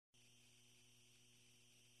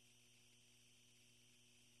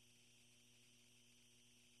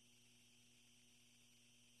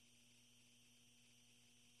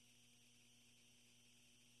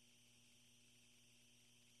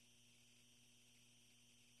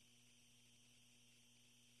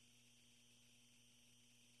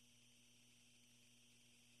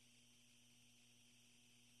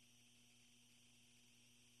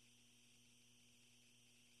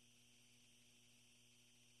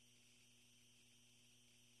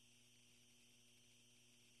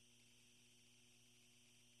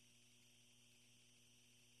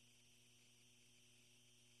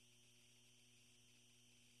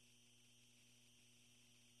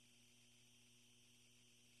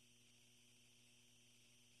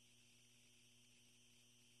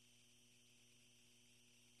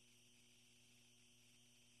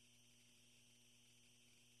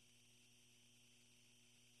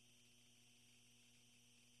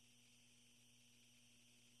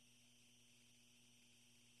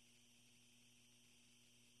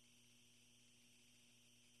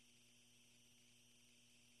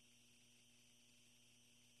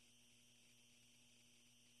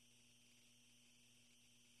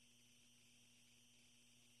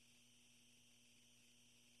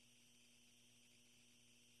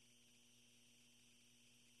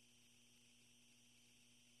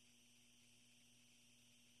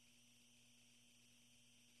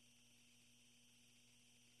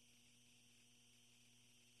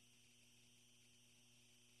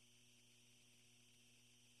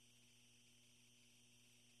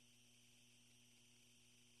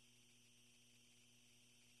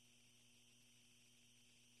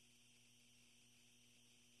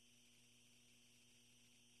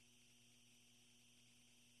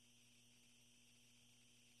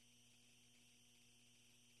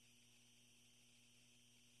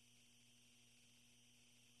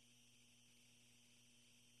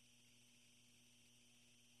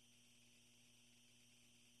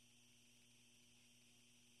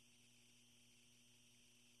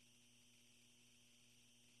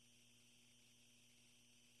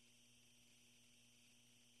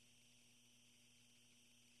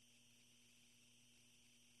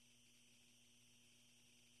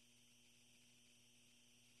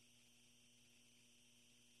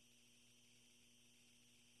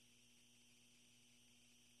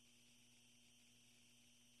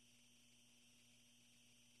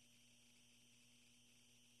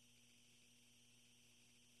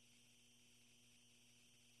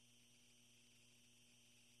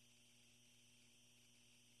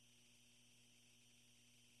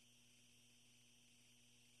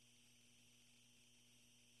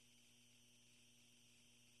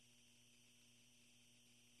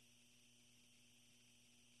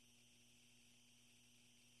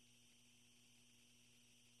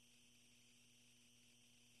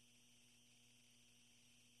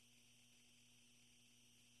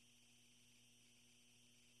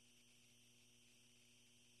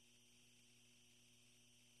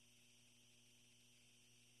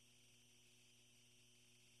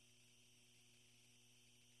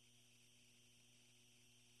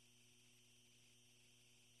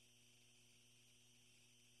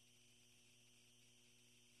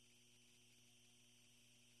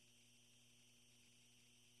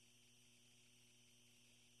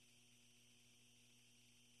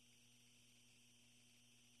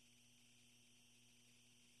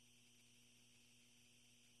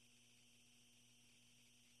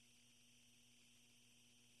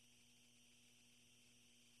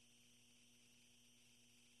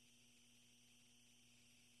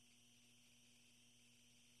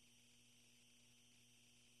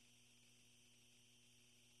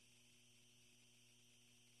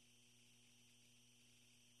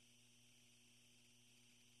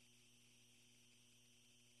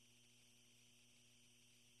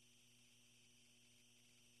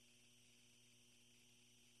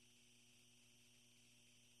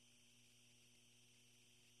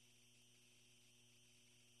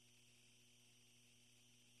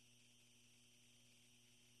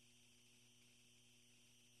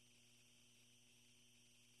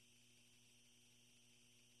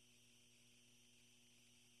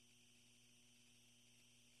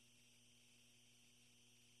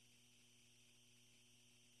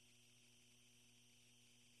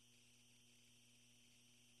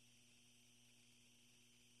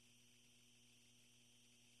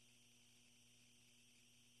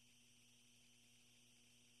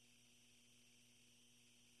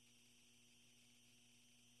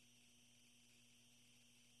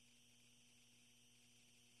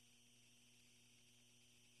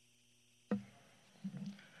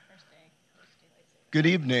Good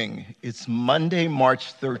evening. It's Monday,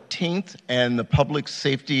 March 13th, and the Public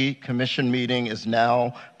Safety Commission meeting is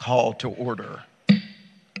now called to order.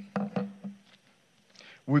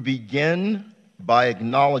 We begin by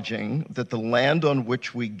acknowledging that the land on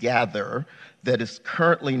which we gather, that is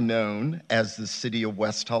currently known as the City of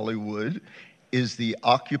West Hollywood, is the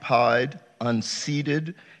occupied,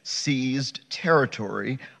 unceded, seized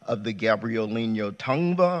territory of the Gabrielino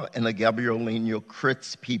Tongva and the Gabrielino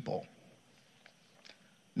Kritz people.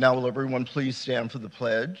 Now will everyone please stand for the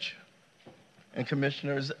pledge? And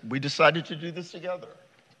commissioners, we decided to do this together.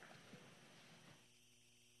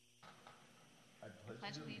 I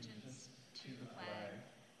pledge allegiance to the flag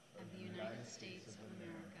of the United States of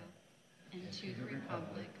America and to the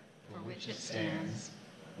republic for which it stands,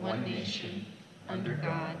 one nation, under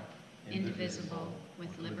God, indivisible,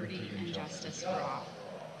 with liberty and justice for all.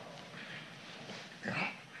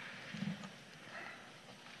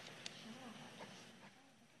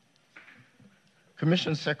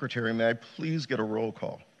 Commission Secretary, may I please get a roll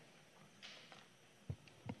call?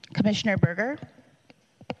 Commissioner Berger?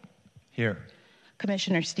 Here.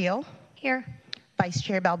 Commissioner Steele? Here. Vice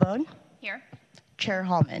Chair Balbone? Here. Chair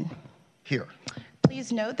Hallman? Here.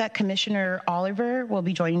 Please note that Commissioner Oliver will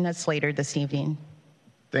be joining us later this evening.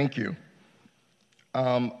 Thank you.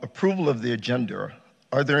 Approval of the agenda.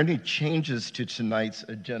 Are there any changes to tonight's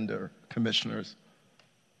agenda, commissioners?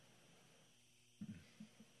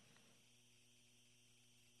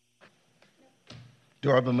 Do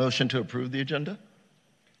I have a motion to approve the agenda?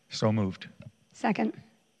 So moved. Second.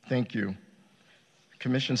 Thank you.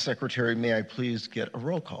 Commission Secretary, may I please get a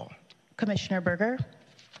roll call? Commissioner Berger?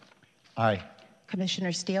 Aye.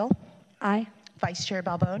 Commissioner Steele? Aye. Vice Chair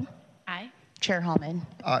Balbone? Aye. Chair Hallman?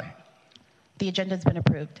 Aye. The agenda has been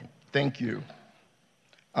approved. Thank you.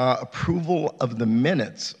 Approval of the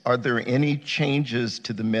minutes. Are there any changes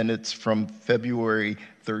to the minutes from February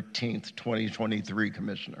 13th, 2023,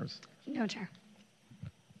 commissioners? No, Chair.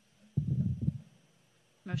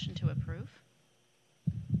 Motion to approve.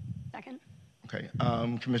 Second. Okay.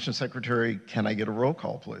 Commission Secretary, can I get a roll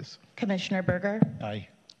call, please? Commissioner Berger? Aye.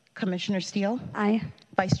 Commissioner Steele? Aye.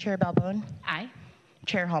 Vice Chair Balbone? Aye.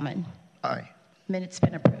 Chair Hallman? Aye. Minutes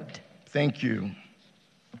been approved. Thank you.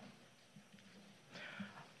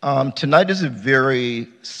 Tonight is a very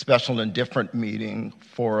special and different meeting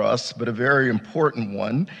for us, but a very important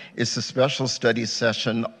one. It's a special study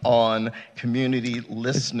session on community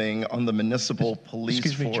listening on the municipal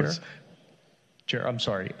police force. Chair, I'm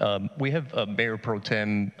sorry. We have Mayor Pro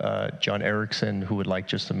Tem John Erickson who would like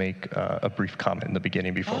just to make a brief comment in the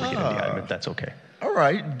beginning before we get into the item, if that's okay. All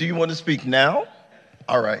right. Do you want to speak now?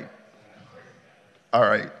 All right. All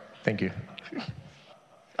right. Thank you.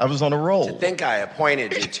 I was on a roll. To think I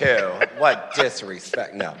appointed you too. What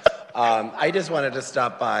disrespect. No. I just wanted to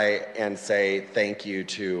stop by and say thank you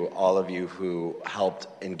to all of you who helped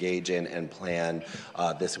engage in and plan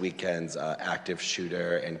this weekend's active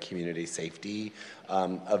shooter and community safety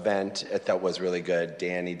event. I thought was really good.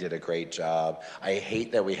 Danny did a great job. I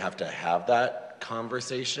hate that we have to have that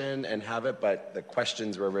conversation and have it, but the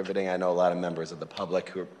questions were riveting. I know a lot of members of the public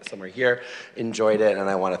who some are here enjoyed it, and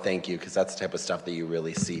I want to thank you because that's the type of stuff that you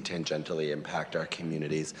really see tangentially impact our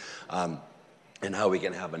communities. And how we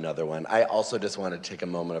can have another one. I also just want to take a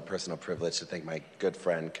moment of personal privilege to thank my good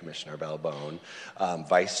friend, Commissioner Balbone,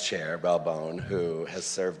 Vice Chair Balbone, who has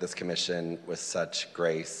served this commission with such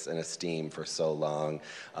grace and esteem for so long.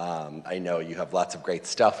 I know you have lots of great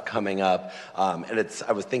stuff coming up, and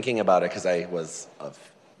I was thinking about it because I was a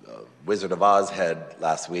Wizard of Oz head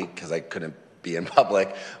last week because I couldn't be in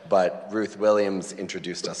public, but Ruth Williams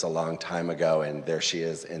introduced us a long time ago, and there she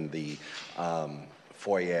is in the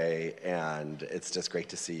foyer, and it's just great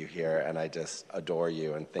to see you here, and I just adore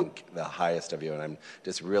you and think the highest of you, and I'm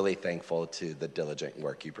just really thankful to the diligent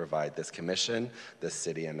work you provide this commission, this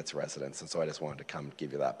city, and its residents, and so I just wanted to come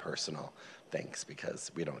give you that personal thanks because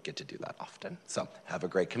we don't get to do that often. So have a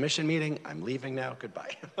great commission meeting. I'm leaving now.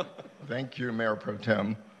 Goodbye. Thank you, Mayor Pro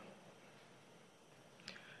Tem.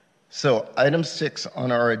 So item 6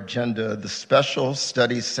 on our agenda, the special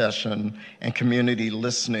study session and community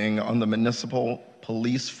listening on the municipal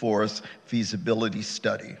police force feasibility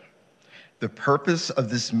study. The purpose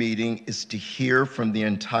of this meeting is to hear from the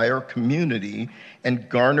entire community and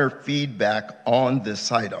garner feedback on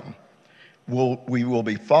this item. We will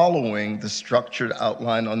be following the structured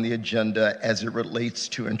outline on the agenda as it relates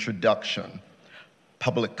to introduction,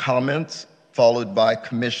 public comments, followed by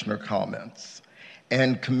commissioner comments.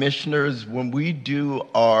 And commissioners, when we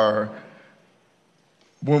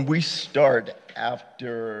start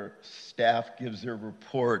after staff gives their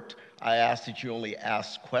report, I ask that you only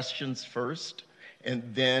ask questions first And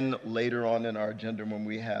then later on in our agenda, when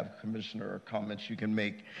we have commissioner comments, you can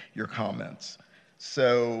make your comments.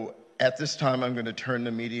 So at this time, I'm going to turn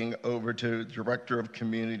the meeting over to Director of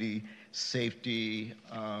Community Safety,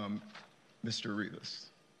 Mr. Rivas.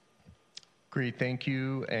 Great, thank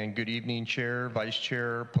you, and good evening, Chair, Vice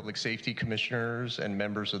Chair, Public Safety Commissioners, and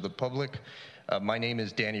members of the public. My name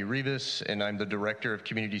is Danny Rivas, and I'm the Director of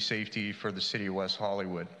Community Safety for the City of West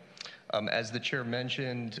Hollywood. As the Chair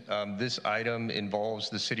mentioned, this item involves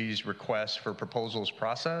the city's request for proposals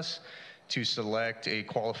process to select a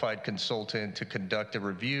qualified consultant to conduct a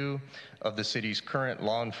review of the city's current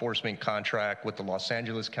law enforcement contract with the Los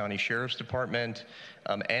Angeles County Sheriff's Department,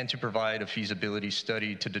 and to provide a feasibility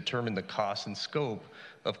study to determine the cost and scope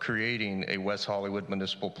of creating a West Hollywood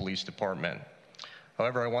Municipal Police Department.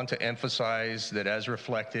 However, I want to emphasize that as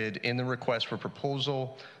reflected in the request for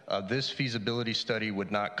proposal, this feasibility study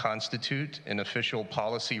would not constitute an official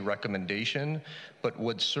policy recommendation, but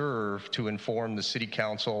would serve to inform the City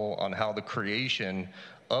Council on how the creation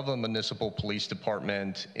of a municipal police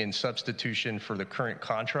department in substitution for the current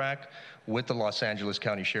contract with the Los Angeles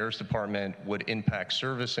County Sheriff's Department would impact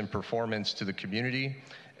service and performance to the community,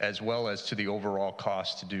 as well as to the overall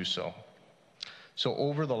cost to do so. So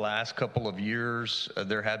over the last couple of years,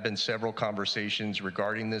 there have been several conversations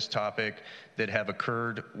regarding this topic that have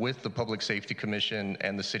occurred with the Public Safety Commission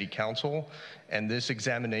and the City Council, and this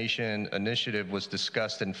examination initiative was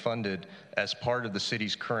discussed and funded as part of the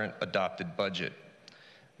city's current adopted budget.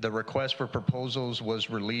 The request for proposals was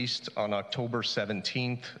released on October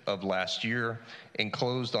 17th of last year and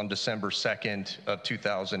closed on December 2nd of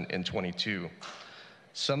 2022.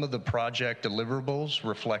 Some of the project deliverables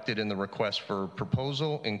reflected in the request for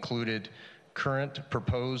proposal included current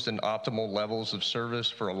proposed and optimal levels of service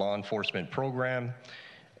for a law enforcement program,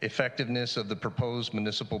 effectiveness of the proposed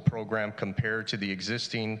municipal program compared to the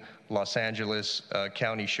existing Los Angeles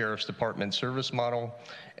County Sheriff's Department service model,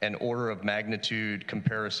 and order of magnitude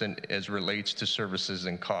comparison as relates to services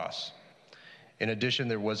and costs. In addition,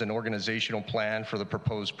 there was an organizational plan for the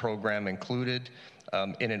proposed program included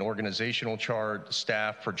in an organizational chart,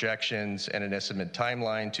 staff projections, and an estimate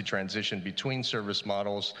timeline to transition between service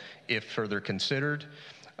models if further considered.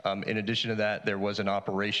 In addition to that, there was an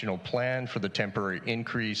operational plan for the temporary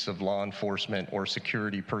increase of law enforcement or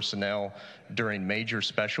security personnel during major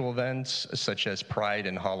special events such as Pride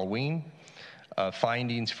and Halloween.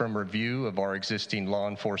 Findings from review of our existing law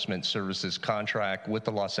enforcement services contract with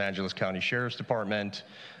the Los Angeles County Sheriff's Department,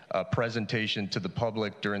 presentation to the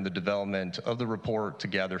public during the development of the report to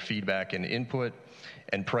gather feedback and input,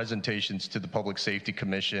 and presentations to the Public Safety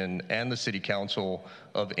Commission and the City Council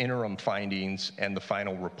of interim findings and the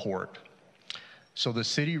final report. So the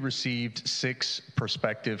city received 6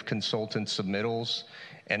 prospective consultant submittals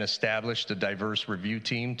and established a diverse review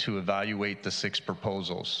team to evaluate the 6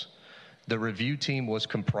 proposals. The review team was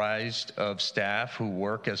comprised of staff who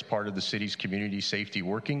work as part of the city's Community Safety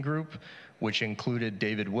Working Group, which included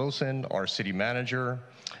David Wilson, our city manager,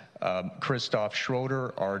 Christoph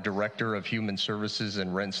Schroeder, our Director of Human Services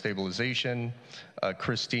and Rent Stabilization,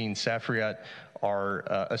 Christine Safriat, our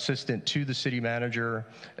assistant to the city manager,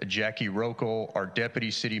 Jackie Rokel, our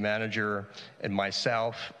deputy city manager, and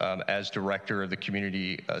myself as director of the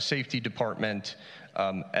Community Safety Department,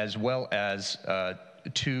 as well as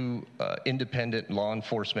 2 independent law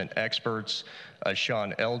enforcement experts,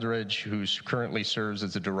 Sean Eldridge, who currently serves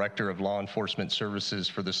as the Director of Law Enforcement Services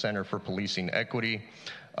for the Center for Policing Equity,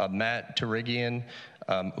 Matt Turigian,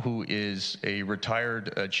 who is a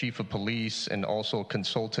retired Chief of Police and also a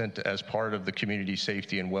consultant as part of the Community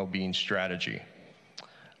Safety and Wellbeing Strategy.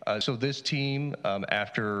 So this team,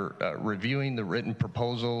 after reviewing the written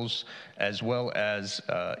proposals, as well as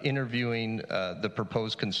interviewing the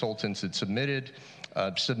proposed consultants that submitted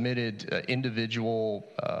individual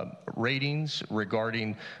ratings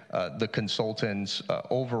regarding the consultants'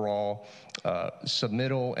 overall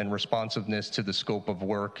submittal and responsiveness to the scope of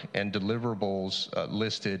work and deliverables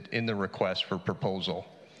listed in the request for proposal.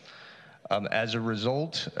 As a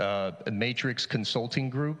result, Matrix Consulting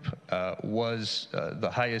Group was the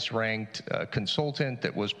highest ranked consultant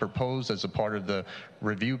that was proposed as a part of the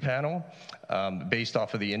review panel based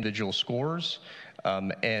off of the individual scores.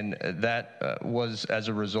 And that was as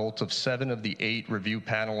a result of 7 of the 8 review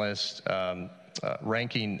panelists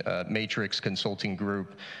ranking Matrix Consulting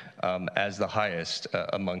Group as the highest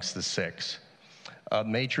amongst the 6.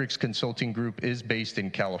 Matrix Consulting Group is based in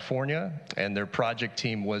California, and their project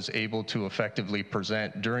team was able to effectively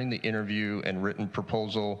present during the interview and written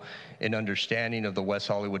proposal an understanding of the West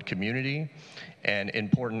Hollywood community and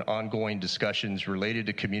important ongoing discussions related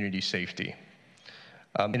to community safety.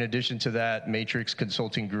 In addition to that, Matrix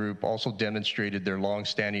Consulting Group also demonstrated their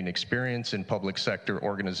longstanding experience in public sector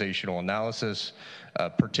organizational analysis,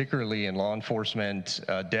 particularly in law enforcement,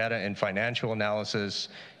 data and financial analysis,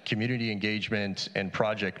 community engagement, and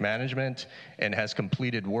project management, and has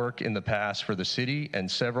completed work in the past for the city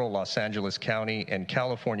and several Los Angeles County and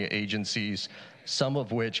California agencies, some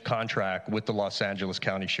of which contract with the Los Angeles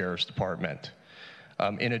County Sheriff's Department.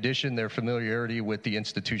 In addition, their familiarity with the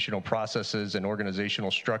institutional processes and organizational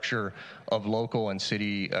structure of local and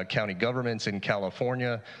city county governments in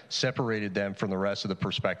California separated them from the rest of the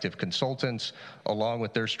prospective consultants, along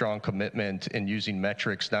with their strong commitment in using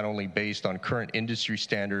metrics not only based on current industry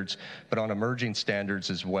standards, but on emerging standards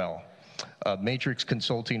as well. Matrix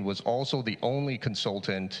Consulting was also the only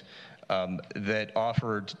consultant that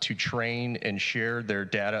offered to train and share their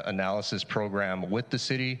data analysis program with the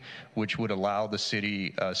city, which would allow the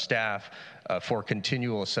city staff for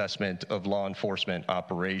continual assessment of law enforcement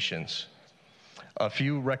operations. A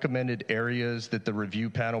few recommended areas that the review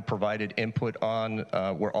panel provided input on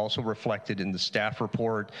were also reflected in the staff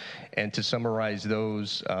report, and to summarize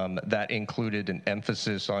those, that included an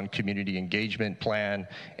emphasis on community engagement plan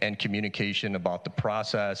and communication about the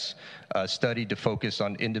process, a study to focus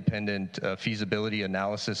on independent feasibility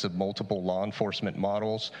analysis of multiple law enforcement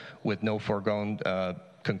models with no foregone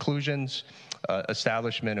conclusions,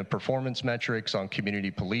 establishment of performance metrics on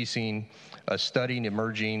community policing, studying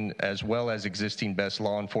emerging as well as existing best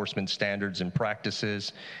law enforcement standards and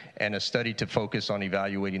practices, and a study to focus on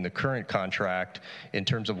evaluating the current contract in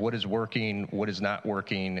terms of what is working, what is not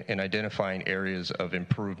working, and identifying areas of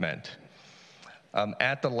improvement.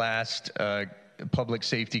 At the last Public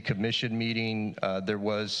Safety Commission meeting, there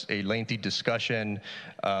was a lengthy discussion,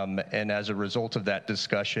 and as a result of that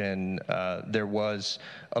discussion, there was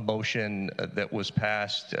a motion that was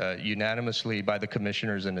passed unanimously by the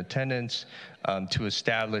commissioners in attendance to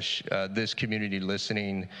establish this community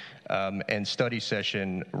listening and study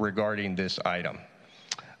session regarding this item.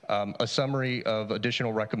 A summary of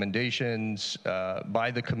additional recommendations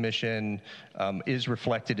by the commission is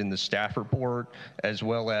reflected in the staff report, as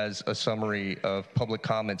well as a summary of public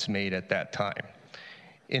comments made at that time.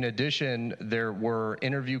 In addition, there were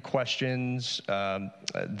interview questions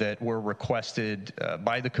that were requested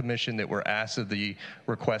by the commission that were asked of the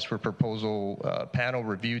request for proposal panel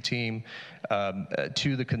review team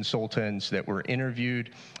to the consultants that were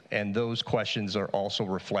interviewed, and those questions are also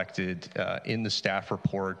reflected in the staff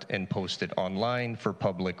report and posted online for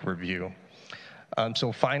public review.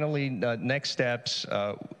 So finally, next steps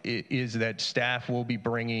is that staff will be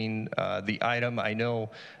bringing the item. I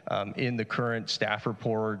know in the current staff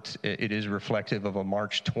report, it is reflective of a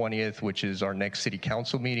March 20th, which is our next city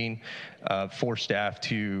council meeting, for staff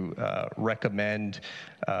to recommend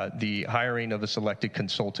the hiring of a selected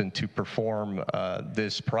consultant to perform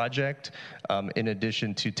this project, in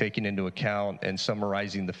addition to taking into account and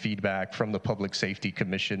summarizing the feedback from the Public Safety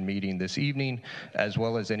Commission meeting this evening, as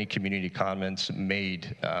well as any community comments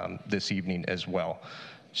made this evening as well.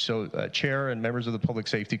 So, Chair and members of the Public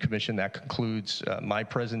Safety Commission, that concludes my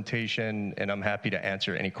presentation, and I'm happy to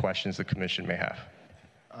answer any questions the Commission may have.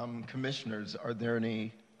 Commissioners, are there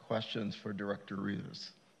any questions for Director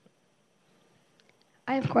Rivas?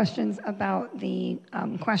 I have questions about the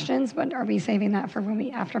questions, but are we saving that for when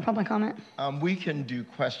we after public comment? We can do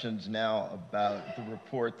questions now about the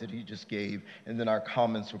report that he just gave, and then our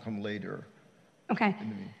comments will come later. Okay.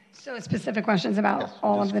 So specific questions about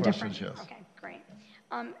all of the different. Yes. Okay, great.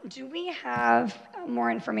 Do we have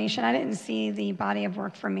more information? I didn't see the body of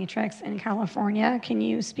work for Matrix in California. Can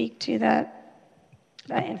you speak to that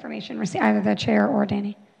information received, either the chair or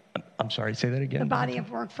Danny? I'm sorry, say that again. The body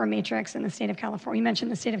of work for Matrix in the state of California. You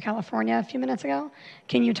mentioned the state of California a few minutes ago.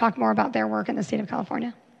 Can you talk more about their work in the state of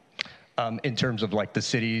California? In terms of like the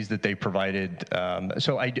cities that they provided.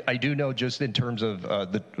 So I do know just in terms of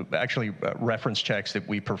the reference checks that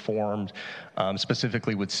we performed,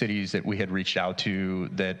 specifically with cities that we had reached out to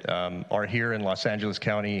that are here in Los Angeles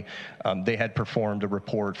County. They had performed a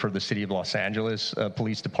report for the City of Los Angeles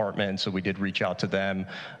Police Department, so we did reach out to them.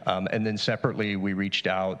 And then separately, we reached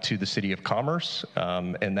out to the City of Commerce,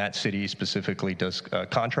 and that city specifically does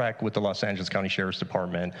contract with the Los Angeles County Sheriff's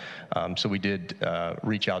Department. So we did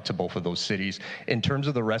reach out to both of those cities. In terms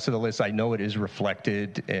of the rest of the list, I know it is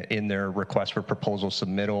reflected in their request for proposal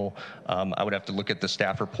submittal. I would have to look at the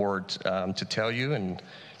staff report to tell you, and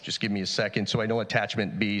just give me a second. So I know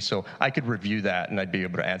attachment B, so I could review that and I'd be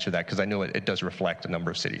able to answer that because I know it does reflect a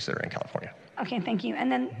number of cities that are in California. Okay, thank you.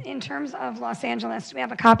 And then in terms of Los Angeles, do we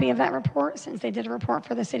have a copy of that report since they did a report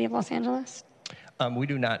for the City of Los Angeles? We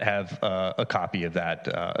do not have a copy of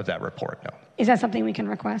that report, no. Is that something we can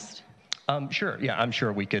request? Sure. Yeah, I'm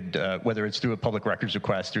sure we could, whether it's through a public records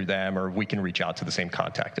request through them, or we can reach out to the same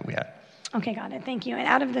contact that we had. Okay, got it. Thank you. And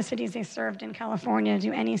out of the cities they served in California,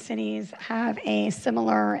 do any cities have a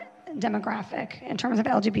similar demographic in terms of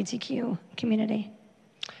LGBTQ community?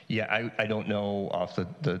 Yeah, I don't know off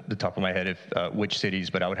the top of my head if which cities,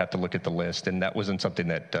 but I would have to look at the list, and that wasn't something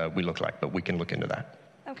that we looked like, but we can look into that.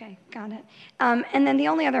 Okay, got it. And then the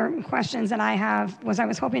only other questions that I have was I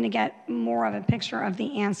was hoping to get more of a picture of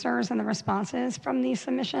the answers and the responses from these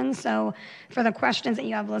submissions. So for the questions that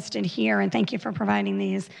you have listed here, and thank you for providing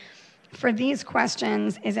these, for these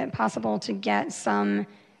questions, is it possible to get some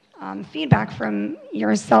feedback from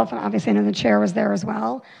yourself, and obviously I know the chair was there as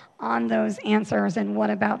well, on those answers, and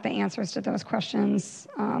what about the answers to those questions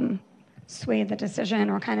swayed the decision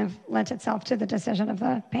or kind of lent itself to the decision of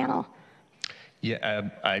the panel? Yeah,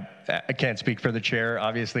 I can't speak for the chair,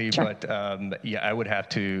 obviously, Sure. but yeah, I would have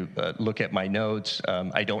to look at my notes.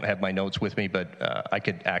 I don't have my notes with me, but I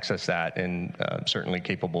could access that, and certainly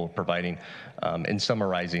capable of providing and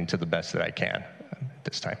summarizing to the best that I can at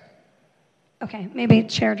this time. Okay, maybe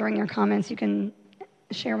Chair, during your comments, you can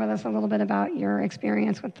share with us a little bit about your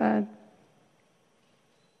experience with the...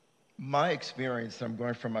 My experience, I'm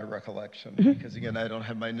going from my recollection, because again, I don't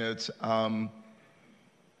have my notes.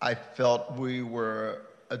 I felt we were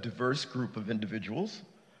a diverse group of individuals.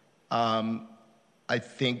 I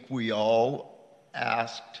think we all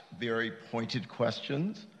asked very pointed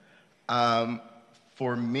questions.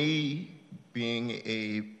 For me, being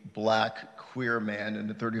a Black queer man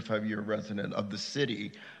and a 35-year resident of the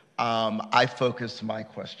city, I focused my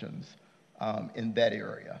questions in that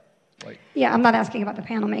area. Yeah, I'm not asking about the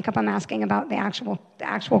panel makeup. I'm asking about the actual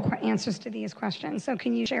answers to these questions. So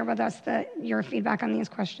can you share with us your feedback on these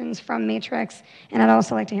questions from Matrix? And I'd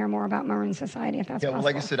also like to hear more about Maroon Society, if that's possible. Well,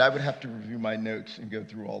 like I said, I would have to review my notes and go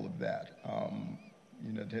through all of that,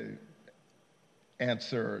 to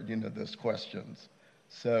answer, those questions.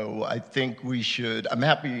 So I think we should, I'm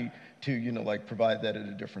happy to, provide that at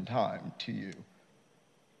a different time to you.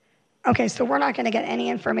 Okay, so we're not going to get any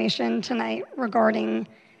information tonight regarding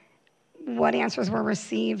what answers were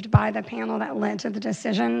received by the panel that led to the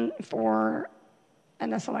decision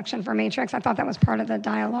and the selection for Matrix. I thought that was part of the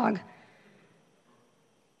dialogue.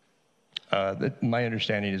 My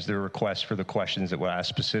understanding is the request for the questions that were asked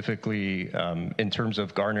specifically in terms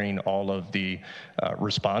of garnering all of the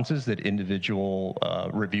responses that individual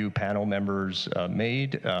review panel members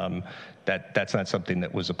made. That's not something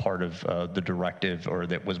that was a part of the directive, or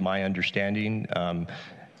that was my understanding.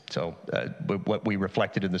 So what we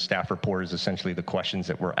reflected in the staff report is essentially the questions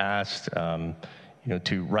that were asked.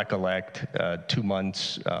 To recollect 2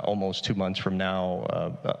 months, almost 2 months from now,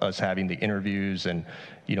 us having the interviews, and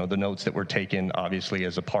the notes that were taken obviously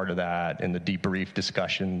as a part of that, and the debrief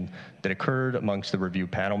discussion that occurred amongst the review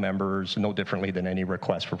panel members, no differently than any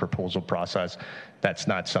request for proposal process. That's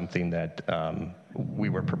not something that we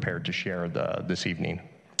were prepared to share this evening.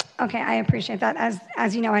 Okay, I appreciate that.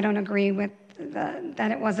 As you know, I don't agree with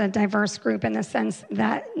that it was a diverse group in the sense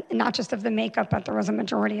that not just of the makeup, but there was a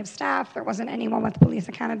majority of staff. There wasn't anyone with police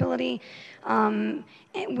accountability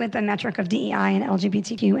with the metric of DEI and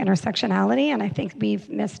LGBTQ intersectionality, and I think we've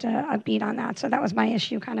missed a beat on that. So that was my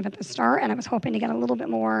issue kind of at the start, and I was hoping to get a little bit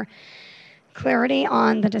more clarity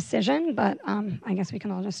on the decision, but I guess we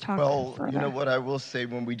can all just talk further. You know what I will say,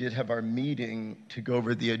 when we did have our meeting to go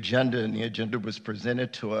over the agenda, and the agenda was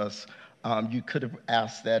presented to us, you could have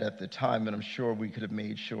asked that at the time, and I'm sure we could have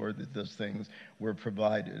made sure that those things were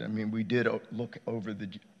provided. I mean, we did look over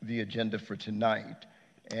the agenda for tonight,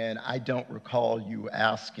 and I don't recall you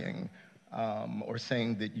asking or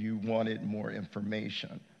saying that you wanted more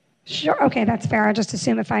information. Sure, okay, that's fair. I just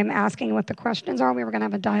assume if I'm asking what the questions are, we were going to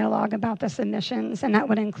have a dialogue about the submissions, and that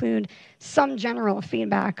would include some general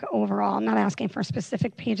feedback overall. I'm not asking for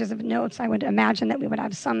specific pages of notes. I would imagine that we would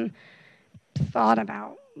have some thought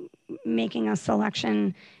about making a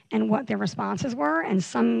selection and what their responses were, and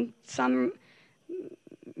some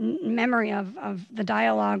memory of the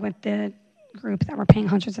dialogue with the group that were paying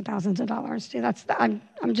hundreds of thousands of dollars to.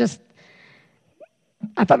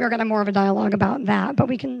 I thought we were going to have more of a dialogue about that, but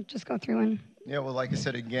we can just go through and... Yeah, well, like I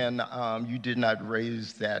said, again, you did not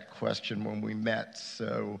raise that question when we met,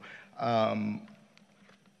 so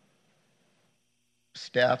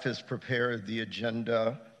staff has prepared the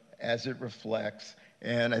agenda as it reflects,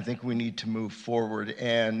 and I think we need to move forward.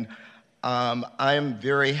 And I am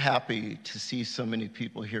very happy to see so many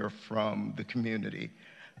people here from the community.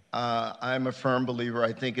 I'm a firm believer.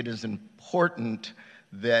 I think it is important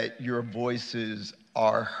that your voices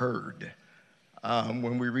are heard.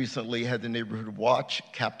 When we recently had the Neighborhood Watch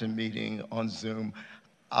Captain meeting on Zoom,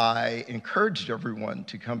 I encouraged everyone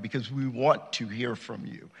to come because we want to hear from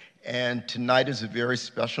you. And tonight is a very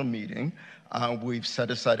special meeting. We've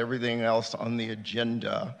set aside everything else on the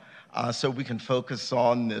agenda so we can focus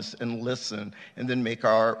on this and listen and then make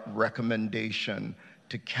our recommendation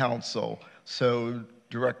to council. So,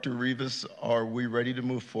 Director Rivas, are we ready to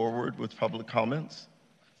move forward with public comments?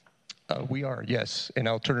 We are, yes. And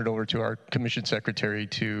I'll turn it over to our commission secretary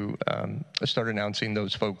to start announcing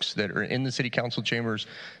those folks that are in the city council chambers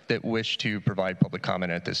that wish to provide public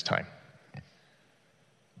comment at this time.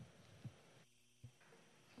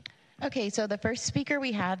 Okay, so the first speaker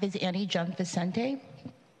we have is Annie Jung Vicente.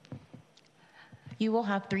 You will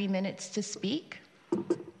have 3 minutes to speak.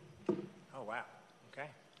 Oh, wow. Okay.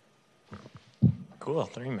 Cool,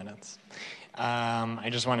 3 minutes. I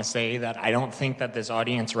just want to say that I don't think that this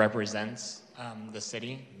audience represents the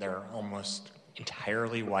city. They're almost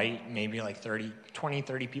entirely white, maybe like 20,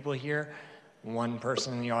 30 people here. One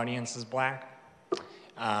person in the audience is black.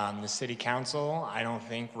 The city council, I don't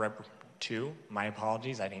think, two, my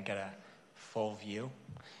apologies, I didn't get a full view.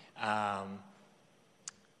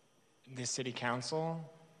 The city council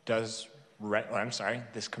does,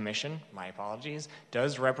 this commission, my apologies,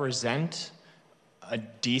 does represent a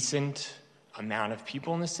decent amount of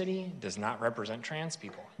people in the city, does not represent trans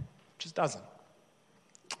people. Just doesn't.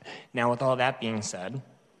 Now, with all that being said,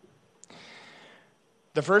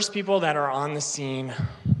 the first people that are on the scene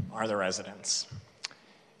are the residents.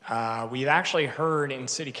 We've actually heard in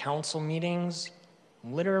city council meetings,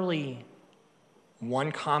 literally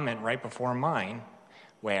one comment right before mine,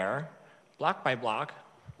 where block by block,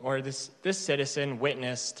 or this citizen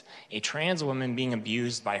witnessed a trans woman being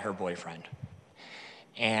abused by her boyfriend.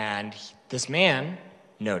 And this man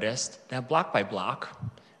noticed that block by block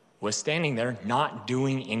was standing there not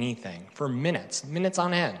doing anything for minutes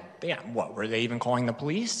on end. What, were they even calling the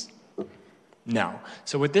police? No.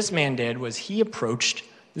 So what this man did was he approached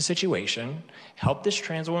the situation, helped this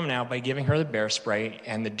trans woman out by giving her the bear spray,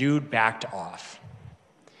 and the dude backed off.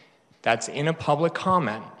 That's in a public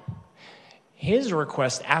comment. His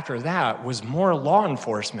request after that was more law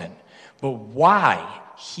enforcement. But why?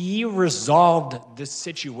 He resolved the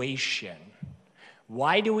situation.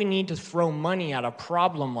 Why do we need to throw money at a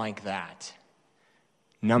problem like that?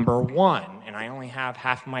 Number one, and I only have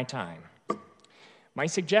half my time, my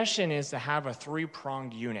suggestion is to have a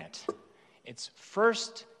three-pronged unit. It's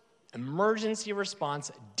first, emergency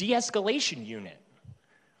response de-escalation unit.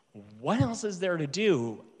 What else is there to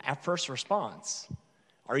do at first response?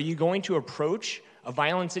 Are you going to approach a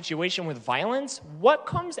violent situation with violence? What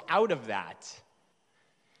comes out of that?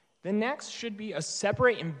 The next should be a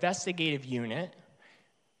separate investigative unit,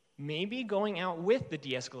 maybe going out with the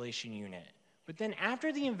de-escalation unit. But then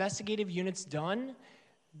after the investigative unit's done,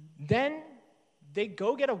 then they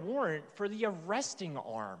go get a warrant for the arresting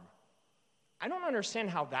arm. I don't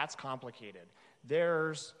understand how that's complicated.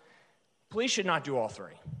 Police should not do all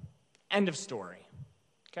three. End of story.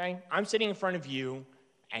 Okay? I'm sitting in front of you,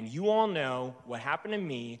 and you all know what happened to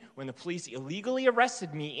me when the police illegally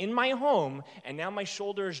arrested me in my home, and now my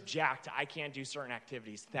shoulder is jacked. I can't do certain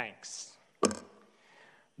activities. Thanks.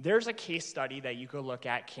 There's a case study that you could look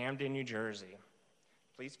at, Camden, New Jersey.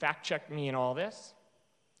 Please fact check me in all this.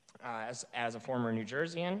 As a former New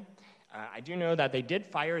Jerseyan, I do know that they did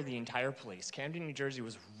fire the entire police. Camden, New Jersey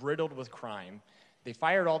was riddled with crime. They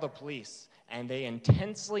fired all the police, and they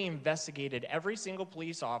intensely investigated every single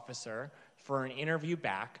police officer for an interview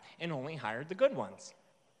back and only hired the good ones.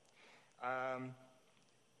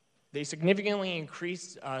 They significantly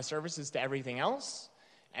increased services to everything else,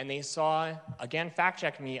 and they saw, again, fact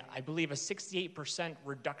check me, I believe a 68%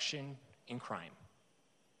 reduction in crime.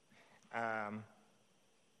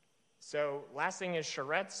 So last thing is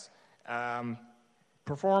charrettes.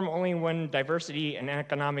 Perform only when diversity and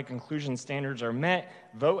economic inclusion standards are met.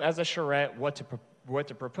 Vote as a charrette what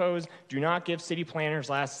to propose. Do not give city planners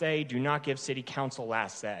last say. Do not give city council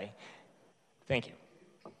last say. Thank you.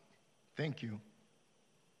 Thank you.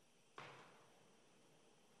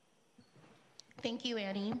 Thank you,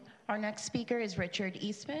 Annie. Our next speaker is Richard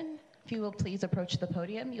Eastman. If you will please approach the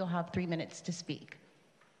podium, you'll have 3 minutes to speak.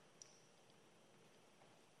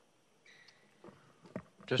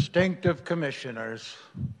 Distinctive commissioners,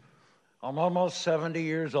 I'm almost 70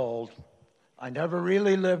 years old. I never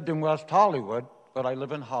really lived in West Hollywood, but I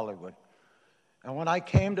live in Hollywood. And when I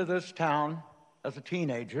came to this town as a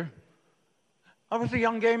teenager, I was a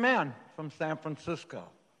young gay man from San Francisco,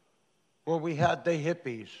 where we had the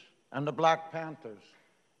hippies and the Black Panthers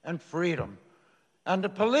and freedom. And the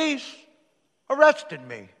police arrested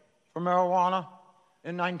me for marijuana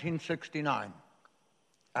in 1969.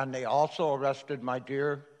 And they also arrested my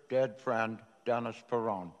dear dead friend, Dennis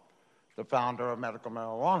Perrone, the founder of medical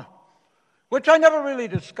marijuana, which I never really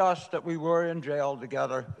discussed that we were in jail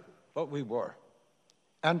together, but we were.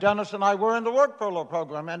 And Dennis and I were in the work furlough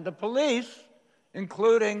program, and the police,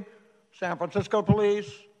 including San Francisco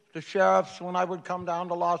police, the sheriffs, when I would come down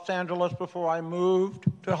to Los Angeles before I moved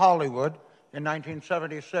to Hollywood in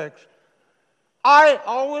 1976, I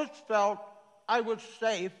always felt I was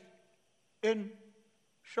safe in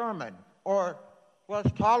Sherman or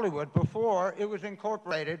West Hollywood before it was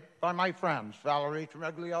incorporated by my friends, Valerie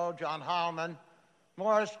Tremeglio, John Heilman,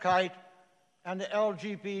 Morris Kite, and the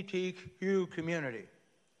LGBTQ community.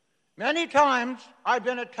 Many times I've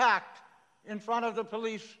been attacked in front of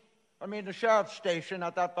the sheriff's station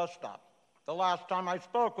at that bus stop. The last time I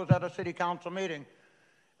spoke was at a city council meeting,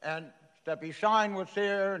 and Steffi Shine was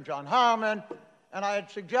here, and John Heilman, and I had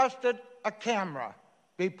suggested a camera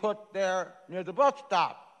be put there near the bus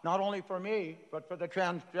stop, not only for me, but for the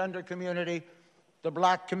transgender community, the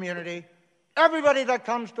black community, everybody that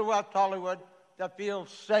comes to West Hollywood that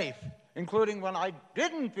feels safe, including when I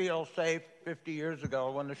didn't feel safe 50 years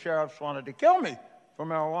ago when the sheriffs wanted to kill me for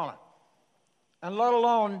marijuana. And let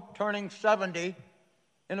alone turning 70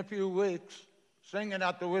 in a few weeks, singing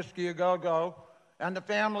at the Whiskey A Go-Go, and the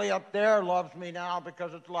family up there loves me now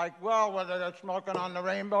because it's like, well, whether they're smoking on the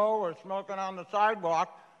Rainbow or smoking on the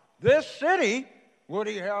sidewalk, this city,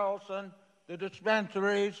 Woody Harrelson, the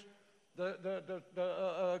dispensaries,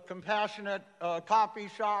 the compassionate coffee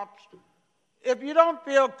shops, if you don't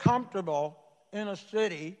feel comfortable in a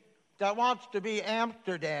city that wants to be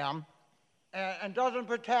Amsterdam and doesn't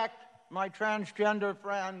protect my transgender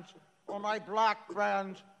friends or my black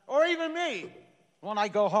friends or even me, when I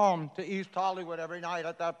go home to East Hollywood every night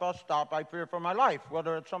at that bus stop, I fear for my life,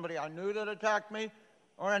 whether it's somebody I knew that attacked me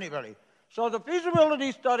or anybody. So the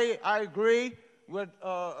feasibility study, I agree with,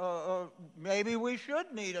 maybe we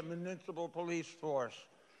should need a municipal police force.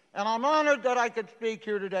 And I'm honored that I could speak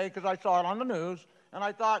here today because I saw it on the news, and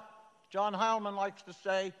I thought, John Heilman likes to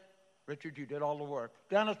say, Richard, you did all the work.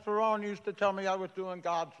 Dennis Perrone used to tell me I was doing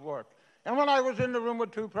God's work. And when I was in the room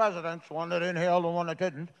with two presidents, one that inhaled and one that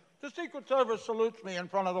didn't, the Secret Service salutes me in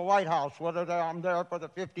front of the White House, whether I'm there for the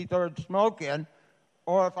 53rd smoke-in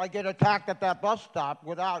or if I get attacked at that bus stop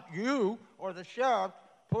without you or the sheriff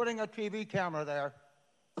putting a TV camera there,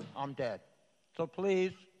 I'm dead. So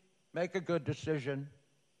please, make a good decision.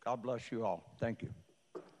 God bless you all. Thank you.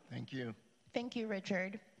 Thank you. Thank you,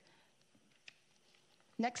 Richard.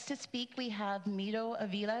 Next to speak, we have Mito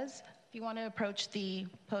Aviles. If you want to approach the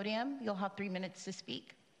podium, you'll have 3 minutes to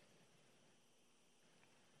speak.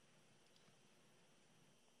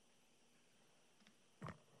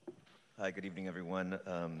 Hi, good evening, everyone.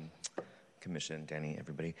 Commission, Danny,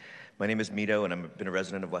 everybody. My name is Mito, and I've been a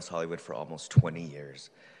resident of West Hollywood for almost 20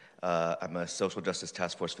 years. I'm a Social Justice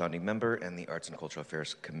Task Force founding member and the Arts and Cultural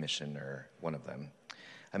Affairs Commissioner, one of them.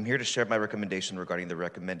 I'm here to share my recommendation regarding the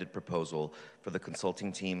recommended proposal for the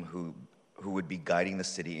consulting team who would be guiding the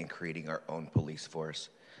city in creating our own police force.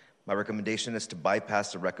 My recommendation is to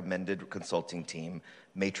bypass the recommended consulting team,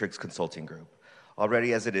 Matrix Consulting Group.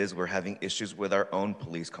 Already as it is, we're having issues with our own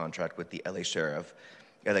police contract with the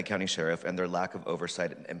LA County Sheriff, and their lack of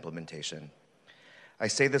oversight and implementation. I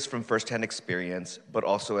say this from firsthand experience, but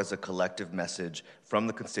also as a collective message from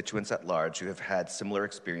the constituents at large who have had similar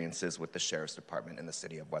experiences with the Sheriff's Department in the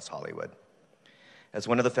city of West Hollywood. As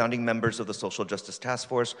one of the founding members of the Social Justice Task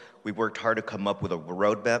Force, we worked hard to come up with a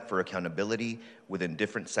roadmap for accountability within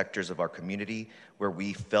different sectors of our community where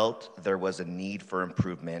we felt there was a need for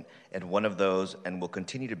improvement, and one of those, and will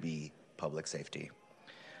continue to be, public safety.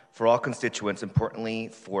 For all constituents, importantly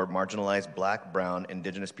for marginalized Black, Brown,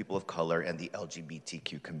 Indigenous people of color, and the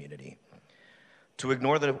LGBTQ community. To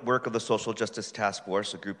ignore the work of the Social Justice Task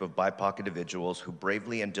Force, a group of BIPOC individuals who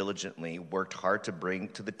bravely and diligently worked hard to bring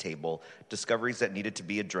to the table discoveries that needed to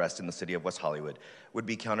be addressed in the city of West Hollywood, would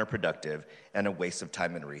be counterproductive and a waste of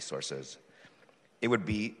time and resources. It would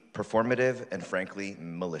be performative and frankly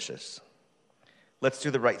malicious. Let's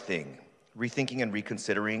do the right thing, rethinking and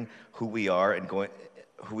reconsidering who we are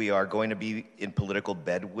going to be in political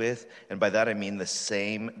bed with, and by that I mean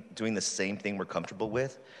doing the same thing we're comfortable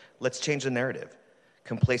with. Let's change the narrative.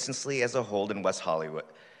 Complacency as a whole in West Hollywood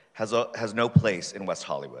has no place in West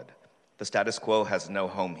Hollywood. The status quo has no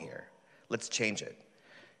home here. Let's change it.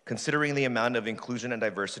 Considering the amount of inclusion and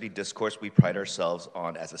diversity discourse we pride ourselves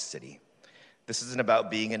on as a city. This isn't about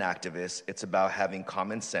being an activist, it's about having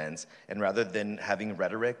common sense, and rather than having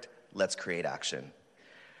rhetoric, let's create action.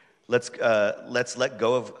 Let's let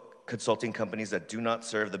go of consulting companies that do not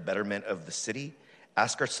serve the betterment of the city.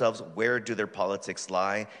 Ask ourselves, where do their politics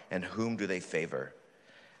lie and whom do they favor?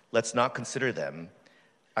 Let's not consider them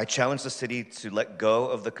I challenge the city to let go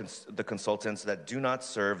of the consultants that do not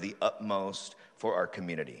serve the utmost for our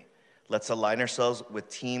community. Let's align ourselves with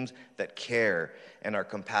teams that care and are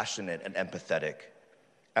compassionate and empathetic.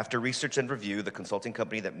 After research and review, the consulting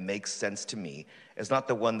company that makes sense to me is not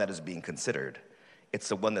the one that is being considered. It's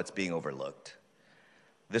the one that's being overlooked.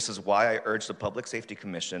 This is why I urge the Public Safety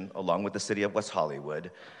Commission, along with the City of West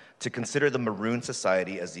Hollywood, to consider the Maroon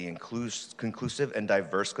Society as the conclusive and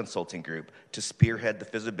diverse consulting group to spearhead the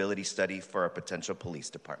feasibility study for our potential police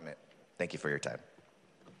department. Thank you for your time.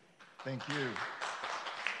 Thank you.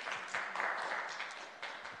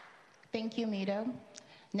 Thank you, Mito.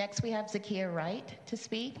 Next, we have Zakia Wright to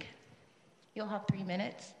speak. You'll have 3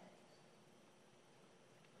 minutes.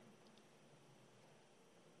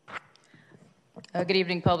 Good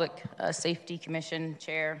evening, Public Safety Commission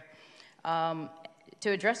Chair. To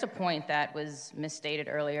address a point that was misstated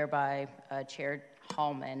earlier by Chair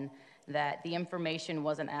Hallman, that the information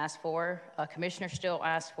wasn't asked for, a commissioner still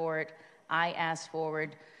asked for it, I asked for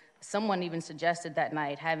it. Someone even suggested that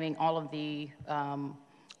night having all of the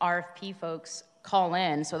RFP folks call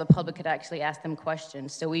in so the public could actually ask them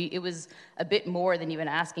questions. So it was a bit more than even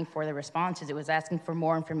asking for the responses. It was asking for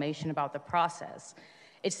more information about the process.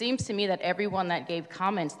 It seems to me that everyone that gave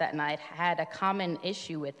comments that night had a common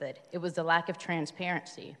issue with it. It was the lack of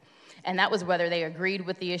transparency. And that was whether they agreed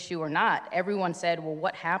with the issue or not. Everyone said, well,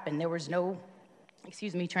 what happened? There was no,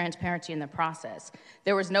 transparency in the process.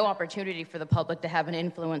 There was no opportunity for the public to have an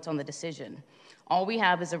influence on the decision. All we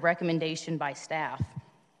have is a recommendation by staff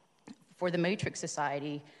for the Matrix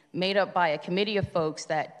Society, made up by a committee of folks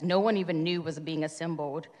that no one even knew was being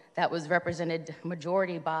assembled, that was represented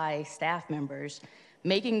majority by staff members,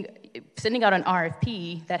 sending out an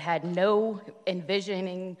RFP that had no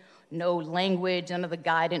envisioning, no language, none of the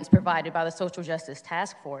guidance provided by the Social Justice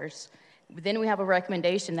Task Force. Then we have a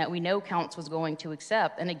recommendation that we know Council was going to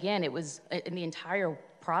accept, and again, it was in the entire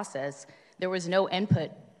process, there was no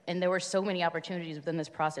input, and there were so many opportunities within this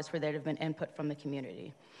process where there'd have been input from the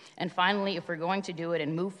community. And finally, if we're going to do it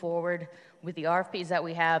and move forward with the RFPs that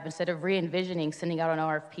we have, instead of re-envisioning sending out an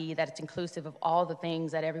RFP that it's inclusive of all the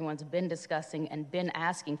things that everyone's been discussing and been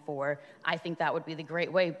asking for, I think that would be the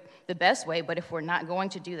great way, the best way. But if we're not going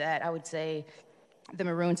to do that, I would say the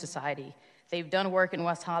Maroon Society. They've done work in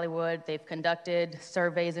West Hollywood, they've conducted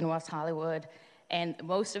surveys in West Hollywood, and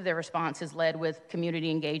most of their response is led with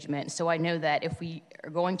community engagement. So I know that if we are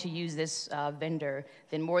going to use this vendor,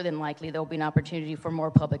 then more than likely there'll be an opportunity for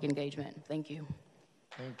more public engagement. Thank you.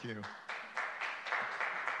 Thank you.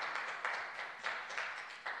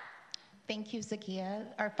 Thank you, Zakia.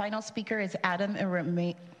 Our final speaker is Adam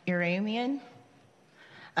Iramian.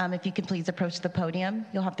 If you could please approach the podium,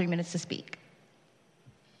 you'll have 3 minutes to speak.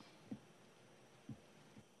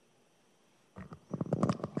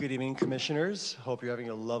 Good evening, commissioners. Hope you're having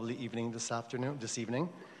a lovely evening this evening.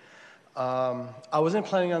 I wasn't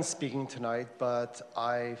planning on speaking tonight, but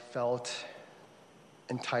I felt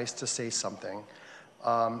enticed to say something.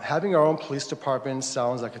 Having our own police department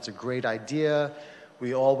sounds like it's a great idea.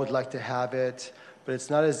 We all would like to have it, but it's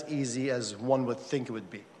not as easy as one would think it would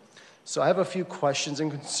be. So I have a few questions and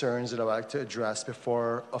concerns that I would like to address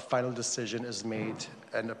before a final decision is made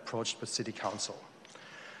and approached with City Council.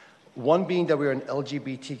 One being that we're an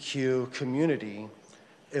LGBTQ community.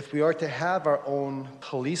 If we are to have our own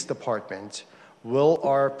police department, will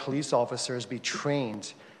our police officers be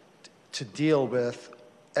trained to deal with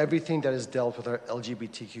everything that is dealt with our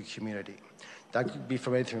LGBTQ community? That could be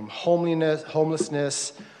from anything from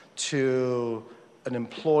homelessness to an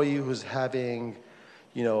employee who's having,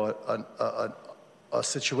 a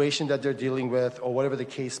situation that they're dealing with, or whatever the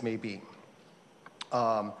case may be.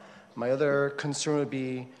 My other concern would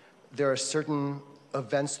be there are certain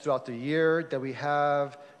events throughout the year that we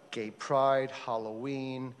have, Gay Pride,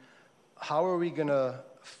 Halloween. How are we gonna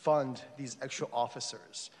fund these extra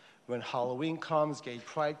officers? When Halloween comes, Gay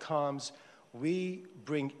Pride comes, we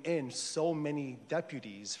bring in so many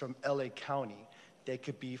deputies from LA County. They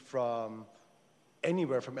could be from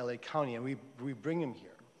anywhere from LA County, and we bring them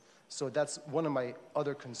here. So that's one of my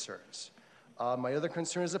other concerns. My other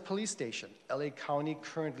concern is the police station. LA County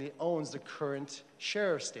currently owns the current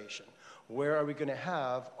sheriff's station. Where are we gonna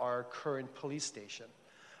have our current police station?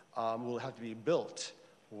 Will it have to be built?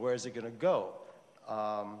 Where is it gonna go?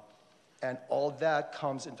 And all that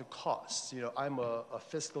comes into costs. I'm a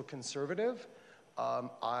fiscal conservative.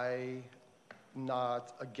 I'm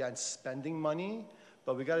not against spending money,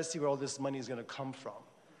 but we gotta see where all this money is gonna come from.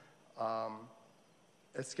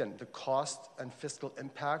 It's, again, the cost and fiscal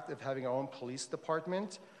impact of having our own police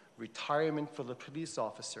department, retirement for the police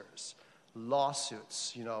officers,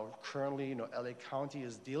 lawsuits. Currently, LA County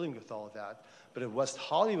is dealing with all of that. But if West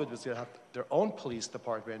Hollywood was going to have their own police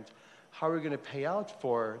department, how are we going to pay out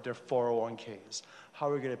for their 401ks? How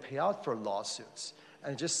are we going to pay out for lawsuits?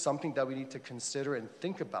 And just something that we need to consider and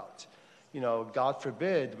think about. God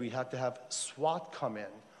forbid we have to have SWAT come in,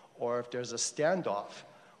 or if there's a standoff,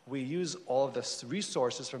 we use all of the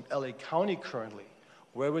resources from LA County currently.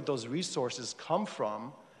 Where would those resources come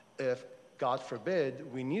from if, God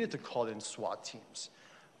forbid, we needed to call in SWAT teams?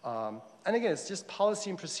 And again, it's just policy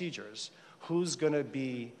and procedures. Who's going to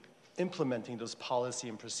be implementing those policy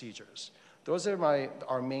and procedures? Those are my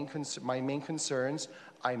main concerns.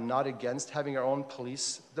 I'm not against having our own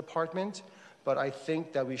police department, but I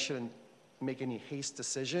think that we shouldn't make any haste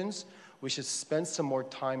decisions. We should spend some more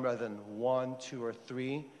time rather than 1, 2, or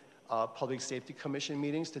 3 Public Safety Commission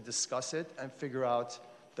meetings to discuss it and figure out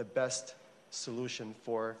the best solution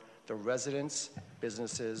for the residents,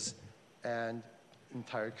 businesses, and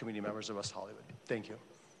entire community members of West Hollywood. Thank you.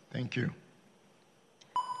 Thank you.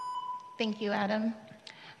 Thank you, Adam.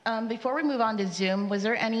 Before we move on to Zoom, was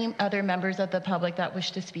there any other members of the public that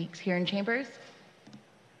wish to speak here in chambers?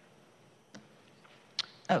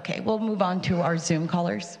 Okay, we'll move on to our Zoom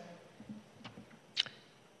callers.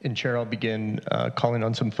 And Chair, I'll begin calling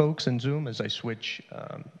on some folks in Zoom as I switch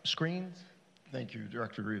screens. Thank you,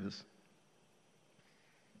 Director Rivas.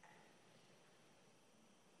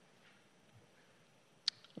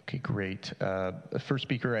 Okay, great. The first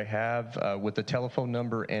speaker I have with the telephone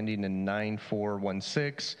number ending in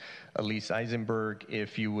 9416, Elise Eisenberg.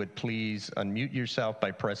 If you would please unmute yourself by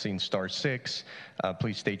pressing *6.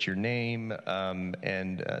 Please state your name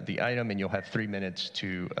and the item, and you'll have 3 minutes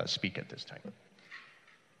to speak at this time.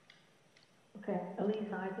 Okay,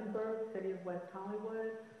 Elise Eisenberg, City of West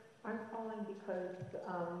Hollywood. I'm calling because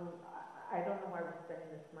I don't know why we're spending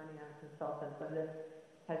this money on consultants when this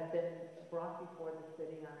has been brought before the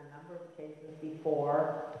city on a number of occasions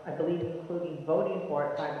before, I believe including voting for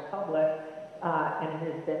it by the public, and it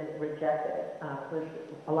has been rejected for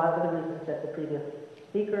a lot of the reasons that the previous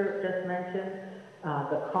speaker just mentioned,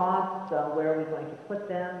 the costs, where are we going to put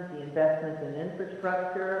them, the investments in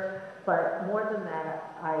infrastructure, but more than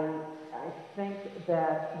that, I think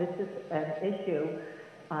that this is an issue,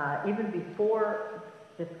 even before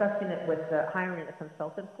discussing it with hiring a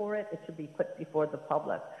consultant for it, it should be put before the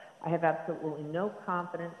public. I have absolutely no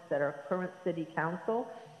confidence that our current city council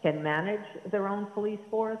can manage their own police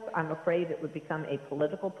force. I'm afraid it would become a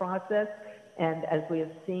political process. And as we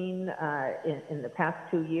have seen in the past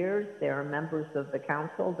 2 years, there are members of the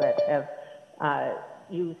council that have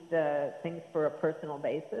used things for a personal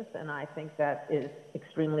basis, and I think that is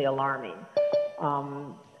extremely alarming.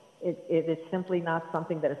 It is simply not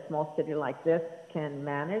something that a small city like this can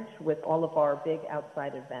manage with all of our big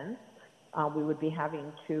outside events. We would be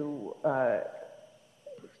having to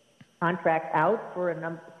contract out for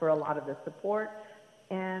a lot of the support,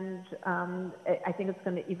 and I think it's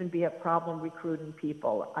going to even be a problem recruiting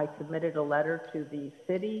people. I submitted a letter to the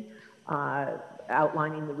city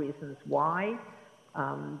outlining the reasons why,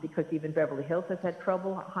 because even Beverly Hills has had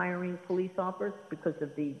trouble hiring police officers because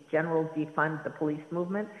of the general defund the police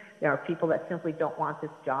movement. There are people that simply don't want this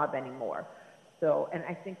job anymore. So, and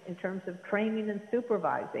I think in terms of training and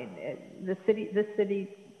supervising, this city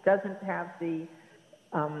doesn't have the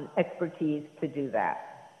expertise to do that.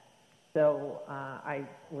 So I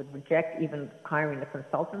would reject even hiring a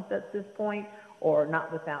consultant at this point, or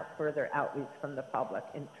not without further outreach from the public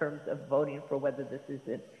in terms of voting for whether this is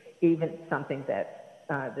even something that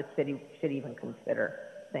the city should even consider.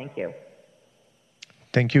 Thank you.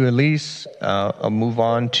 Thank you, Elise. I'll move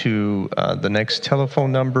on to the next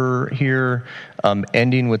telephone number here,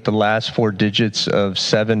 ending with the last 4 digits of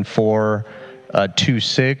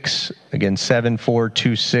 7426. Again,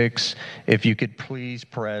 7426. If you could please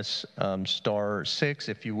press *6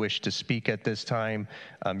 if you wish to speak at this time.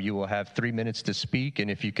 You will have 3 minutes to speak,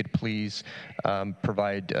 and if you could please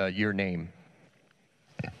provide your name.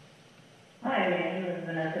 Hi, my name is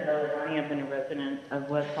Vanessa Bellaroni. I've been a resident of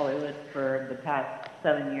West Hollywood for the past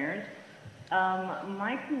 7 years.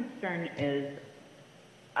 My concern is,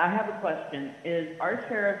 I have a question. Is our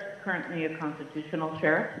sheriff currently a constitutional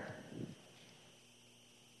sheriff?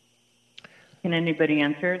 Can anybody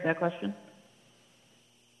answer that question?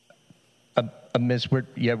 Miss,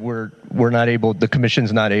 we're not able. The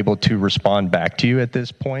commission's not able to respond back to you at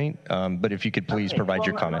this point. But if you could please provide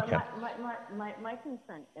your comment. My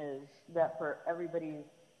concern is that for everybody's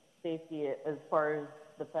safety, as far as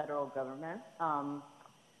the federal government,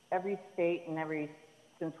 every state and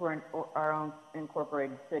since we're our own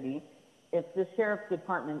incorporated city, if the sheriff's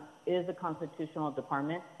department is a constitutional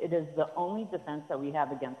department, it is the only defense that we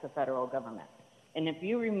have against the federal government. And if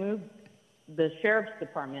you remove the sheriff's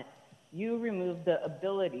department, you remove the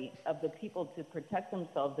ability of the people to protect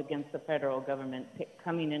themselves against the federal government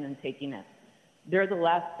coming in and taking it. They're the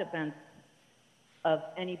last defense of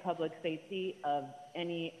any public safety, of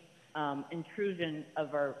any intrusion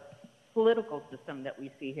of our political system that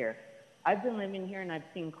we see here. I've been living here and I've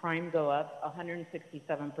seen crime go up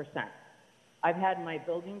 167%. I've had my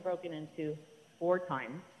building broken into 4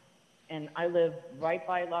 times, and I live right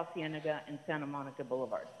by La Cienega and Santa Monica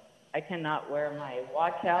Boulevard. I cannot wear my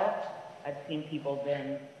watch out. I've seen people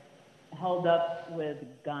been held up with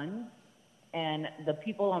guns, and the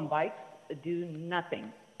people on bikes do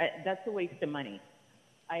nothing. That's a waste of money.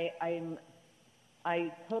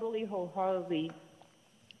 I totally wholeheartedly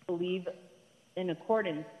believe in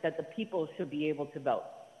accordance that the people should be able to vote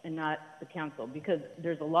and not the council, because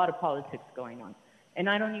there's a lot of politics going on. And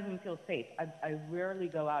I don't even feel safe. I rarely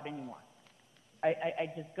go out anymore.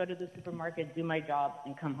 I just go to the supermarket, do my job,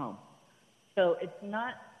 and come home. So it's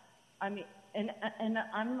not, I mean, and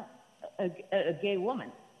I'm a gay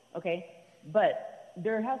woman, okay? But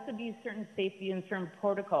there has to be certain safety and certain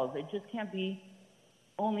protocols. It just can't be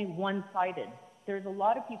only one-sided. There's a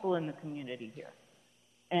lot of people in the community here.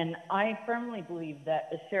 And I firmly believe that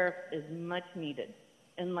a sheriff is much needed.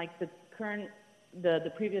 And like the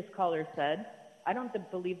previous caller said, I don't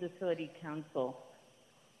believe the city council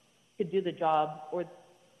could do the job, or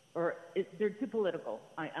they're too political.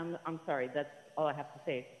 I'm sorry, that's all I have to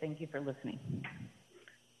say. Thank you for listening.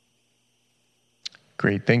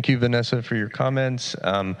 Great. Thank you, Vanessa, for your comments.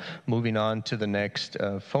 Moving on to the next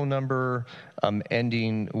phone number,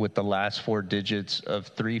 ending with the last 4 digits of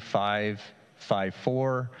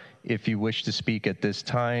 3554. If you wish to speak at this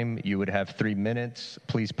time, you would have 3 minutes.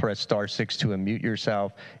 Please press star 6 to unmute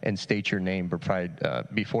yourself and state your name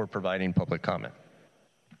before providing public comment.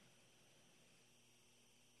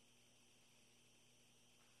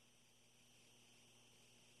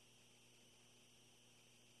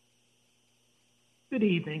 Good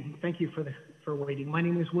evening. Thank you for waiting. My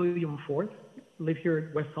name is William Forth. I live here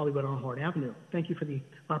at West Hollywood on Horn Avenue. Thank you for the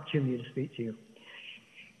opportunity to speak to you.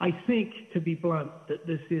 I think, to be blunt, that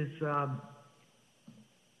this is a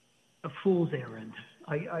fool's errand.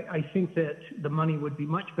 I think that the money would be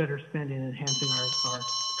much better spent in enhancing our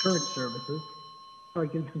current services. Sorry,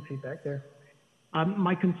 getting some feedback there.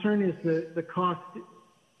 My concern is the cost,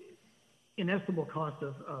 inestimable cost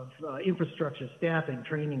of infrastructure, staffing,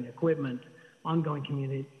 training, equipment, ongoing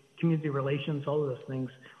community relations, all of those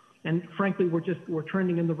things. And frankly, we're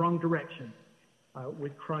trending in the wrong direction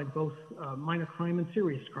with crime, both minor crime and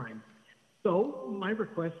serious crime. So my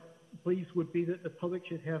request, please, would be that the public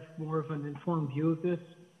should have more of an informed view of this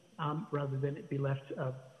rather than it be left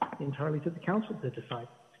entirely to the council to decide.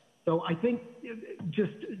 So I think,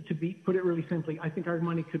 just to put it really simply, I think our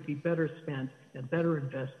money could be better spent and better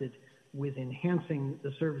invested with enhancing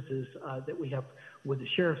the services that we have with the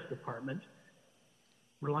Sheriff's Department,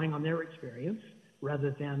 relying on their experience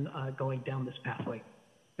rather than going down this pathway.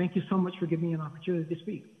 Thank you so much for giving me an opportunity to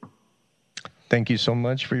speak. Thank you so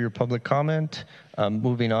much for your public comment.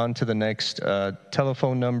 Moving on to the next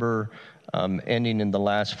telephone number, ending in the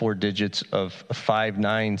last 4 digits of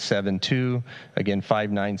 5972. Again,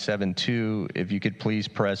 5972. If you could please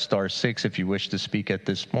press star 6 if you wish to speak at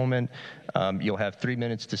this moment. You'll have 3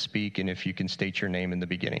 minutes to speak, and if you can state your name in the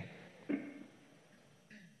beginning.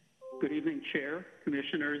 Good evening, Chair,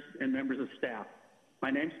 Commissioners, and members of staff. My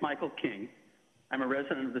name's Michael King. I'm a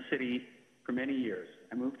resident of the city for many years.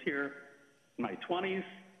 I moved here in my 20s.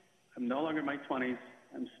 I'm no longer in my 20s.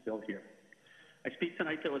 I'm still here. I speak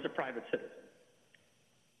tonight, though, as a private citizen.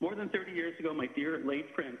 More than 30 years ago, my dear late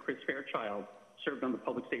friend, Chris Fairchild, served on the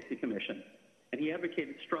Public Safety Commission, and he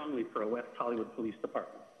advocated strongly for a West Hollywood Police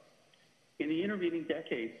Department. In the intervening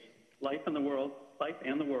decades, life and the world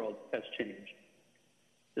has changed.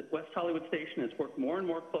 The West Hollywood Station has worked more and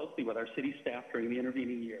more closely with our city staff during the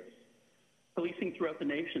intervening years. Policing throughout the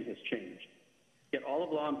nation has changed, yet all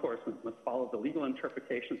of law enforcement must follow the legal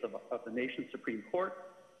interpretations of the nation's Supreme Court,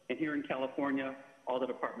 and here in California, all the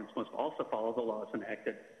departments must also follow the laws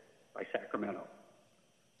enacted by Sacramento.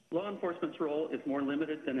 Law enforcement's role is more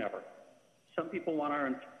limited than ever. Some people want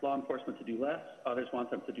our law enforcement to do less, others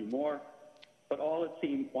want them to do more, but all, it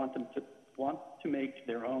seems, want to make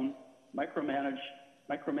their own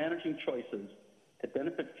micromanaging choices that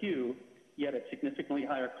benefit few, yet at significantly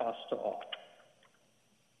higher costs to all.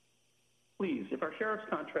 Please, if our sheriff's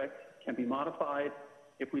contract can be modified,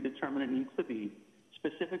 if we determine it needs to be,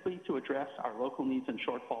 specifically to address our local needs and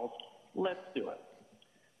shortfalls, let's do it.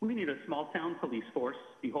 We need a small-town police force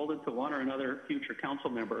beholden to one or another future council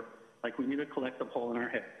member, like we need a collective hole in our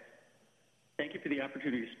heads. Thank you for the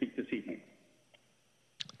opportunity to speak this evening.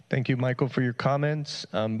 Thank you, Michael, for your comments.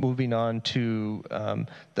 Moving on to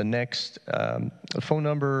the next phone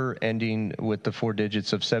number ending with the 4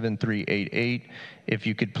 digits of 7388. If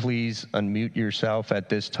you could please unmute yourself at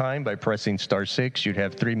this time by pressing *6, you'd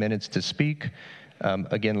have 3 minutes to speak.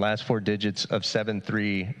 Again, last 4 digits of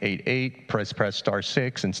 7388. Press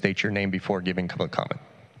 *6 and state your name before giving public comment.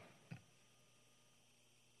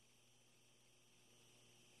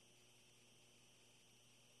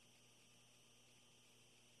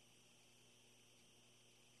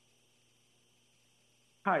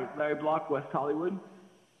 Hi, Larry Block, West Hollywood.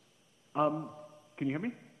 Can you hear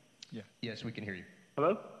me? Yeah. Yes, we can hear you.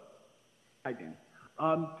 Hello? Hi, Dan.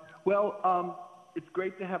 It's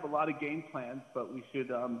great to have a lot of game plans, but we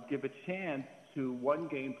should give a chance to one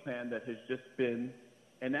game plan that has just been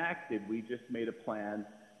enacted. We just made a plan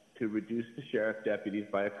to reduce the sheriff deputies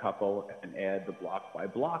by a couple and add the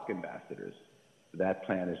block-by-block ambassadors. That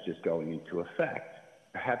plan is just going into effect.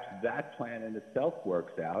 Perhaps that plan in itself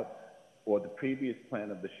works out, or the previous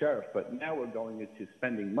plan of the sheriff, but now we're going into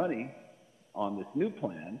spending money on this new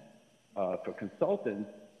plan for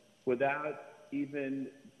consultants without even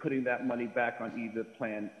putting that money back on either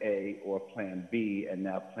plan A or plan B, and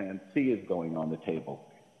now plan C is going on the table.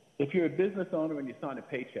 If you're a business owner and you sign a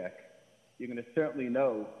paycheck, you're going to certainly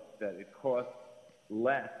know that it costs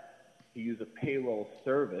less to use a payroll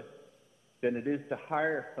service than it is to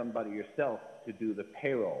hire somebody yourself to do the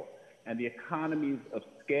payroll. And the economies of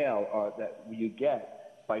scale that you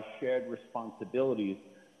get by shared responsibilities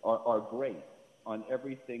are great on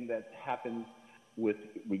everything that happens with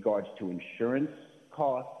regards to insurance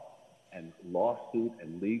costs and lawsuit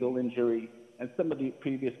and legal injury. And some of the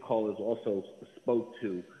previous callers also spoke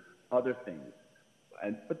to other things.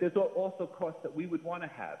 But there's also costs that we would want to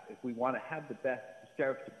have. If we want to have the best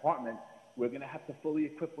sheriff's department, we're going to have to fully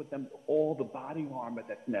equip with them all the body armor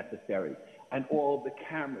that's necessary and all the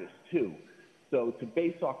cameras too. So to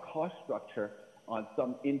base our cost structure on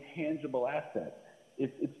some intangible asset,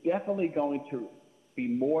 it's definitely going to be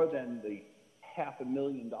more than the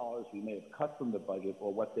 $500,000 we may have cut from the budget,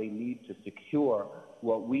 or what they need to secure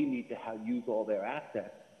what we need to use all their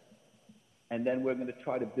assets. And then we're going to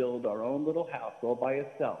try to build our own little house all by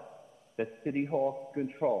itself that City Hall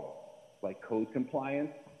controls, like code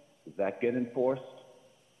compliance. Does that get enforced?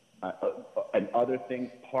 And other things,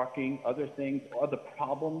 parking, other things, other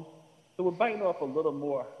problems. So we're biting off a little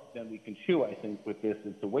more than we can chew, I think, with this.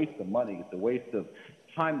 It's a waste of money. It's a waste of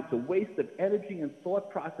time. It's a waste of energy and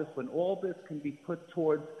thought process when all this can be put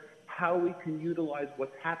towards how we can utilize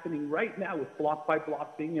what's happening right now with block by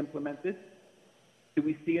block being implemented. Do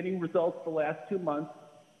we see any results the last 2 months?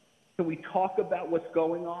 Can we talk about what's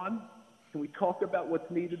going on? Can we talk about what's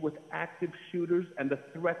needed with active shooters and the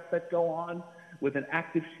threats that go on with an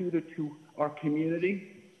active shooter to our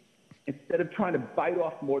community, instead of trying to bite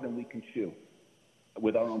off more than we can chew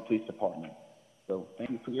with our own police department? So thank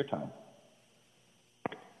you for your time.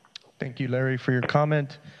 Thank you, Larry, for your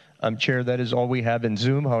comment. Chair, that is all we have in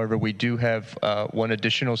Zoom. However, we do have one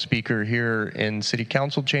additional speaker here in City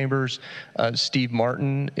Council chambers. Steve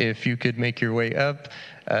Martin, if you could make your way up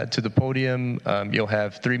to the podium, you'll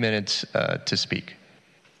have 3 minutes to speak.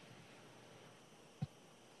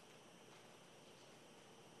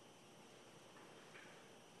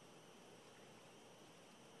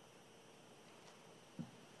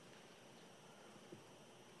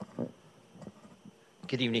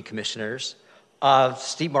 Good evening, Commissioners.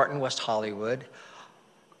 Steve Martin, West Hollywood.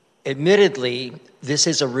 Admittedly, this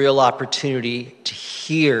is a real opportunity to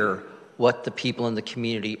hear what the people in the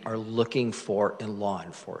community are looking for in law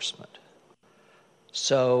enforcement.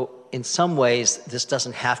 So in some ways, this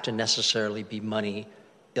doesn't have to necessarily be money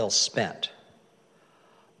ill spent.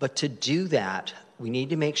 But to do that, we need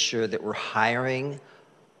to make sure that we're hiring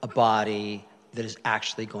a body that is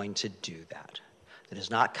actually going to do that is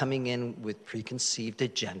not coming in with preconceived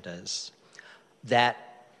agendas,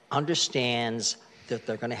 that understands that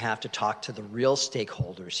they're going to have to talk to the real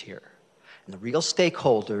stakeholders here. And the real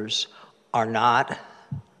stakeholders are not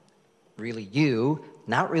really you,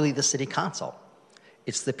 not really the city council.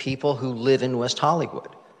 It's the people who live in West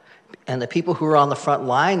Hollywood. And the people who are on the front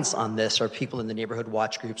lines on this are people in the neighborhood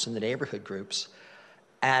watch groups and the neighborhood groups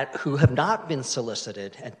who have not been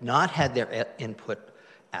solicited and not had their input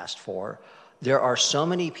asked for. There are so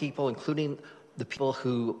many people, including the people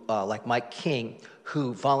who, like Mike King,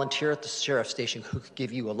 who volunteer at the sheriff's station, who could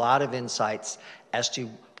give you a lot of insights as to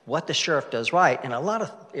what the sheriff does right and a lot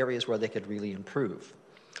of areas where they could really improve.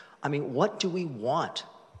 I mean, what do we want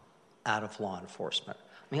out of law enforcement?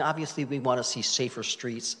 I mean, obviously, we want to see safer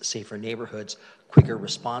streets, safer neighborhoods, quicker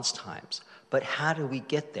response times. But how do we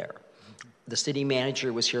get there? The city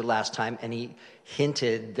manager was here last time, and he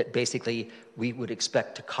hinted that basically we would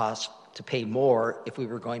expect to pay more if we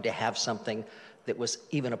were going to have something that was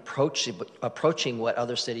even approaching what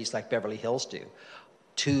other cities like Beverly Hills do,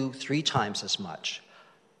 2-3 times as much.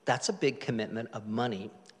 That's a big commitment of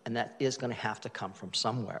money, and that is going to have to come from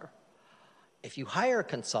somewhere. If you hire a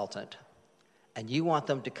consultant and you want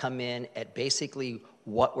them to come in at basically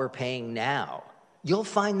what we're paying now, you'll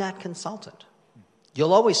find that consultant.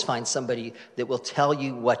 You'll always find somebody that will tell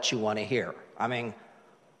you what you want to hear. I mean,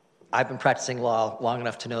 I've been practicing law long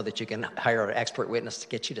enough to know that you can hire an expert witness to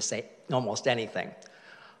get you to say almost anything.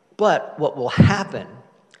 But what will happen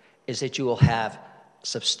is that you will have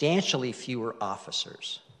substantially fewer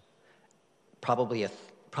officers, probably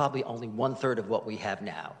only 1/3 of what we have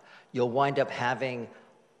now. You'll wind up having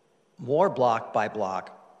more block by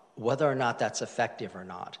block, whether or not that's effective or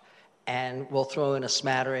not. And we'll throw in a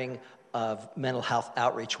smattering of mental health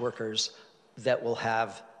outreach workers that will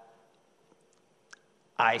have,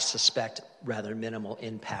 I suspect, rather minimal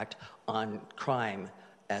impact on crime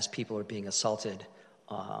as people are being assaulted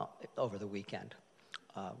over the weekend.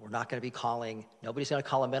 We're not going to be nobody's going to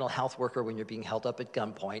call a mental health worker when you're being held up at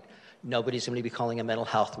gunpoint. Nobody's going to be calling a mental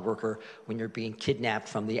health worker when you're being kidnapped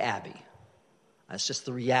from the Abbey. That's just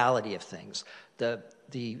the reality of things.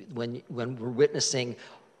 When we're witnessing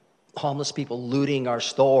homeless people looting our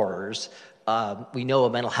stores, we know a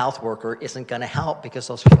mental health worker isn't going to help because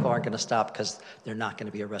those people aren't going to stop because they're not going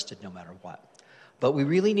to be arrested no matter what. But we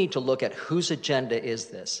really need to look at whose agenda is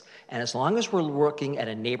this. And as long as we're working at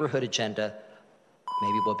a neighborhood agenda,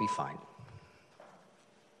 maybe we'll be fine.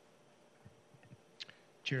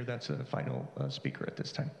 Chair, that's a final speaker at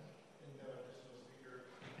this time.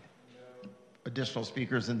 Additional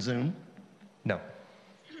speakers in Zoom? No.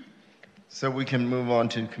 So we can move on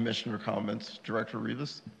to commissioner comments. Director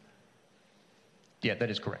Rivas? Yeah,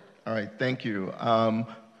 that is correct. All right, thank you.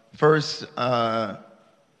 First,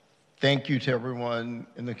 thank you to everyone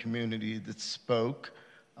in the community that spoke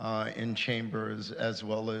in chambers as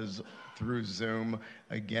well as through Zoom.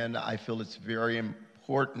 Again, I feel it's very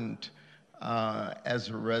important as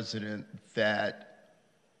a resident that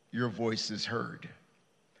your voice is heard.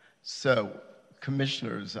 So,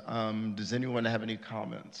 commissioners, does anyone have any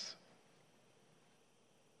comments?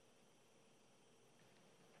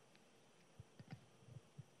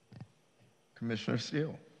 Commissioner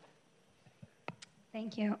Steele.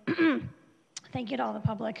 Thank you. Thank you to all the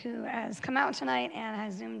public who has come out tonight and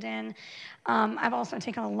has Zoomed in. I've also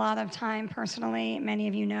taken a lot of time personally, many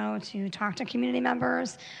of you know, to talk to community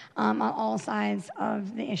members on all sides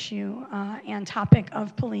of the issue and topic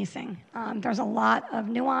of policing. There's a lot of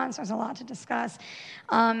nuance, there's a lot to discuss,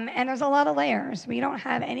 and there's a lot of layers. We don't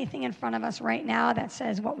have anything in front of us right now that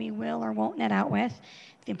says what we will or won't net out with.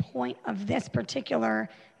 The point of this particular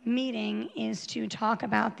meeting is to talk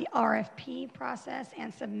about the RFP process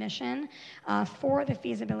and submission for the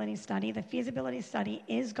feasibility study. The feasibility study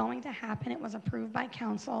is going to happen. It was approved by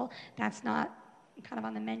council. That's not kind of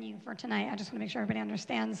on the menu for tonight. I just want to make sure everybody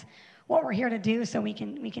understands what we're here to do so we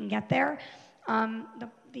can get there.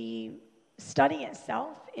 The study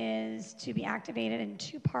itself is to be activated in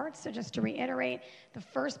 2 parts. So just to reiterate, the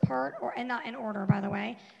first part, and not in order, by the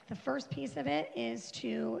way, the first piece of it is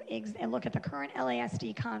to look at the current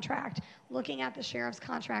LASD contract, looking at the sheriff's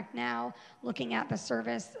contract now, looking at the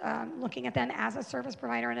service, looking at them as a service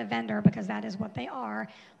provider and a vendor, because that is what they are,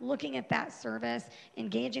 looking at that service,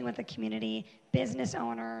 engaging with the community, business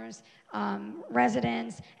owners,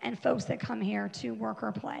 residents, and folks that come here to work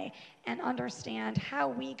or play, and understand how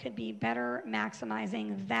we could be better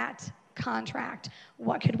maximizing that contract.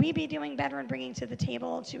 What could we be doing better and bringing to the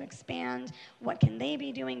table to expand? What can they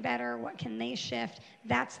be doing better? What can they shift?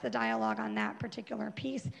 That's the dialogue on that particular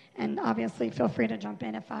piece. And obviously, feel free to jump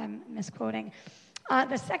in if I'm misquoting.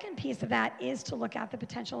 The second piece of that is to look at the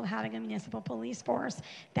potential of having a municipal police force.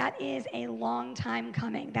 That is a long time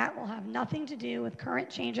coming. That will have nothing to do with current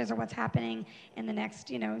changes or what's happening in the next,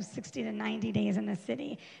 60 to 90 days in the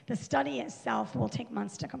city. The study itself will take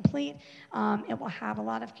months to complete. It will have a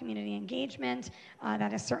lot of community engagement.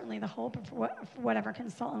 That is certainly the hope of whatever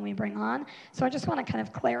consultant we bring on. So I just want to kind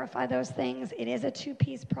of clarify those things. It is a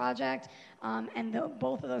 2-piece project, and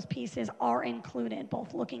both of those pieces are included,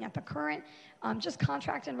 both looking at the current just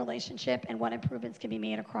contract and relationship and what improvements can be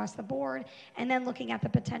made across the board, and then looking at the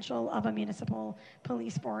potential of a municipal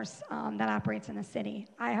police force that operates in the city.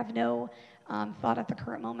 I have no thought at the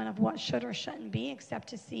current moment of what should or shouldn't be, except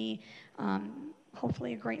to see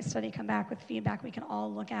hopefully a great study come back with feedback we can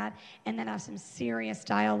all look at, and then have some serious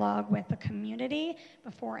dialogue with the community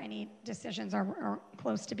before any decisions are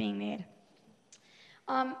close to being made.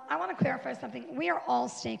 I want to clarify something. We are all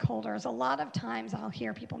stakeholders. A lot of times I'll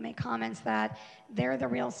hear people make comments that they're the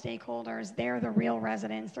real stakeholders, they're the real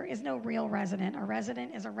residents. There is no real resident. A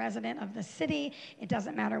resident is a resident of the city. It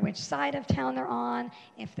doesn't matter which side of town they're on,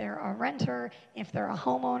 if they're a renter, if they're a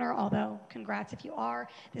homeowner, although congrats if you are.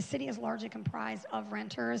 The city is largely comprised of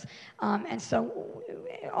renters. And so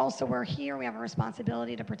also we're here, we have a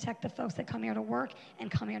responsibility to protect the folks that come here to work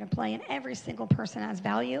and come here to play. And every single person has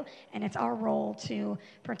value, and it's our role to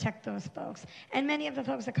protect those folks. And many of the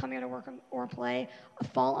folks that come here to work or play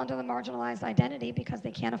fall under the marginalized identity because they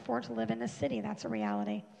can't afford to live in the city. That's a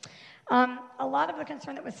reality. A lot of the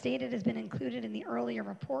concern that was stated has been included in the earlier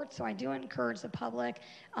report, so I do encourage the public,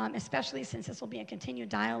 especially since this will be a continued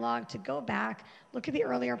dialogue, to go back, look at the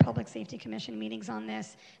earlier Public Safety Commission meetings on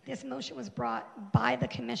this. This motion was brought by the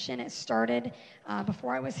commission. It started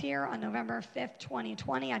before I was here on November 5th,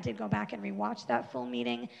 2020. I did go back and rewatch that full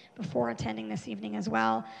meeting before attending this evening as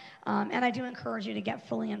well. And I do encourage you to get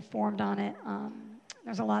fully informed on it.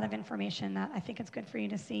 There's a lot of information that I think it's good for you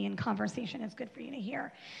to see, and conversation is good for you to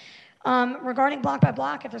hear. Regarding Block by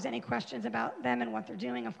Block, if there's any questions about them and what they're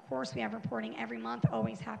doing, of course, we have reporting every month,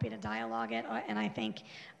 always happy to dialogue it. And I thank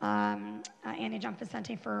Annie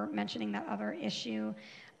Gianfacente for mentioning that other issue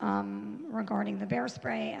regarding the bear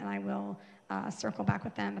spray, and I will circle back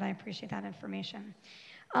with them, but I appreciate that information.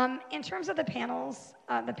 In terms of the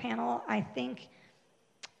panel, I think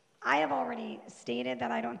I have already stated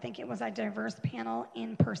that I don't think it was a diverse panel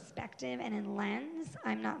in perspective and in lens.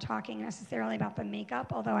 I'm not talking necessarily about the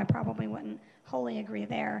makeup, although I probably wouldn't wholly agree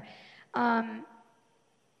there.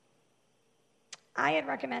 I had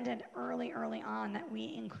recommended early on that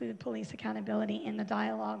we include police accountability in the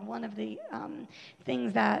dialogue. One of the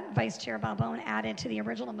things that Vice Chair Balbone added to the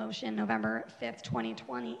original motion, November 5th,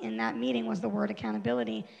 2020, in that meeting was the word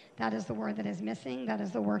accountability. That is the word that is missing. That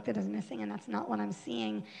is the work that is missing, and that's not what I'm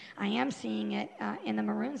seeing. I am seeing it in the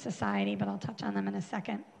Maroon Society, but I'll touch on them in a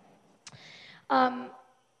second.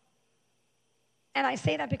 And I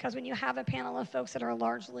say that because when you have a panel of folks that are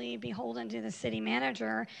largely beholden to the city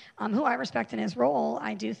manager, who I respect in his role,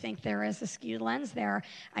 I do think there is a skewed lens there.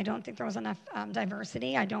 I don't think there was enough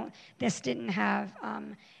diversity. This didn't have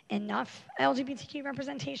enough LGBTQ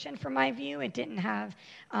representation from my view. It didn't have,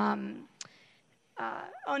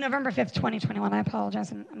 November 5th, 2021, I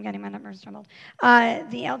apologize, I'm getting my numbers jumbled.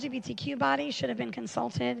 The LGBTQ body should have been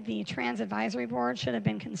consulted, the Trans Advisory Board should have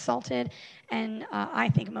been consulted, and I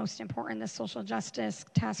think most important, the Social Justice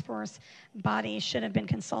Task Force body should have been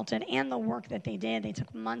consulted, and the work that they did, they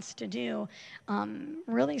took months to do,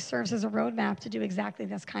 really serves as a roadmap to do exactly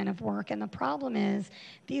this kind of work. And the problem is,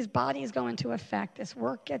 these bodies go into effect, this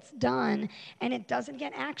work gets done, and it doesn't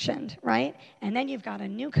get actioned, right? And then you've got a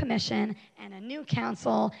new commission and a new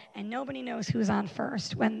council, and nobody knows who's on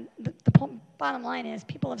first. When the bottom line is,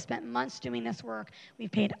 people have spent months doing this work.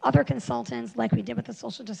 We've paid other consultants, like we did with the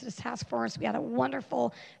Social Justice Task Force. We had a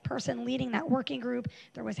wonderful person leading that working group.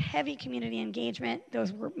 There was heavy community engagement.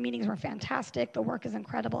 Those meetings were fantastic. The work is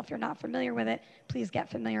incredible. If you're not familiar with it, please get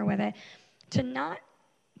familiar with it. To not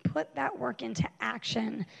put that work into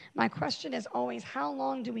action, my question is always, how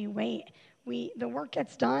long do we wait? The work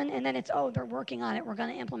gets done, and then it's, they're working on it, we're going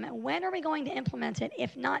to implement. When are we going to implement it,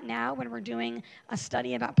 if not now, when we're doing a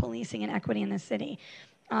study about policing and equity in the city?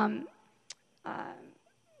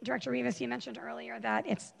 Director Rivas, you mentioned earlier that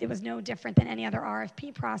it was no different than any other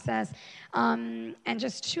RFP process. And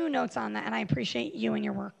just 2 notes on that, and I appreciate you and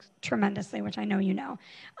your work tremendously, which I know you know.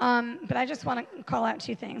 But I just want to call out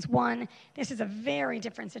 2 things. One, this is a very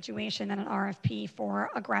different situation than an RFP for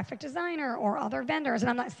a graphic designer or other vendors. And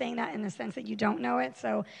I'm not saying that in the sense that you don't know it,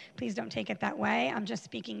 so please don't take it that way. I'm just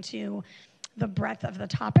speaking to the breadth of the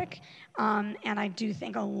topic, and I do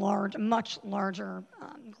think a much larger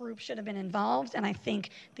group should have been involved, and I think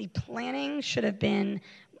the planning should have been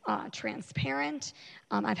transparent.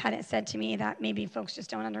 I've had it said to me that maybe folks just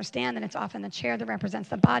don't understand that it's often the chair that represents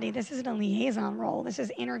the body. This isn't a liaison role. This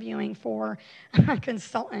is interviewing for a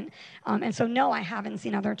consultant. And so no, I haven't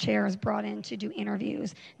seen other chairs brought in to do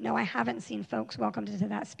interviews. No, I haven't seen folks welcomed into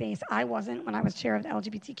that space. I wasn't when I was chair of the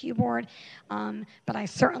LGBTQ board, but I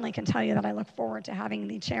certainly can tell you that I look forward to having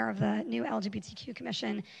the chair of the new LGBTQ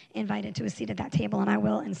commission invited to a seat at that table, and I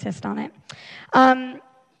will insist on it.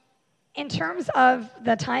 In terms of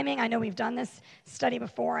the timing, I know we've done this study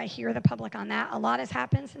before. I hear the public on that. A lot has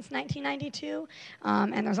happened since 1992,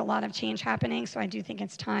 and there's a lot of change happening, so I do think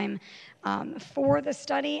it's time for the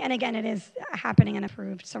study. And again, it is happening and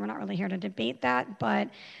approved, so we're not really here to debate that, but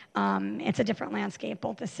it's a different landscape,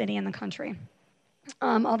 both the city and the country.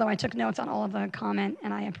 Although I took notes on all of the comment,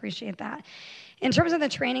 and I appreciate that. In terms of the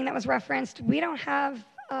training that was referenced, we don't have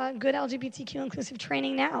good LGBTQ inclusive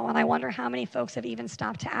training now, and I wonder how many folks have even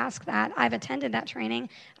stopped to ask that. I've attended that training.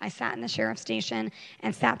 I sat in the sheriff's station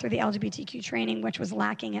and sat through the LGBTQ training, which was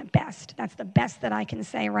lacking at best. That's the best that I can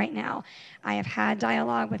say right now. I have had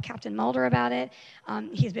dialogue with Captain Mulder about it.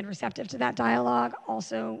 He's been receptive to that dialogue,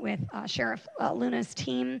 also with Sheriff Luna's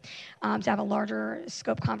team, to have a larger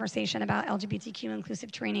scope conversation about LGBTQ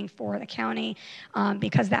inclusive training for the county,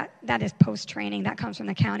 because that is post-training. That comes from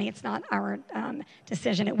the county. It's not our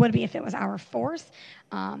decision. It would be if it was our force.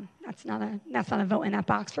 That's not a vote in that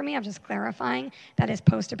box for me. I'm just clarifying. That is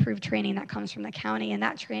post-approved training that comes from the county, and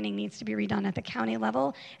that training needs to be redone at the county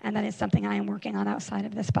level, and that is something I am working on outside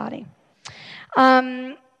of this body.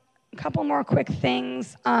 A couple more quick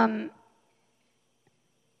things. It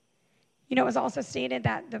was also stated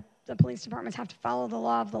that the police departments have to follow the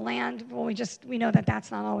law of the land. Well, we know that that's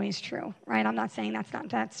not always true, right? I'm not saying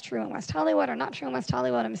that's true in West Hollywood or not true in West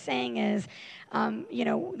Hollywood. What I'm saying is,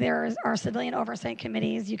 there are civilian oversight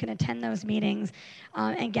committees. You can attend those meetings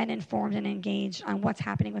and get informed and engaged on what's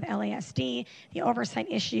happening with LASD, the oversight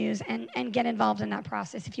issues, and get involved in that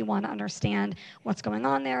process if you want to understand what's going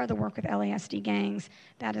on there, the work with LASD gangs.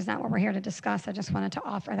 That is not what we're here to discuss. I just wanted to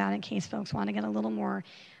offer that in case folks want to get a little more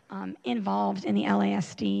involved in the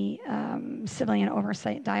LASD civilian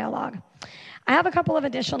oversight dialogue. I have a couple of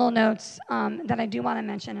additional notes that I do want to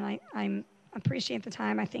mention, and I appreciate the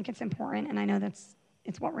time. I think it's important, and I know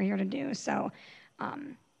it's what we're here to do. So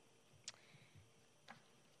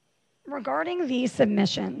regarding these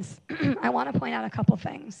submissions, I want to point out a couple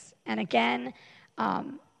things. And again,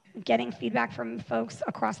 getting feedback from folks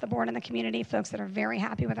across the board in the community, folks that are very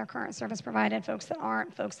happy with our current service provided, folks that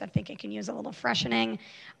aren't, folks that think it can use a little freshening,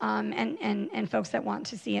 and folks that want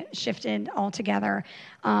to see it shifted altogether.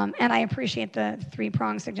 And I appreciate the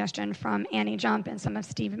three-pronged suggestion from Annie Jump and some of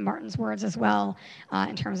Steve Martin's words as well,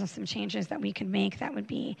 in terms of some changes that we could make that would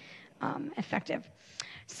be effective.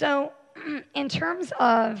 So in terms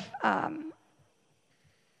of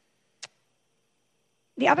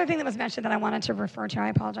the other thing that was mentioned that I wanted to refer to, I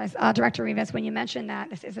apologize, Director Rivas, when you mentioned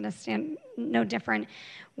that this isn't no different,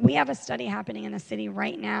 we have a study happening in the city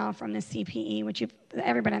right now from the CPE, which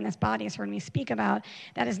everybody in this body has heard me speak about,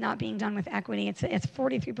 that is not being done with equity. It's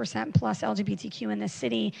 43% plus LGBTQ in this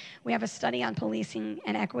city. We have a study on policing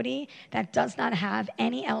and equity that does not have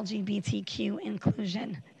any LGBTQ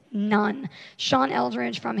inclusion. None. Sean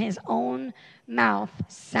Eldridge, from his own mouth,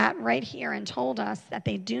 sat right here and told us that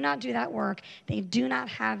they do not do that work. They do not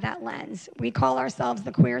have that lens. We call ourselves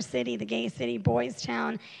the queer city, the gay city, Boys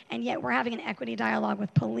Town, and yet we're having an equity dialogue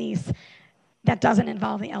with police that doesn't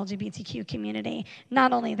involve the LGBTQ community.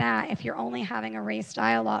 Not only that, if you're only having a race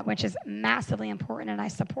dialogue, which is massively important, and I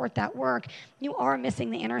support that work, you are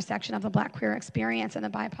missing the intersection of the Black queer experience and the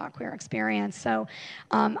BIPOC queer experience. So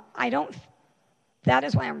that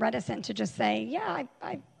is why I'm reticent to just say, yeah,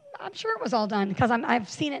 I'm sure it was all done, because I've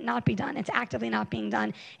seen it not be done. It's actively not being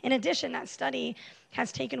done. In addition, that study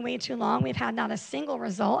has taken way too long. We've had not a single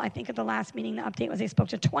result. I think at the last meeting, the update was they spoke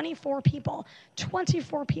to 24 people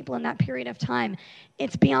in that period of time.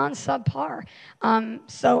 It's beyond subpar.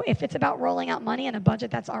 So if it's about rolling out money in a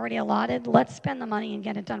budget that's already allotted, let's spend the money and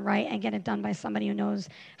get it done right, and get it done by somebody who knows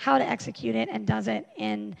how to execute it and does it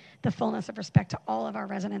in the fullness of respect to all of our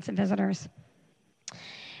residents and visitors.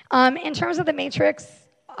 In terms of the matrix,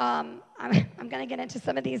 I'm going to get into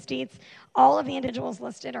some of these deets. All of the individuals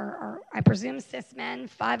listed are, I presume, cis men.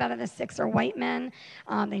 5 out of the 6 are white men.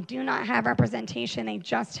 They do not have representation. They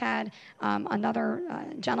just had another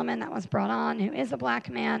gentleman that was brought on who is a Black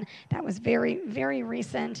man. That was very, very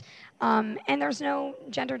recent. And there's no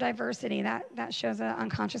gender diversity. That shows an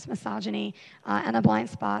unconscious misogyny and a blind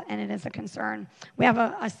spot, and it is a concern. We have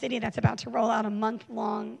a city that's about to roll out a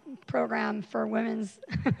month-long program for women's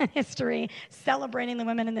history, celebrating the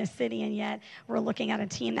women in this city, and yet we're looking at a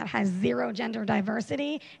team that has 0 gender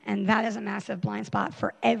diversity, and that is a massive blind spot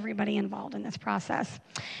for everybody involved in this process.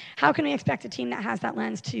 How can we expect a team that has that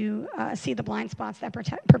lens to see the blind spots that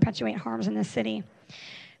perpetuate harms in this city?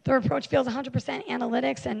 The approach feels 100%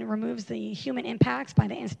 analytics and removes the human impacts by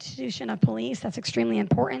the institution of police. That's extremely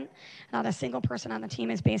important. Not a single person on the team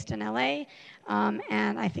is based in LA,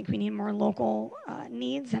 and I think we need more local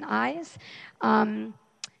needs and eyes.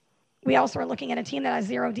 We also are looking at a team that has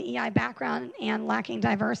zero DEI background and lacking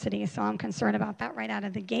diversity, so I'm concerned about that right out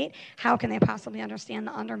of the gate. How can they possibly understand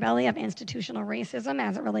the underbelly of institutional racism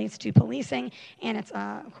as it relates to policing and its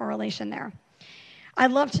correlation there?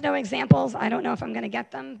 I'd love to know examples. I don't know if I'm going to get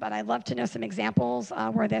them, but I'd love to know some examples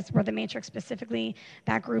where the Matrix specifically,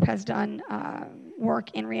 that group has done work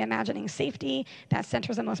in reimagining safety that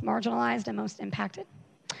centers the most marginalized and most impacted.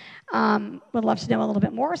 Would love to know a little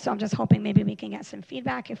bit more, so I'm just hoping maybe we can get some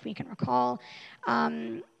feedback if we can recall.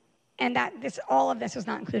 And that all of this was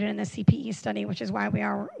not included in the CPE study, which is why we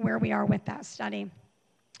are where we are with that study.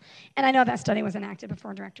 And I know that study was enacted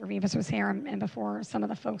before Director Rivas was here and before some of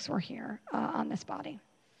the folks were here on this body.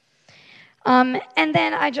 And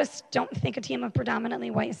then I just don't think a team of predominantly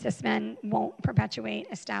white cis men won't perpetuate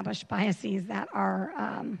established biases that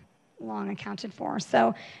are long accounted for.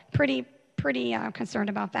 So pretty concerned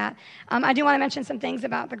about that. I do want to mention some things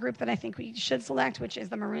about the group that I think we should select, which is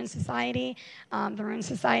the Maroon Society. The Maroon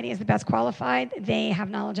Society is the best qualified. They have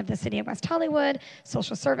knowledge of the city of West Hollywood,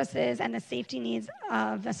 social services, and the safety needs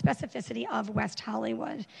of the specificity of West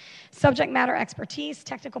Hollywood. Subject matter expertise,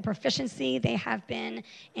 technical proficiency. They have been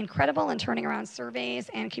incredible in turning around surveys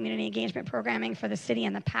and community engagement programming for the city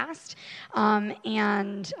in the past.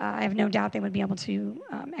 And I have no doubt they would be able to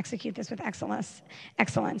execute this with excellence.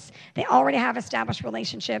 They already have established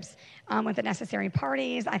relationships with the necessary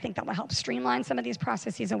parties. I think that will help streamline some of these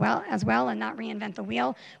processes as well and not reinvent the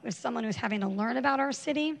wheel with someone who's having to learn about our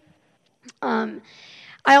city.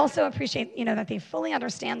 I also appreciate, that they fully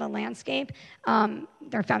understand the landscape.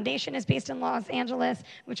 Their foundation is based in Los Angeles,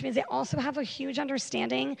 which means they also have a huge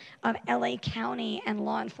understanding of LA County and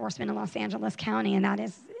law enforcement in Los Angeles County, and that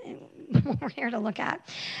is what we're here to look at.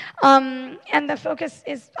 And the focus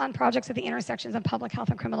is on projects at the intersections of public health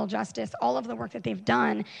and criminal justice. All of the work that they've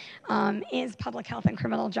done is public health and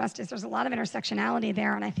criminal justice. There's a lot of intersectionality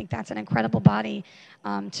there, and I think that's an incredible body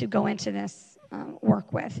to go into this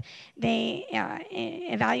work with. They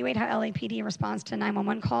evaluate how LAPD responds to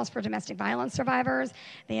 911 calls for domestic violence survivors.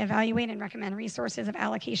 They evaluate and recommend resources of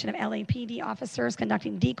allocation of LAPD officers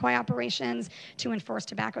conducting decoy operations to enforce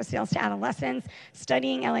tobacco sales to adolescents,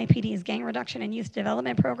 studying LAPD's gang reduction and youth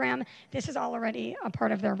development program. This is already a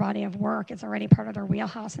part of their body of work. It's already part of their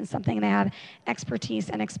wheelhouse and something they have expertise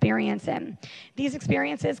and experience in. These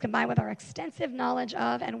experiences, combined with our extensive knowledge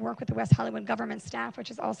of and work with the West Hollywood government staff,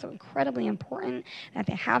 which is also incredibly important, that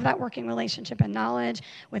they have that working relationship and knowledge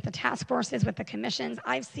with the task forces, with the commissions.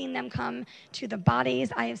 I've seen them come to the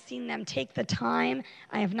bodies. I have seen them take the time.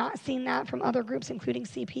 I have not seen that from other groups, including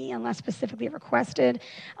CP, unless specifically requested,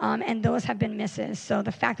 and those have been misses. So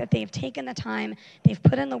the fact that they've taken the time, they've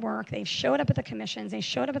put in the work, they've showed up at the commissions, they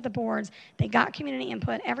showed up at the boards, they got community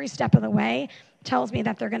input every step of the way, tells me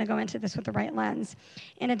that they're going to go into this with the right lens.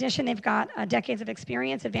 In addition, they've got decades of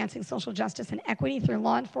experience advancing social justice and equity through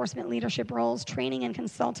law enforcement leadership roles, training and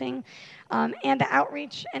consulting, and the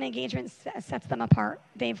outreach and engagement sets them apart.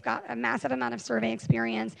 They've got a massive amount of survey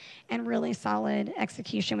experience and really solid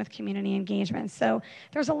execution with community engagement. So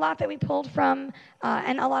there's a lot that we pulled from,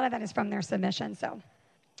 and a lot of that is from their submission. So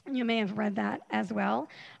you may have read that as well.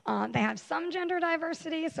 They have some gender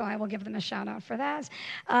diversity, so I will give them a shout out for that.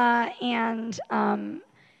 And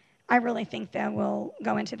I really think that we'll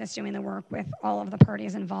go into this doing the work with all of the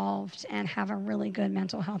parties involved and have a really good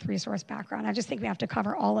mental health resource background. I just think we have to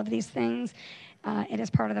cover all of these things. It is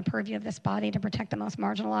part of the purview of this body to protect the most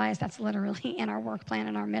marginalized. That's literally in our work plan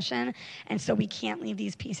and our mission. And so we can't leave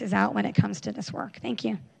these pieces out when it comes to this work. Thank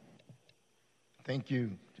you. Thank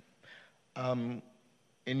you.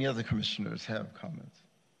 Any other commissioners have comments?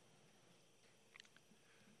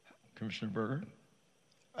 Commissioner Berger?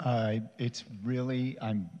 I'm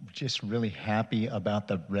just really happy about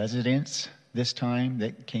the residents this time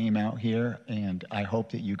that came out here, and I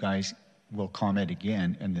hope that you guys will comment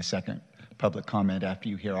again in the second public comment after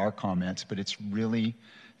you hear our comments. But it's really,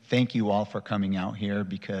 thank you all for coming out here,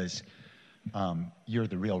 because you're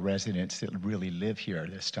the real residents that really live here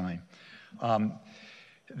this time.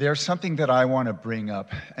 There's something that I want to bring up,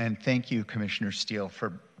 and thank you, Commissioner Steele,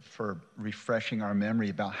 for refreshing our memory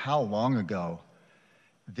about how long ago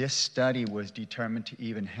this study was determined to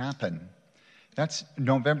even happen. That's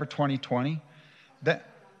November 2020. That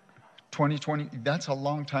 2020, that's a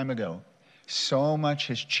long time ago. So much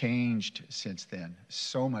has changed since then.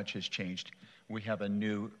 So much has changed. We have a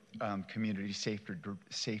new community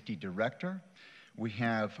safety director. We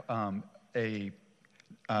have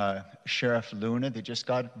Sheriff Luna that just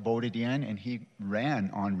got voted in, and he ran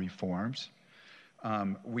on reforms.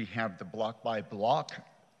 We have the block by block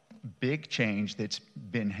big change that's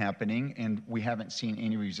been happening, and we haven't seen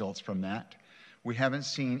any results from that. We haven't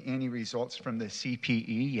seen any results from the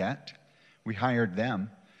CPE yet. We hired them.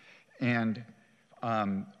 And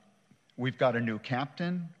we've got a new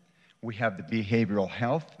captain. We have the behavioral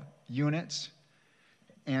health units.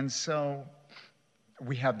 And so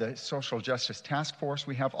we have the social justice task force.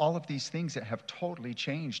 We have all of these things that have totally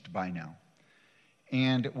changed by now.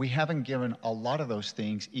 And we haven't given a lot of those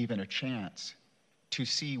things even a chance to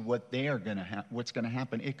see what they are going to what's going to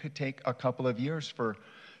happen. It could take a couple of years for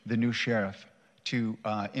the new sheriff to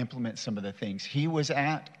implement some of the things. He was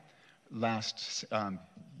at 2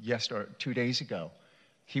 days ago.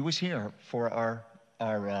 He was here for our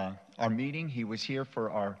meeting. He was here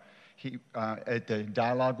for at the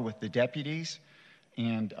dialogue with the deputies.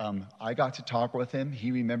 And I got to talk with him.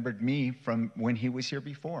 He remembered me from when he was here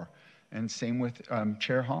before. And same with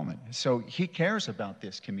Chair Hallman. So he cares about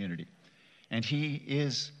this community. And he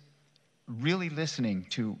is really listening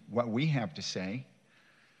to what we have to say.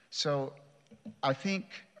 So I think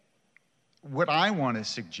what I want to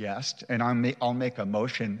suggest, and I'll make a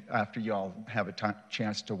motion after you all have a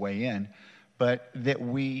chance to weigh in, but that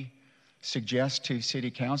we suggest to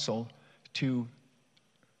City Council to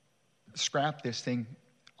scrap this thing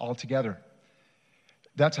altogether.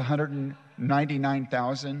 That's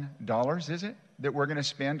 $199,000, is it, that we're going to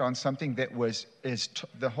spend on something that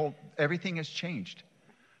everything has changed.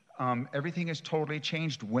 Everything has totally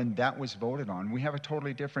changed when that was voted on. We have a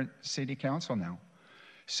totally different city council now.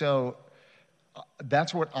 So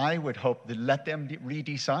that's what I would hope, to let them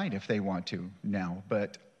redecide if they want to now.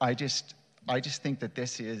 But I just think that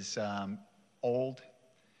this is old.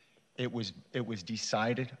 It was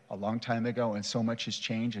decided a long time ago, and so much has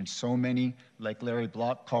changed, and so many, like Larry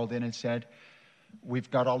Block called in and said, we've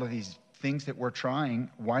got all of these things that we're trying.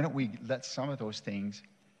 Why don't we let some of those things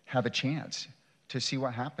have a chance to see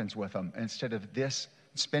what happens with them, instead of this,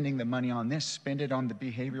 spending the money on this, spend it on the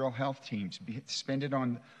behavioral health teams, spend it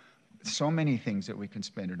on so many things that we can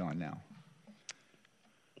spend it on now.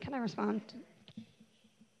 Can I respond?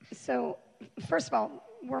 So, first of all,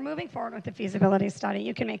 we're moving forward with the feasibility study.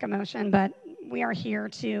 You can make a motion, but we are here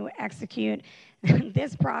to execute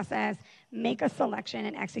this process, make a selection,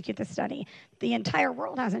 and execute the study. The entire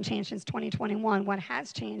world hasn't changed since 2021. What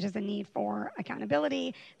has changed is the need for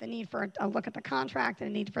accountability, the need for a look at the contract, and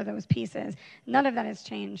the need for those pieces. None of that has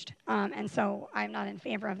changed, and so I'm not in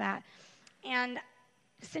favor of that. And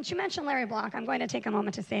since you mentioned Larry Block, I'm going to take a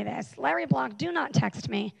moment to say this. Larry Block, do not text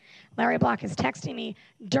me. Larry Block is texting me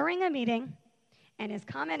during a meeting, and his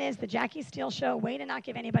comment is, the Jackie Steele Show, way to not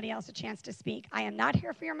give anybody else a chance to speak. I am not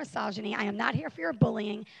here for your misogyny. I am not here for your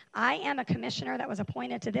bullying. I am a commissioner that was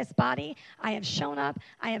appointed to this body. I have shown up.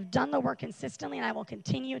 I have done the work consistently, and I will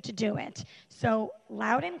continue to do it. So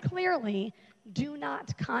loud and clearly, do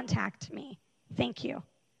not contact me. Thank you.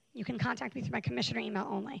 You can contact me through my commissioner email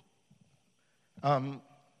only.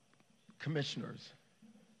 Commissioners,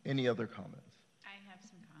 any other comments? I have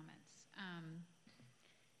some comments.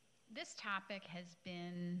 This topic has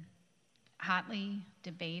been hotly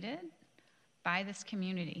debated by this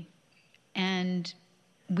community, and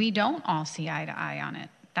we don't all see eye to eye on it.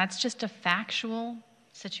 That's just a factual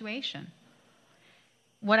situation.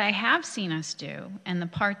 What I have seen us do, and the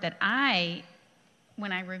part that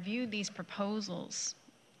when I reviewed these proposals,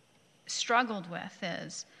 struggled with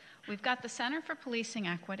is, we've got the Center for Policing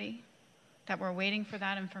Equity, that we're waiting for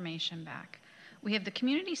that information back. We have the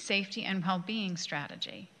Community Safety and Wellbeing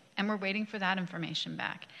Strategy, and we're waiting for that information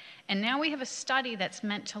back. And now we have a study that's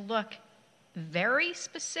meant to look very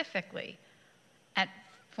specifically at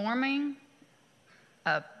forming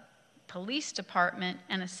a police department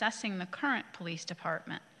and assessing the current police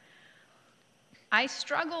department. I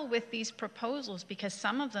struggle with these proposals because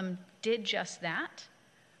some of them did just that.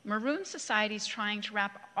 Maroon Society is trying to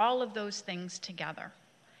wrap all of those things together.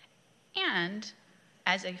 And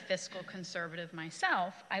as a fiscal conservative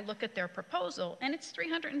myself, I look at their proposal and it's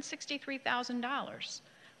 $363,000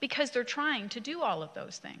 because they're trying to do all of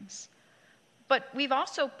those things. But we've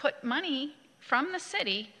also put money from the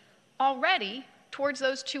city already towards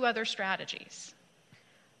those two other strategies.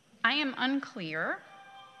 I am unclear,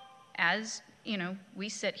 as we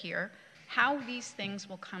sit here, how these things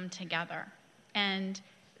will come together. And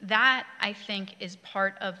that, I think, is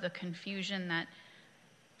part of the confusion that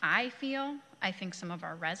I feel, I think some of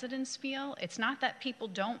our residents feel. It's not that people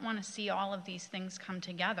don't want to see all of these things come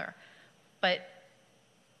together, but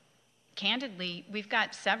candidly, we've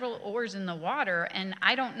got several oars in the water, and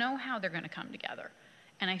I don't know how they're going to come together.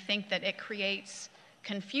 And I think that it creates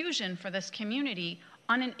confusion for this community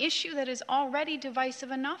on an issue that is already divisive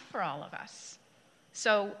enough for all of us.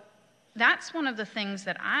 So that's one of the things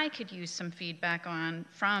that I could use some feedback on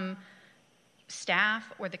from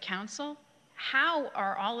staff or the council. how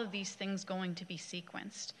are all of these things going to be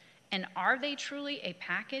sequenced? And are they truly a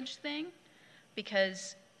package thing?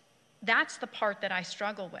 Because that's the part that I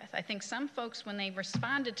struggle with. I think some folks, when they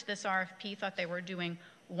responded to this RFP, thought they were doing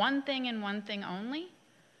one thing and one thing only.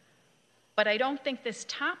 But I don't think this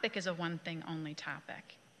topic is a one thing only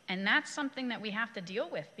topic. And that's something that we have to deal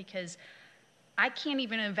with, because I can't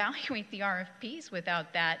even evaluate the RFPs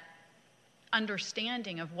without that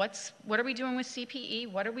understanding of what are we doing with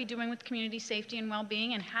CPE, what are we doing with community safety and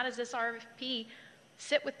well-being, and how does this RFP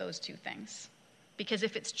sit with those two things? Because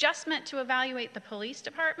if it's just meant to evaluate the police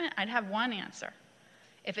department, I'd have one answer.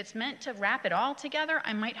 If it's meant to wrap it all together,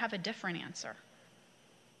 I might have a different answer.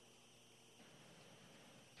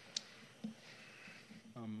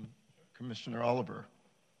 Commissioner Oliver.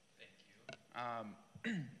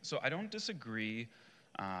 So I don't disagree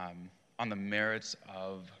on the merits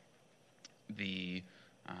of the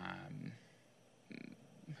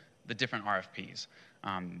different RFPs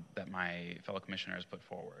that my fellow commissioners put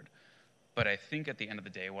forward. But I think at the end of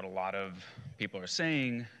the day, what a lot of people are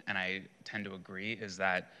saying, and I tend to agree, is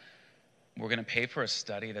that we're going to pay for a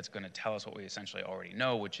study that's going to tell us what we essentially already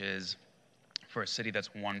know, which is for a city that's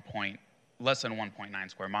less than 1.9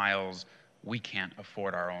 square miles, we can't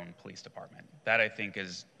afford our own police department. That, I think,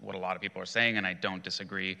 is what a lot of people are saying, and I don't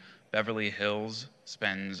disagree. Beverly Hills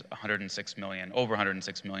spends over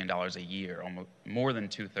 $106 million a year, almost more than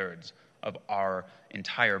 2/3 of our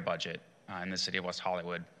entire budget in the city of West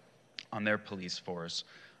Hollywood on their police force.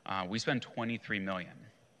 We spend $23 million,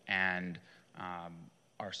 and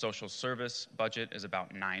our social service budget is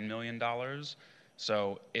about $9 million.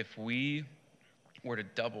 So if we were to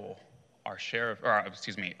double our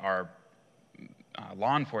our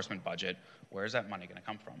law enforcement budget, where's that money going to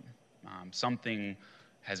come from? Something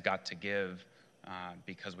has got to give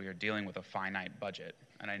because we are dealing with a finite budget.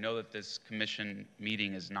 And I know that this commission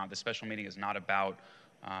meeting the special meeting is not about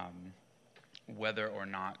whether or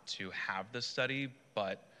not to have this study,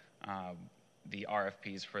 but the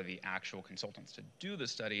RFPs for the actual consultants to do the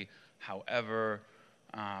study. However,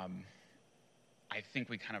 I think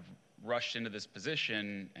we kind of rushed into this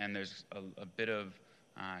position, and there's a bit of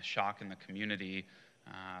shock in the community.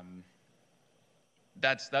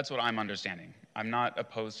 That's what I'm understanding. I'm not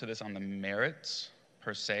opposed to this on the merits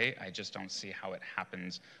per se. I just don't see how it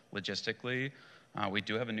happens logistically. We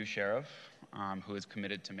do have a new sheriff who is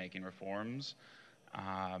committed to making reforms.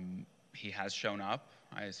 He has shown up.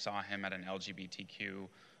 I saw him at an LGBTQ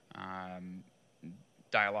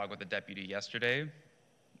dialogue with the deputy yesterday.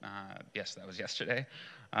 Yes, that was yesterday.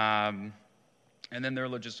 And then there are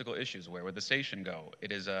logistical issues. Where would the station go?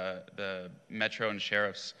 It is the Metro and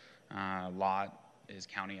Sheriff's lot is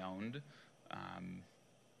county owned.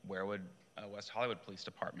 Where would West Hollywood Police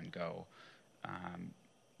Department go?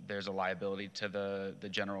 There's a liability to the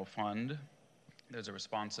general fund. There's a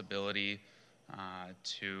responsibility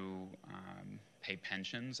to pay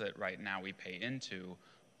pensions that right now we pay into.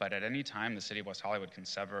 But at any time, the city of West Hollywood can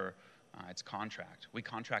sever its contract. We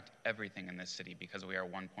contract everything in this city because we are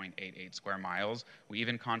 1.88 square miles. We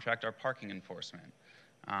even contract our parking enforcement.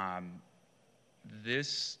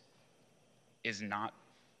 This is not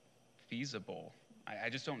feasible. I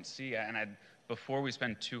just don't see, and before we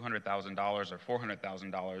spend $200,000 or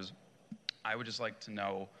 $400,000, I would just like to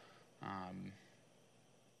know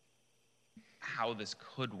how this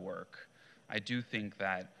could work. I do think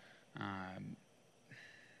that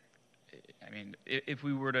if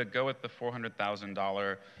we were to go with the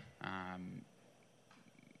 $400,000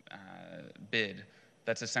 bid,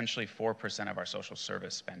 that's essentially 4% of our social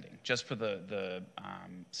service spending, just for the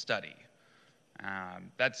study.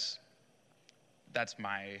 That's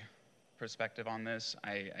my perspective on this.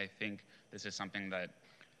 I think this is something that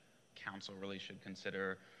council really should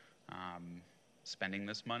consider spending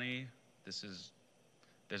this money.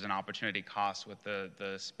 There's an opportunity cost with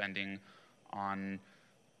the spending on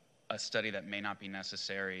a study that may not be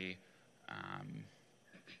necessary.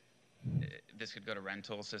 This could go to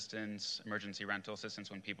rental assistance, emergency rental assistance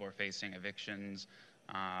when people are facing evictions,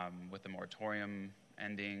 with the moratorium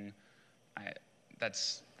ending.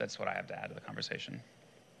 That's what I have to add to the conversation.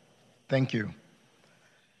 Thank you.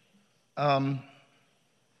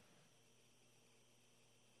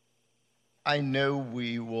 I know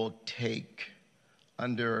we will take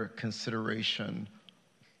under consideration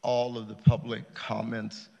all of the public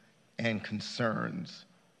comments and concerns.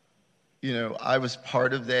 You know, I was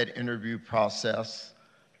part of that interview process.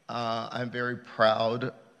 I'm very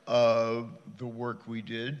proud of the work we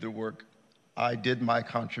did, the work I did, my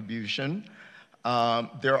contribution.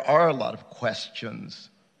 There are a lot of questions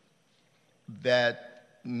that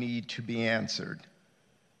need to be answered.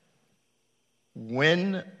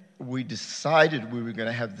 When we decided we were going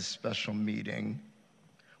to have this special meeting,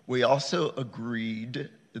 we also agreed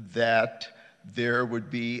that there would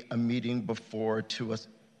be a meeting before to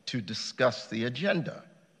discuss the agenda,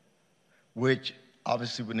 which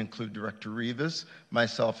obviously would include Director Rivas,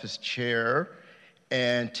 myself as chair,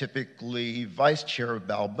 and typically Vice Chair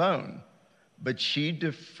Balbone. But she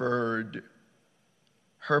deferred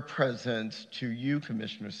her presence to you,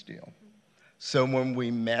 Commissioner Steele. So when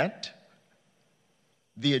we met,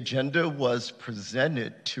 the agenda was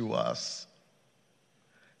presented to us.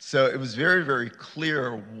 So it was very, very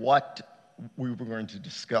clear what we were going to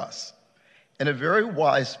discuss. And a very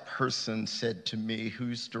wise person said to me, who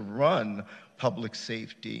used to run public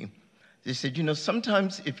safety, they said, you know,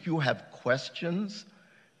 sometimes if you have questions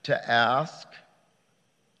to ask,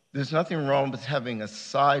 there's nothing wrong with having a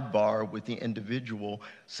sidebar with the individual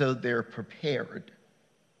so they're prepared.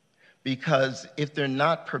 Because if they're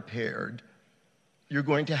not prepared, you're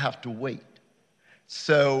going to have to wait.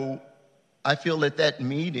 So I feel at that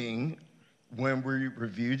meeting, when we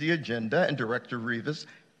reviewed the agenda and Director Rivas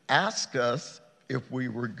asked us if we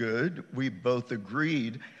were good, we both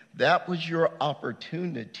agreed that was your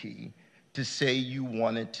opportunity to say you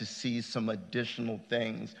wanted to see some additional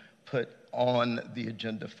things put on the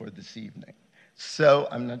agenda for this evening. So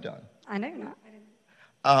I'm not done. I know you're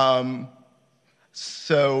not.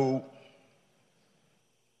 So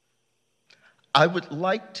I would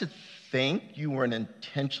like to think you weren't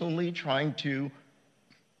intentionally trying to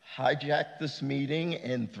hijack this meeting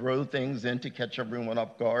and throw things in to catch everyone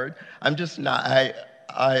off guard. I'm just not,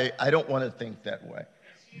 I don't want to think that way.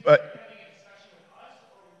 But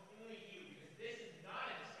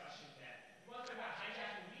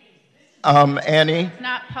Annie,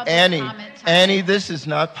 Annie, this is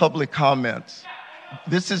not public comments.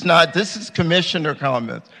 This is commissioner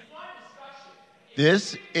comments.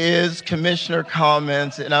 This is commissioner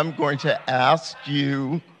comments, and I'm going to ask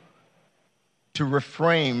you to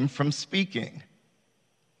refrain from speaking.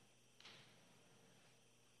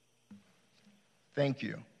 Thank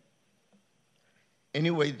you.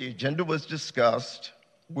 Anyway, the agenda was discussed.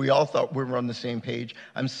 We all thought we were on the same page.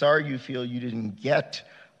 I'm sorry you feel you didn't get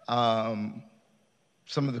some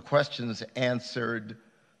of the questions answered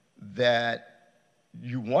that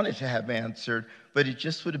you wanted to have answered, but it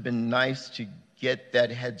just would have been nice to get that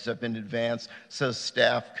heads up in advance so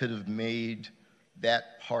staff could have made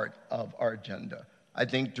that part of our agenda. I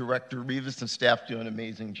think Director Rivas and staff do an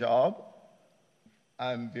amazing job.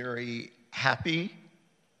 I'm very happy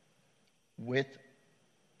with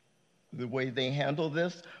the way they handle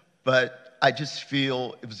this, but I just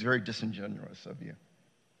feel it was very disingenuous of you.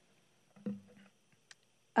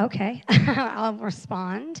 Okay, I'll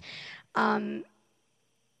respond.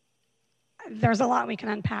 There's a lot we can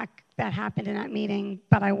unpack that happened in that meeting,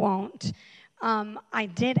 but I won't. I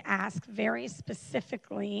did ask very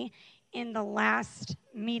specifically in the last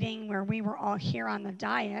meeting where we were all here on the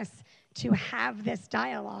dais to have this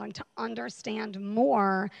dialogue to understand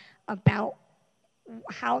more about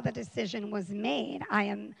how the decision was made. I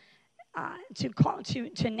am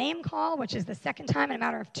to name call, which is the second time in a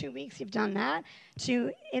matter of 2 weeks you've done that,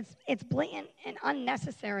 it's blatant and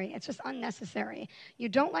unnecessary. It's just unnecessary. You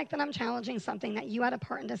don't like that I'm challenging something that you had a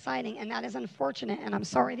part in deciding, and that is unfortunate, and I'm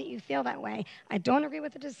sorry that you feel that way. I don't agree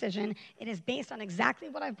with the decision. It is based on exactly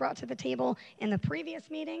what I've brought to the table in the previous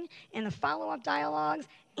meeting, in the follow-up dialogues,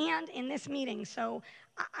 and in this meeting. So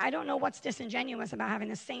I don't know what's disingenuous about having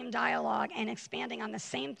the same dialogue and expanding on the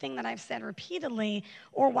same thing that I've said repeatedly,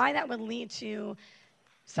 or why that would lead to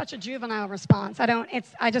such a juvenile response.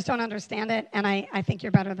 I just don't understand it, and I think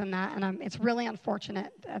you're better than that, and it's really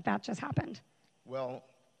unfortunate that that just happened. Well,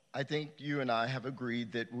 I think you and I have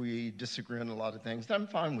agreed that we disagree on a lot of things. I'm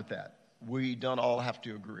fine with that. We don't all have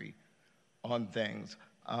to agree on things.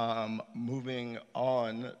 Moving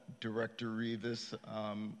on, Director Rivas,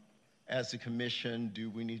 as a commission, do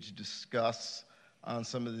we need to discuss on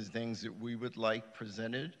some of the things that we would like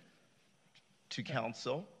presented to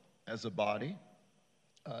council as a body?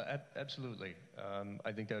 Absolutely.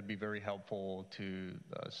 I think that would be very helpful to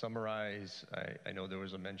summarize. I know there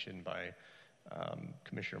was a mention by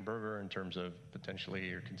Commissioner Berger in terms of potentially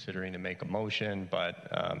you're considering to make a motion,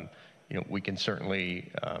 but we can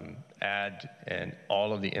certainly add and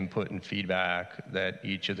all of the input and feedback that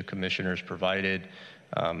each of the commissioners provided.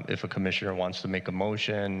 If a commissioner wants to make a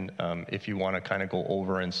motion, if you want to kind of go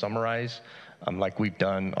over and summarize, like we've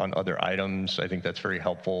done on other items, I think that's very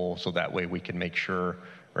helpful. So that way we can make sure,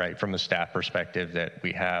 right, from a staff perspective, that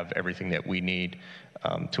we have everything that we need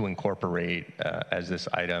to incorporate as this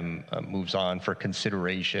item moves on for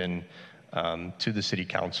consideration to the City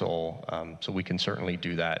Council. So we can certainly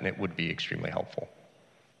do that, and it would be extremely helpful.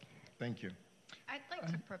 Thank you. I'd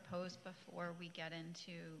like to propose before we get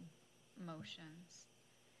into motions.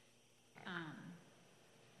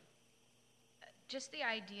 Just the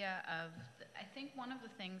idea of, I think one of the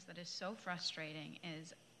things that is so frustrating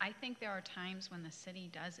is I think there are times when the city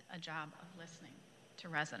does a job of listening to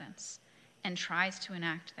residents and tries to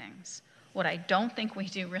enact things. What I don't think we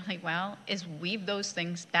do really well is weave those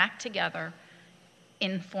things back together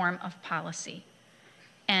in form of policy.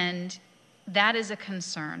 And that is a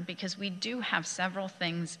concern because we do have several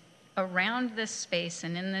things around this space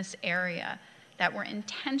and in this area that were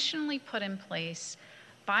intentionally put in place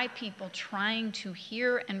by people trying to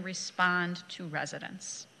hear and respond to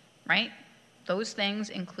residents, right? Those things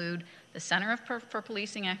include the Center for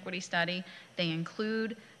Policing Equity study. They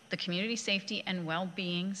include the Community Safety and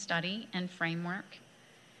Well-Being study and framework.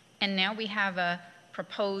 And now we have a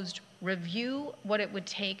proposed review what it would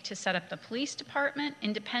take to set up the police department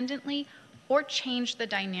independently or change the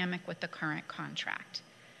dynamic with the current contract.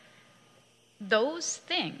 Those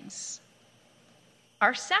things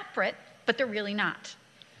are separate, but they're really not.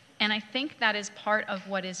 And I think that is part of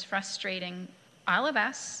what is frustrating all of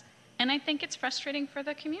us, and I think it's frustrating for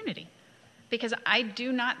the community, because I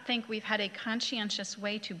do not think we've had a conscientious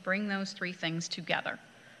way to bring those three things together.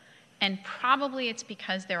 And probably it's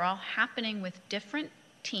because they're all happening with different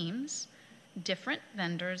teams, different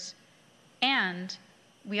vendors, and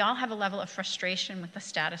we all have a level of frustration with the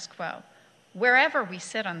status quo, wherever we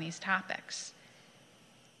sit on these topics.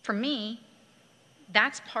 For me,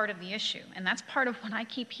 that's part of the issue, and that's part of what I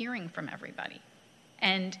keep hearing from everybody.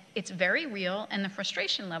 And it's very real, and the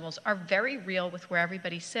frustration levels are very real with where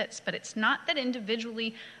everybody sits, but it's not that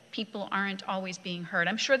individually people aren't always being heard.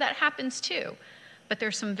 I'm sure that happens too, but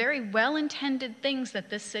there's some very well-intended things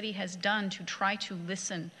that this city has done to try to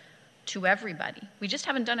listen to everybody. We just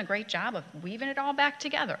haven't done a great job of weaving it all back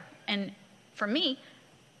together. And for me,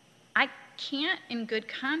 I can't in good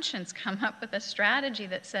conscience come up with a strategy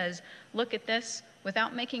that says, look at this,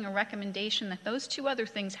 without making a recommendation that those two other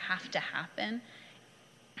things have to happen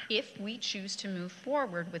if we choose to move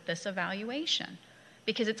forward with this evaluation.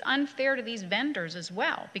 Because it's unfair to these vendors as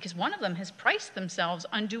well, because one of them has priced themselves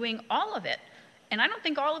on doing all of it, and I don't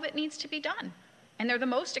think all of it needs to be done. And they're the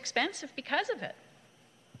most expensive because of it.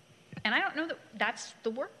 And I don't know that that's the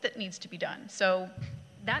work that needs to be done. So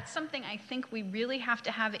that's something I think we really have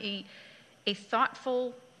to have a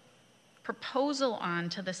thoughtful proposal on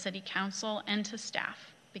to the city council and to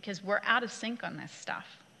staff, because we're out of sync on this stuff.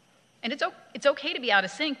 And it's okay to be out of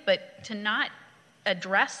sync, but to not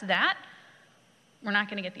address that, we're not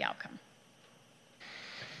going to get the outcome.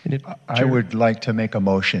 I would like to make a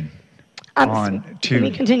motion Can we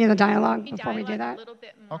continue the dialogue before we do that? A little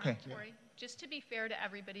bit more, Okay. Tori, just to be fair to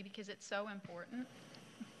everybody, because it's so important.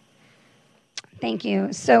 Thank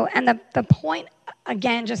you. So, and the point,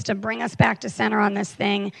 again, just to bring us back to center on this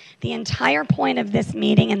thing, the entire point of this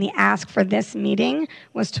meeting and the ask for this meeting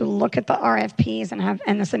was to look at the RFPs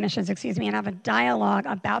and the submissions, and have a dialogue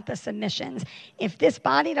about the submissions. If this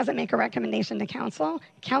body doesn't make a recommendation to council,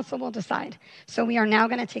 council will decide. So we are now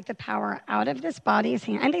going to take the power out of this body's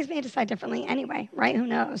hand, and they may decide differently anyway, right? Who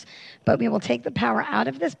knows? But we will take the power out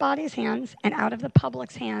of this body's hands and out of the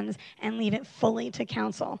public's hands and leave it fully to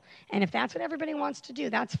council. And if that's what everybody wants to do,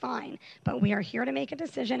 that's fine. But we are here to make a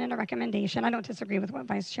decision and a recommendation. I don't disagree with what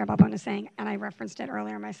Vice Chair Balbone is saying, and I referenced it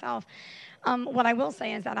earlier myself. What I will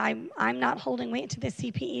say is that I'm not holding weight to this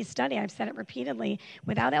CPE study. I've said it repeatedly.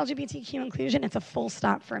 Without LGBTQ inclusion, it's a full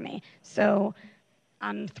stop for me. So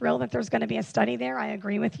I'm thrilled that there's going to be a study there. I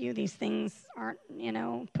agree with you. These things aren't,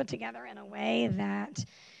 put together in a way that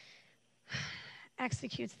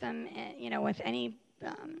executes them, with any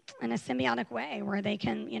in a symbiotic way where they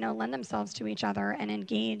can, lend themselves to each other and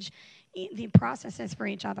engage the processes for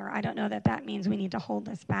each other. I don't know that that means we need to hold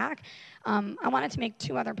this back. I wanted to make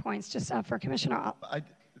two other points just for Commissioner. I'm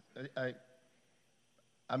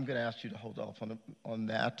going to ask you to hold off on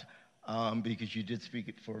that because you did speak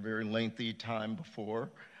it for a very lengthy time before.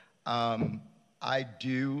 I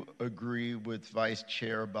do agree with Vice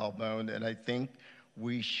Chair Balbone, and I think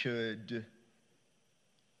we should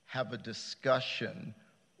have a discussion,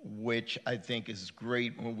 which I think is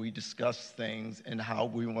great when we discuss things and how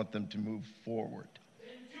we want them to move forward.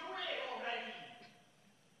 Then do it already.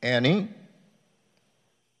 Annie,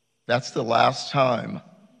 that's the last time.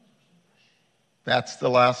 That's the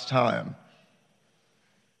last time.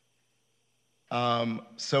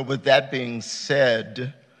 So with that being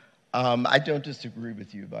said, I don't disagree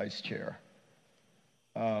with you, Vice Chair.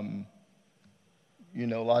 A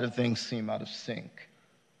lot of things seem out of sync.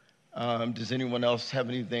 Does anyone else have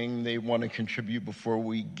anything they want to contribute before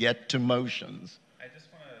we get to motions?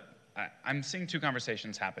 I'm seeing two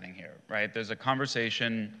conversations happening here, right? There's a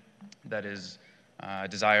conversation that is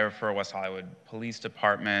desire for a West Hollywood Police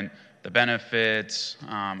Department, the benefits,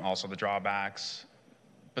 also the drawbacks,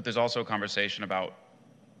 but there's also a conversation about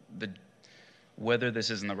whether this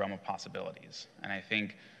is in the realm of possibilities. And I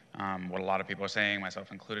think what a lot of people are saying,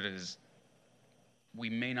 myself included, is we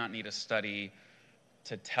may not need a study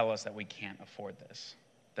to tell us that we can't afford this.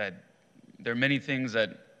 That there are many things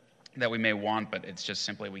that we may want, but it's just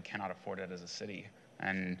simply we cannot afford it as a city.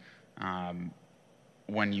 And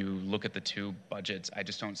when you look at the two budgets, I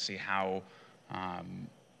just don't see how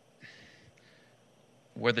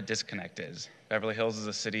where the disconnect is. Beverly Hills is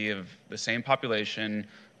a city of the same population,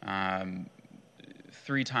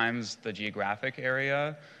 3 times the geographic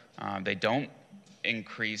area. They don't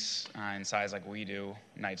increase in size like we do,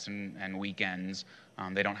 nights and weekends.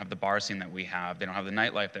 They don't have the bar scene that we have. They don't have the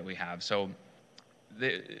nightlife that we have. So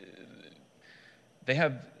they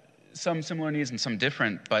have some similar needs and some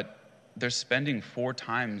different, but they're spending 4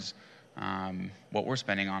 times what we're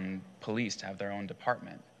spending on police to have their own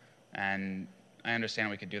department. And I understand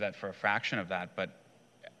we could do that for a fraction of that, but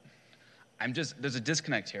there's a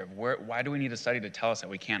disconnect here. Why do we need a study to tell us that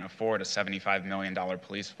we can't afford a $75 million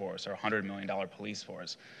police force or a $100 million police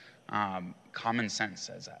force? Common sense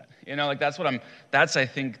says that. That's I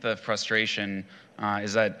think the frustration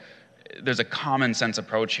is that there's a common sense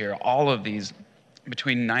approach here. All of these,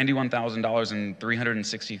 between $91,000 and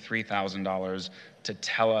 $363,000 to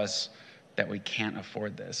tell us that we can't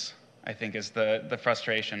afford this, I think is the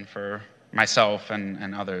frustration for myself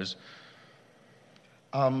and others.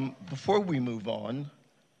 Before we move on,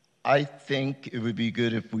 I think it would be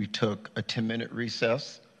good if we took a 10-minute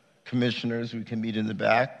recess. Commissioners, we can meet in the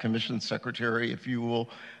back. Commission Secretary, if you will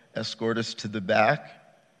escort us to the back.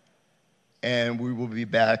 And we will be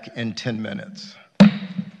back in 10 minutes.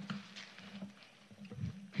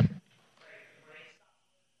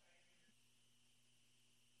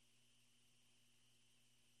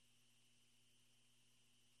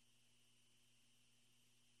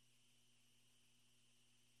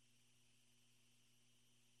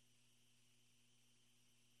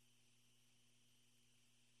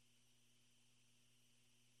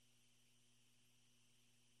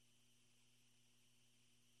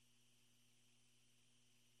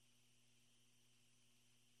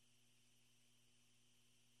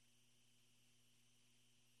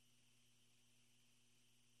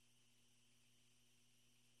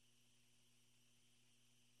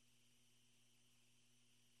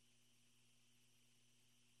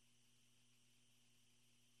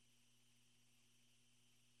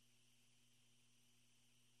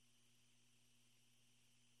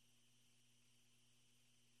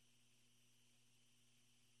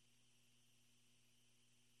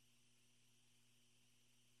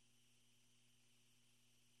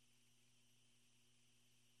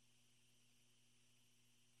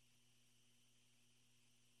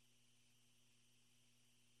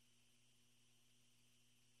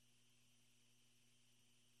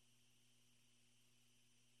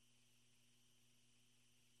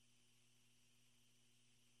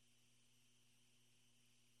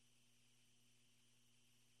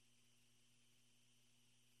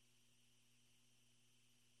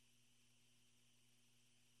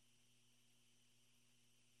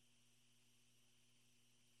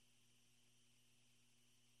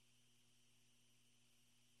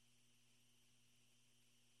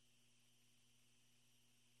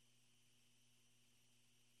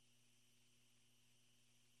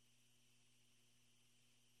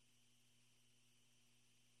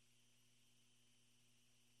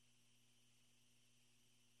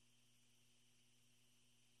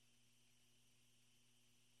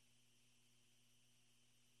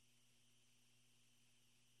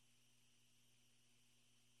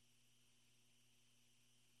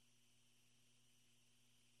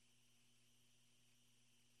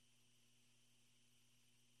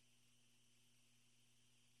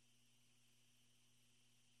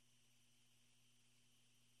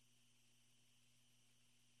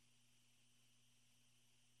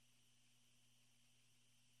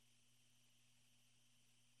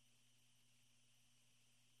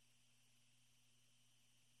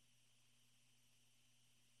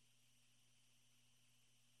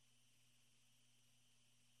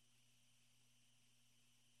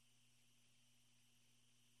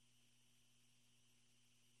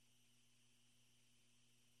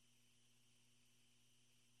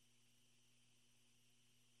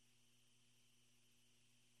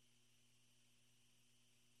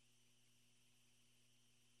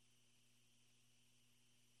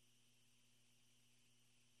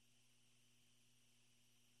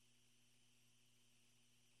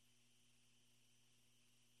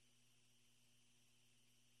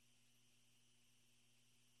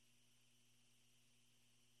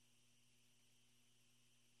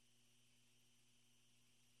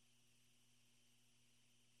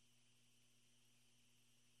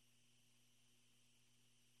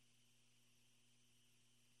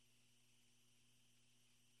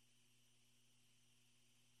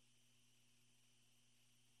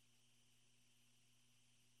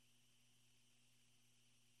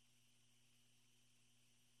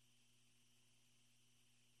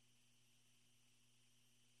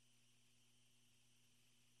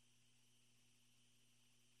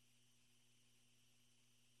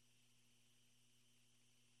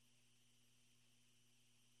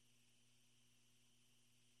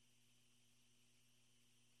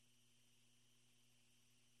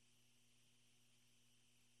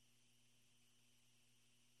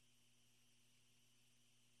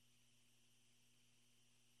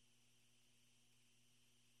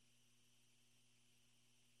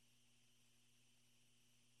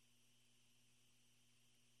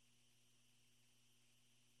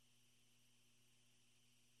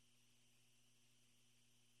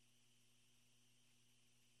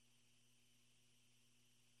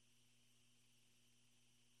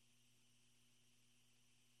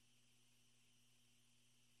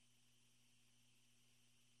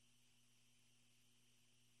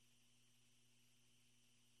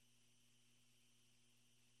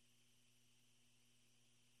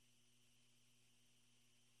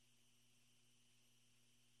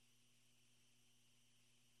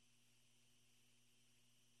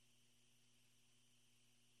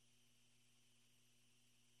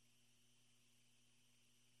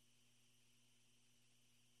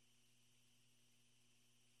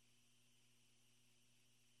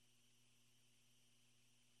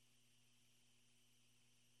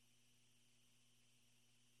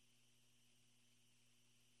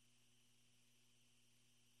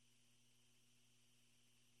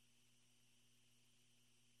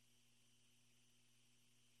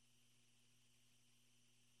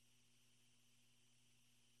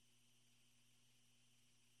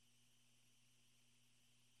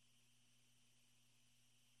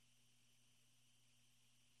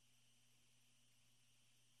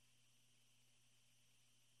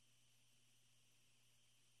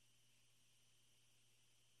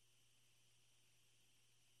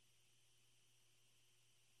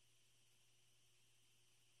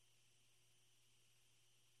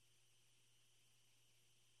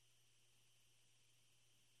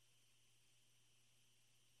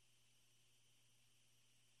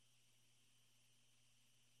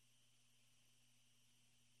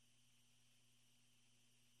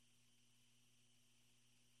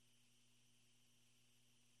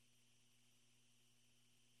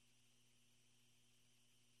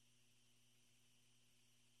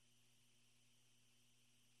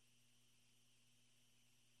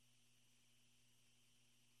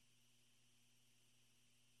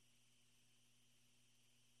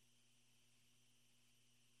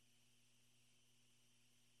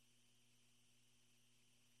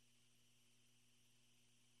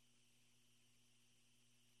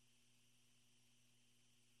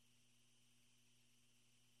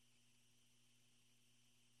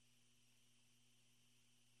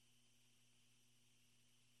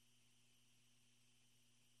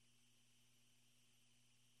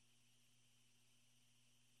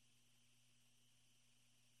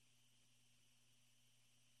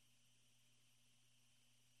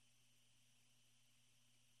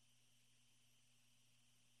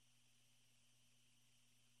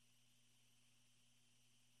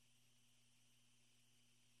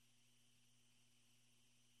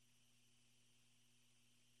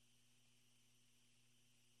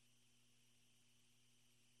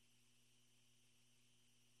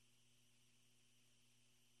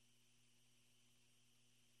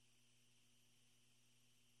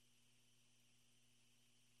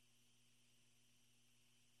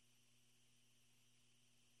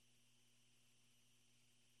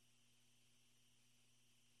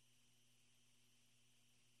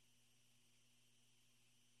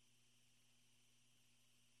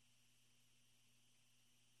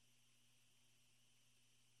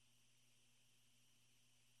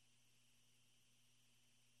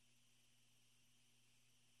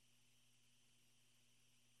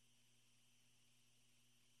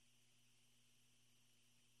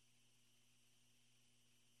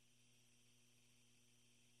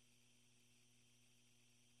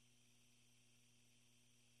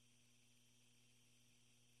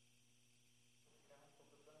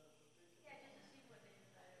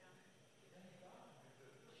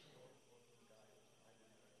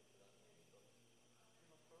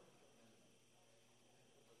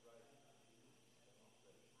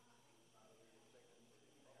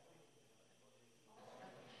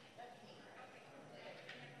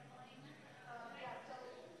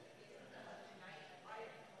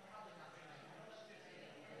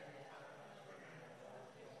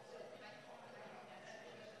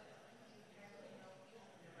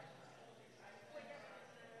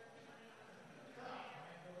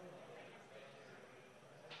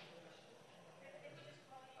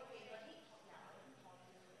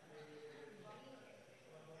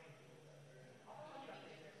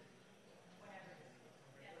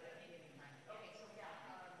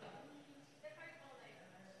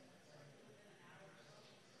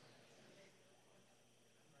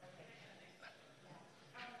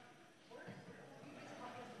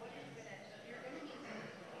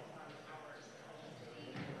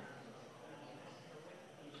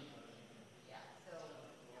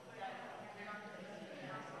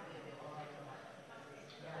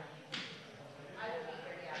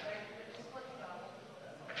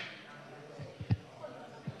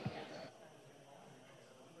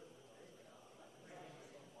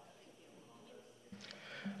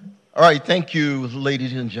 All right, thank you,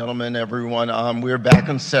 ladies and gentlemen, everyone. We're back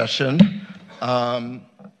in session.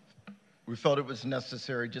 We felt it was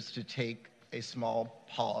necessary just to take a small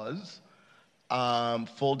pause.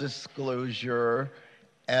 Full disclosure,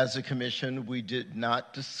 as a commission, we did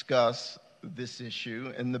not discuss this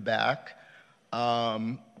issue in the back.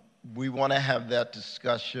 We want to have that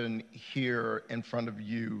discussion here in front of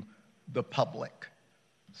you, the public,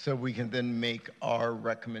 so we can then make our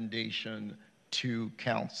recommendation to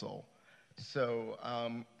council. So,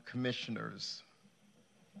 commissioners,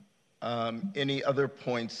 any other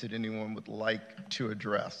points that anyone would like to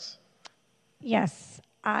address? Yes,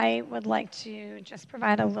 I would like to just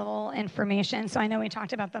provide a little information. So I know we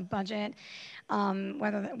talked about the budget,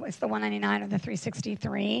 whether it was the 199 or the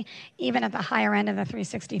 363. Even at the higher end of the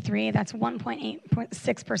 363, that's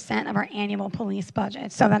 1.86% of our annual police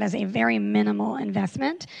budget. So that is a very minimal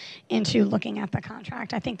investment into looking at the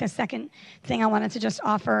contract. I think the second thing I wanted to just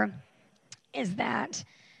offer is that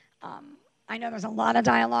I know there's a lot of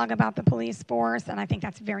dialogue about the police force, and I think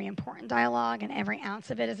that's very important dialogue, and every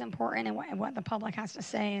ounce of it is important, and what the public has to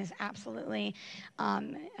say is absolutely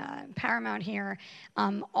paramount here.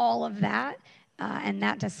 All of that and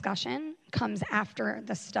that discussion comes after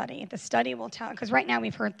the study. The study will tell, because right now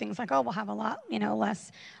we've heard things like, oh, we'll have a lot,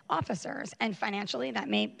 less officers, and financially that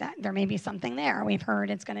there may be something there. We've heard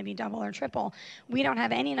it's going to be double or triple. We don't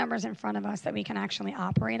have any numbers in front of us that we can actually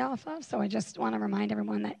operate off of. So I just want to remind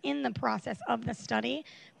everyone that in the process of the study,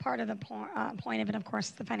 part of the point of it, of course,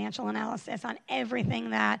 is the financial analysis on everything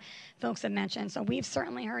that folks have mentioned. So we've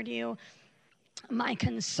certainly heard you. My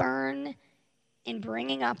concern in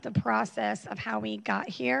bringing up the process of how we got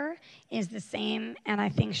here is the same, and I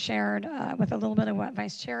think shared with a little bit of what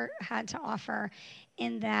Vice Chair had to offer,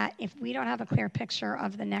 in that if we don't have a clear picture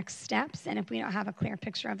of the next steps, and if we don't have a clear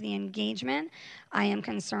picture of the engagement, I am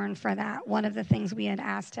concerned for that. One of the things we had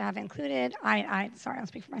asked to have included, sorry, I'll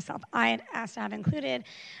speak for myself. I had asked to have included,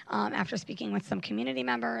 after speaking with some community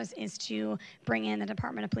members, is to bring in the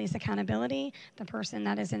Department of Police Accountability, the person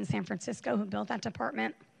that is in San Francisco who built that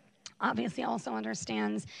department. Obviously also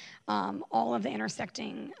understands all of the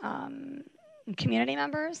intersecting community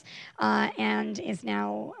members and is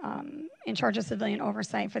now in charge of civilian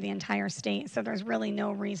oversight for the entire state. So there's really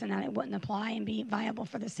no reason that it wouldn't apply and be viable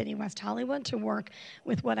for the city of West Hollywood to work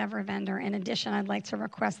with whatever vendor. In addition, I'd like to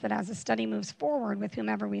request that as the study moves forward with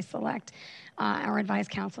whomever we select, our advice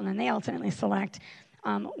council, and then they ultimately select,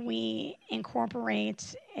 we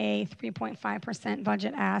incorporate a 3.5%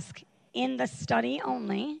 budget ask in the study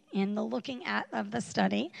only, in the looking at of the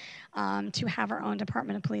study, to have our own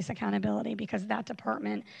Department of Police Accountability, because that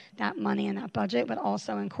department, that money and that budget would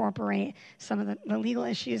also incorporate some of the legal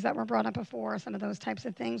issues that were brought up before. Some of those types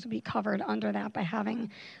of things would be covered under that by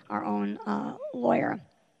having our own lawyer.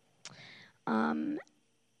 I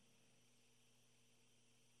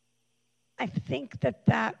think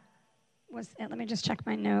that was it. Let me just check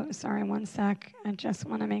my notes. Sorry, one sec. I just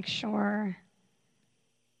want to make sure.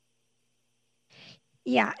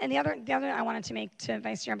 Yeah, and the other I wanted to make to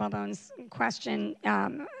Vice Chair Balbone's question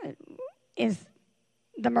is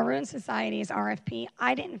the Maroon Society's RFP.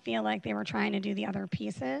 I didn't feel like they were trying to do the other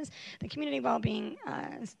pieces. The community well-being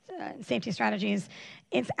safety strategies,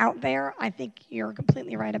 it's out there. I think you're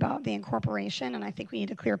completely right about the incorporation, and I think we need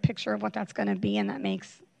a clear picture of what that's going to be, and that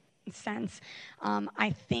makes sense. I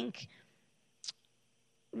think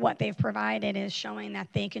what they've provided is showing that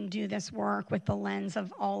they can do this work with the lens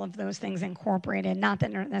of all of those things incorporated. Not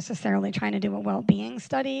that they're necessarily trying to do a well-being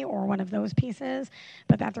study or one of those pieces,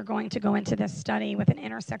 but that they're going to go into this study with an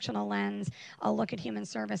intersectional lens, a look at human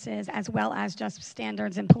services, as well as just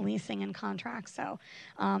standards in policing and contracts. So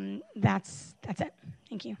that's it.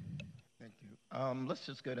 Thank you. Thank you. Let's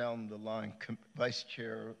just go down the line. Vice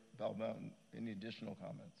Chair Balbone, any additional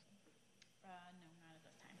comments? No, not at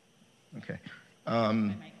this time. Okay. My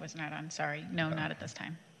mic was not on, sorry. No, not at this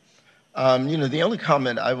time. The only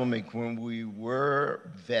comment I will make, when we were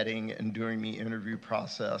vetting and doing the interview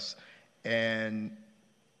process, and,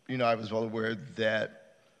 I was well aware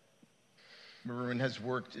that Maroon has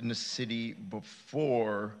worked in the city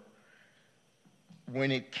before.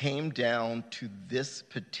 When it came down to this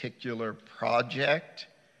particular project,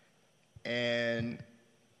 and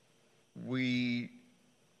we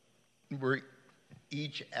were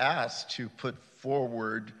each asked to put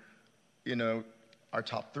forward, our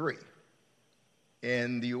top three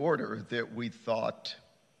in the order that we thought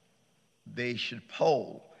they should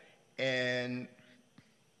poll. And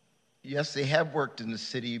yes, they have worked in the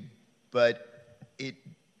city, but it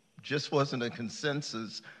just wasn't a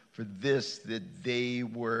consensus for this that they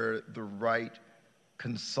were the right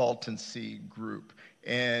consultancy group.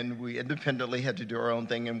 and we independently had to do our own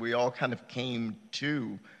thing, and we all kind of came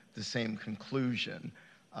to the same conclusion,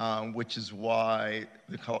 which is why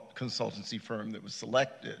the consultancy firm that was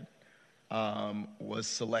selected was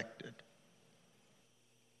selected.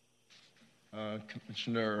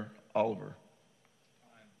 Commissioner Oliver.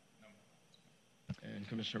 And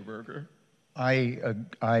Commissioner Berger.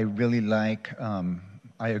 I really like,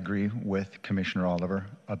 I agree with Commissioner Oliver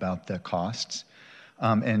about the costs.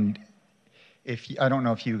 And I don't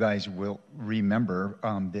know if you guys will remember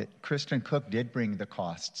that Kristen Cook did bring the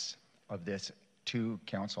costs of this to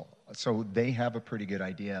council. So they have a pretty good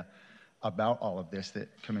idea about all of this that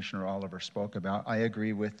Commissioner Oliver spoke about. I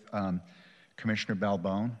agree with Commissioner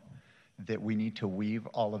Balbone that we need to weave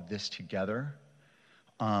all of this together.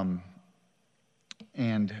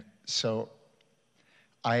 And so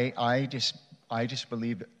I just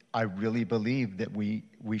believe, I really believe that we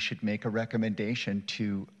should make a recommendation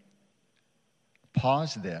to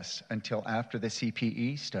pause this until after the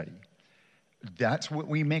CPE study. That's what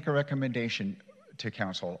we make a recommendation to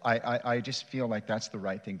council. I just feel like that's the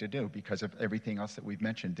right thing to do because of everything else that we've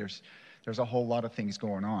mentioned. There's a whole lot of things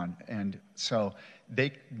going on. And so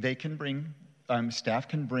they can bring, staff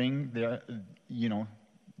can bring their,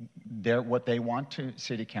 what they want to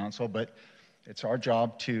city council, but it's our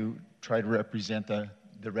job to try to represent the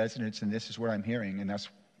residents, and this is what I'm hearing, and that's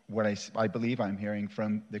what I believe I'm hearing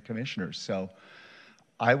from the commissioners. So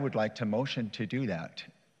I would like to motion to do that,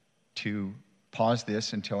 to pause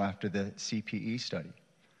this until after the CPE study.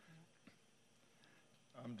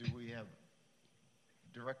 Do we have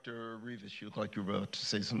Director Rivas? You look like you were about to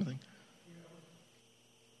say something.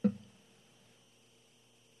 Let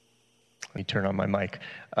me turn on my mic.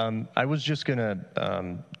 I was just going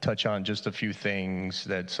to touch on just a few things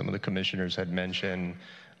that some of the commissioners had mentioned.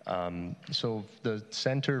 So the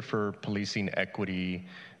Center for Policing Equity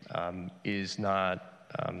is not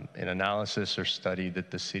an analysis or study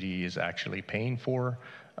that the city is actually paying for.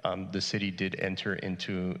 The city did enter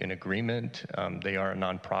into an agreement. They are a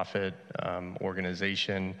nonprofit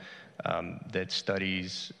organization that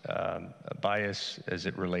studies bias as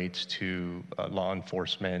it relates to law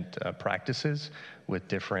enforcement practices with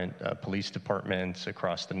different police departments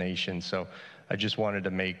across the nation. So I just wanted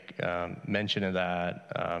to make mention of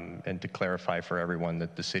that and to clarify for everyone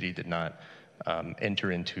that the city did not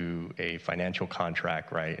enter into a financial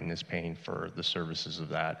contract, right, and is paying for the services of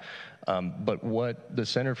that. But what the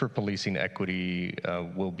Center for Policing Equity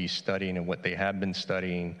will be studying, and what they have been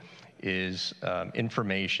studying, is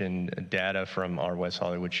information, data from our West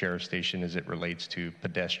Hollywood Sheriff Station as it relates to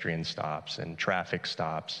pedestrian stops and traffic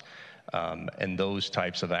stops and those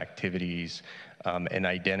types of activities, and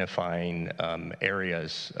identifying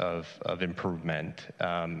areas of improvement.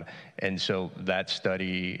 And so that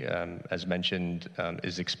study, as mentioned,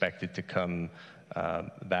 is expected to come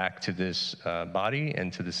back to this body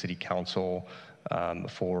and to the City Council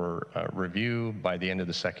for review by the end of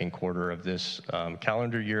the second quarter of this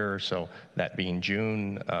calendar year. So that being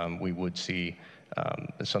June, we would see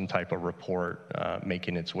some type of report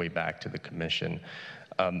making its way back to the commission.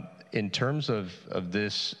 In terms of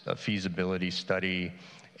this feasibility study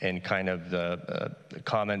and kind of the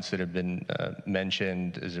comments that have been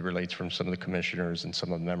mentioned as it relates from some of the commissioners and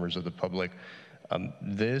some of the members of the public,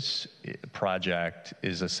 this project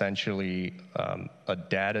is essentially a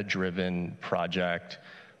data-driven project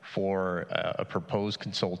for a proposed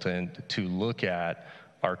consultant to look at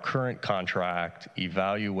our current contract,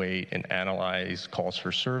 evaluate and analyze calls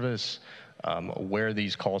for service, where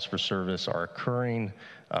these calls for service are occurring,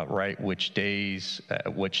 right, which days,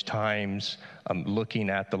 which times, looking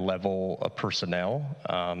at the level of personnel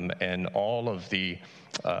and all of the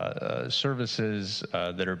services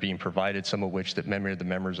that are being provided, some of which that many of the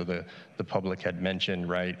members of the public had mentioned,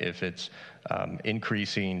 right? If it's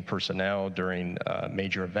increasing personnel during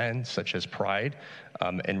major events such as Pride,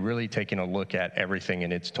 and really taking a look at everything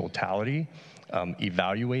in its totality,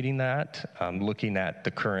 evaluating that, looking at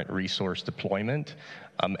the current resource deployment,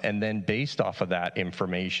 and then based off of that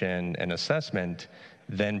information and assessment,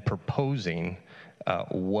 then proposing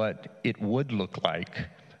what it would look like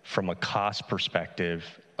from a cost perspective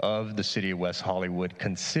of the city of West Hollywood,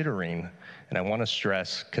 considering, and I want to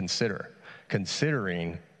stress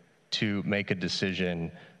considering to make a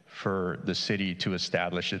decision for the city to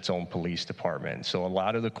establish its own police department. So a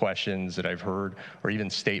lot of the questions that I've heard, or even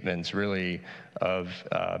statements really of,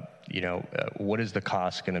 what is the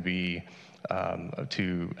cost going to be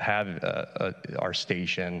to have our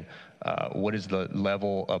station, what is the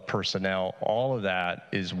level of personnel, all of that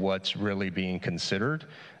is what's really being considered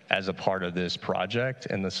as a part of this project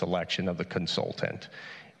and the selection of the consultant.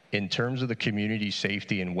 In terms of the community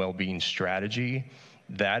safety and well-being strategy,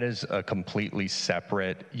 That is a completely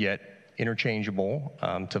separate yet interchangeable,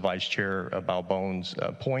 to Vice Chair Balbone's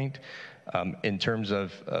point, in terms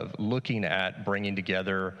of looking at bringing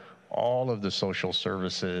together all of the social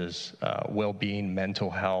services, well-being, mental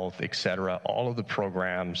health, et cetera, all of the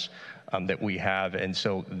programs that we have. And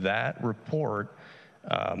so that report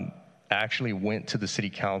actually went to the City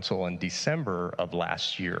Council in December of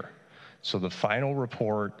last year. So the final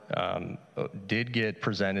report did get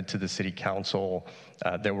presented to the City Council.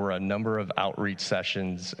 There were a number of outreach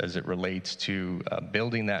sessions as it relates to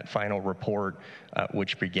building that final report,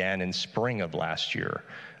 which began in spring of last year.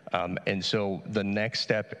 And so the next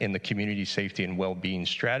step in the Community Safety and Wellbeing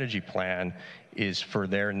Strategy Plan is for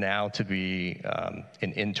there now to be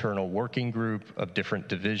an internal working group of different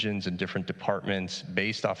divisions and different departments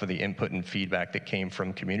based off of the input and feedback that came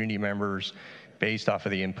from community members, based off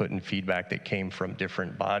of the input and feedback that came from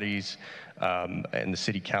different bodies and the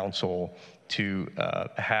City Council, to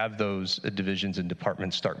have those divisions and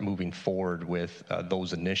departments start moving forward with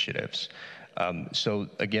those initiatives. So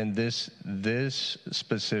again, this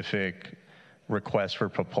specific request for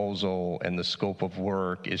proposal and the scope of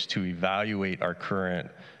work is to evaluate our current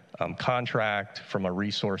contract from a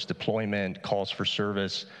resource deployment, calls for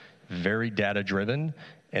service, very data driven,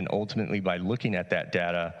 and ultimately by looking at that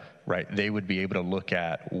data, right, they would be able to look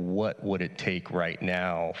at what would it take right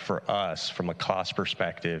now for us from a cost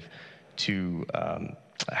perspective to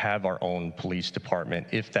have our own police department,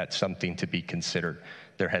 if that's something to be considered.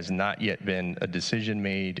 There has not yet been a decision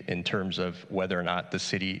made in terms of whether or not the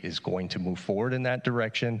city is going to move forward in that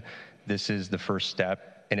direction. This is the first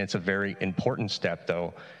step, and it's a very important step,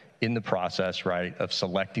 though, in the process, right, of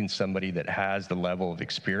selecting somebody that has the level of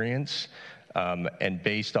experience. And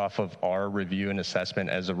based off of our review and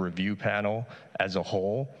assessment as a review panel as a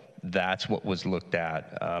whole, that's what was looked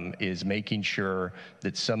at, is making sure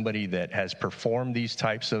that somebody that has performed these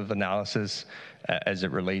types of analysis as it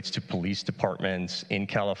relates to police departments in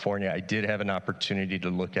California. I did have an opportunity to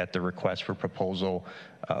look at the request for proposal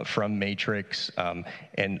from Matrix,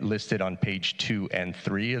 and listed on page 2 and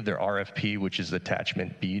 3 of their RFP, which is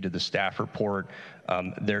attachment B to the staff report.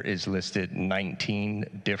 There is listed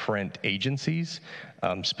 19 different agencies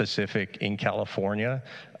specific in California.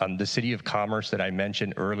 The City of Commerce that I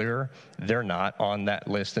mentioned earlier, they're not on that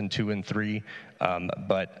list in 2 and 3,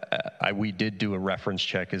 but we did do a reference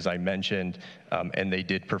check, as I mentioned, and they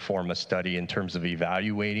did perform a study in terms of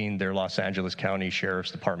evaluating their Los Angeles County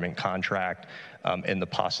Sheriff's Department contract and the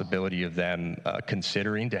possibility of them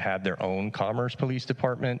considering to have their own Commerce Police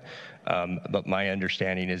Department. But my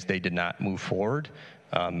understanding is they did not move forward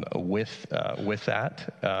with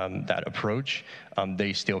that approach.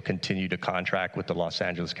 They still continue to contract with the Los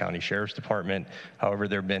Angeles County Sheriff's Department. However,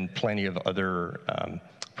 there have been plenty of other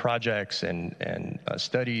projects and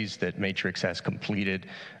studies that Matrix has completed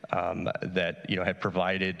that have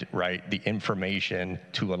provided the information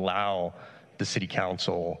to allow the City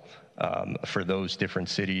Council for those different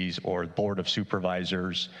cities, or Board of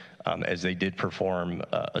Supervisors, as they did perform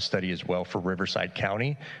a study as well for Riverside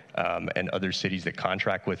County and other cities that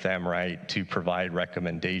contract with them, to provide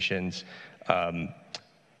recommendations,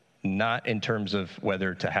 not in terms of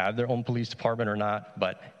whether to have their own police department or not,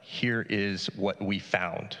 but here is what we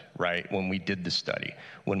found, when we did the study,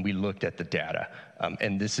 when we looked at the data,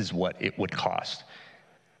 and this is what it would cost.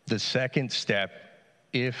 The second step,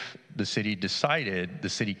 if the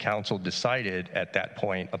City Council decided at that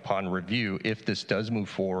point upon review, if this does move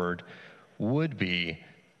forward, would be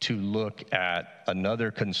to look at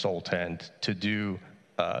another consultant to do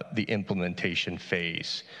the implementation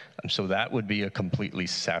phase. So that would be a completely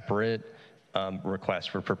separate request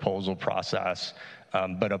for proposal process.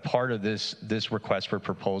 But a part of this request for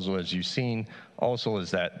proposal, as you've seen, also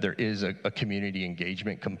is that there is a community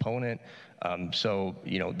engagement component. So,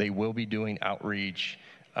 they will be doing outreach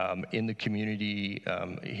in the community,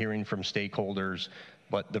 hearing from stakeholders,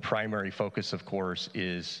 but the primary focus, of course,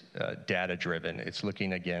 is data-driven. It's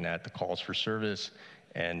looking, again, at the calls for service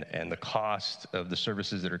and the cost of the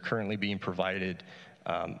services that are currently being provided,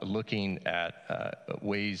 looking at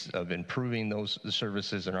ways of improving the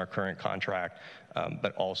services in our current contract,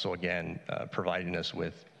 but also, again, providing us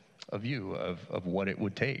with a view of what it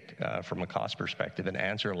would take from a cost perspective and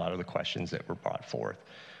answer a lot of the questions that were brought forth.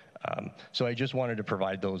 So I just wanted to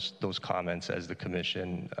provide those comments as the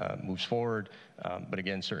commission moves forward. But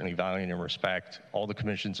again, certainly valuing and respect all the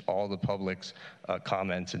commission's, all the public's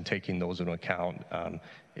comments, and taking those into account.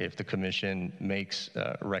 If the commission makes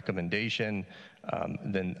a recommendation,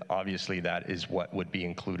 then obviously that is what would be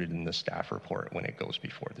included in the staff report when it goes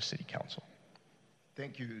before the City Council.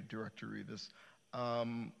 Thank you, Director Rivas.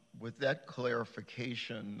 With that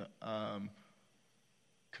clarification,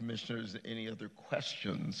 Commissioners, any other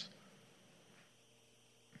questions?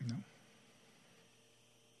 No.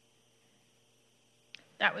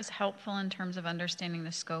 That was helpful in terms of understanding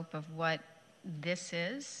the scope of what this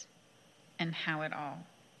is and how it all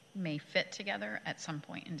may fit together at some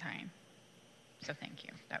point in time. So thank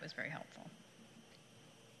you. That was very helpful.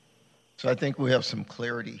 So I think we have some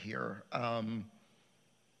clarity here.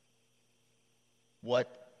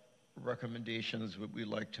 What recommendations would we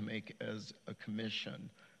like to make as a commission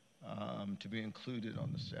to be included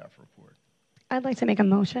on the staff report? I'd like to make a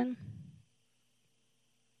motion.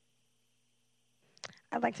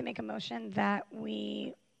 I'd like to make a motion that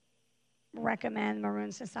we recommend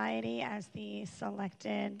Maroon Society as the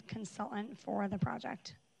selected consultant for the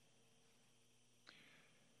project.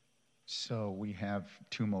 So we have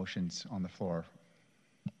two motions on the floor.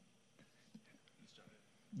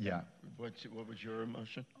 Yeah. What was your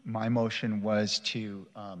motion? My motion was to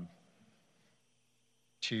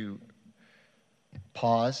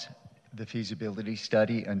pause the feasibility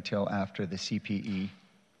study until after the CPE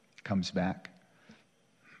comes back.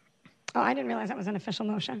 Oh, I didn't realize that was an official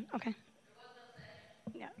motion. Okay.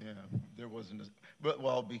 Yeah. Yeah, there wasn't,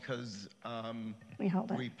 well, because we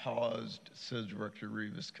held it. We paused, so Director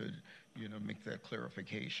Rivas could, make that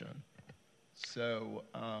clarification. So,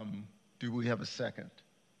 do we have a second?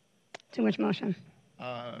 To which motion?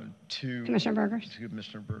 To Commissioner Burgers. To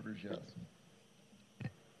Commissioner Burgers, yes.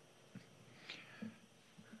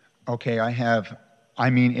 Okay,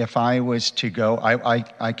 if I was to go,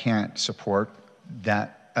 I can't support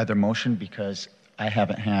that other motion because I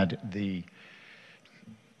haven't had the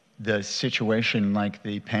situation like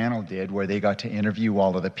the panel did where they got to interview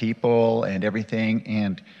all of the people and everything,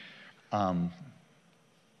 and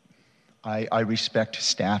I respect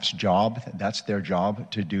staff's job. That's their job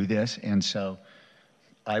to do this, and so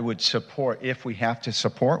I would support, if we have to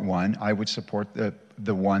support one, I would support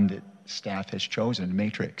the one that staff has chosen,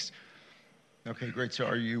 Matrix. Okay, great. So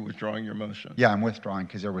are you withdrawing your motion? Yeah, I'm withdrawing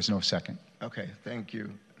because there was no second. Okay, thank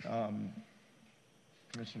you.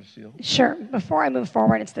 Commissioner Steele? Sure. Before I move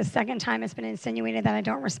forward, it's the second time it's been insinuated that I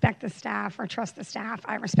don't respect the staff or trust the staff.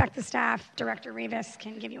 I respect the staff. Director Rivas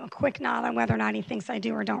can give you a quick nod on whether or not he thinks I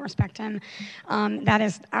do or don't respect him. It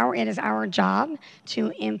is our job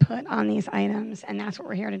to input on these items, and that's what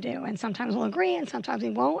we're here to do. And sometimes we'll agree, and sometimes we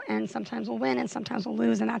won't, and sometimes we'll win, and sometimes we'll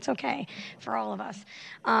lose, and that's okay for all of us.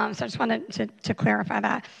 So I just wanted to clarify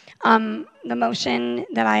that. The motion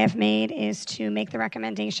that I have made is to make the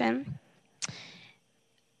recommendation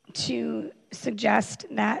to suggest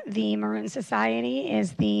that the Maroon Society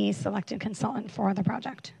is the selected consultant for the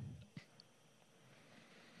project.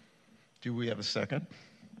 Do we have a second?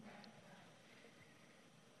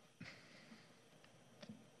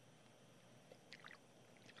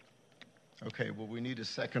 Okay, well, we need a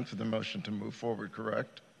second for the motion to move forward,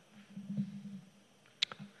 correct?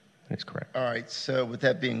 That's correct. All right, so with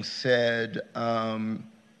that being said,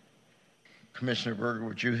 Commissioner Berger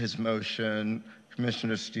withdrew his motion.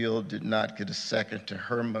 Commissioner Steele did not get a second to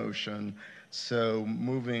her motion. So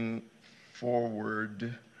moving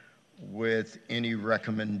forward with any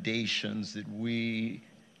recommendations that we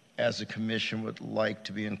as a commission would like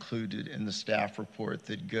to be included in the staff report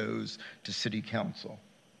that goes to City Council.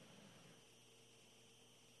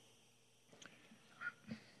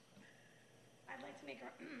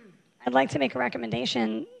 I'd like to make a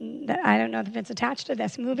recommendation that I don't know if it's attached to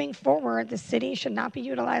this. Moving forward, the city should not be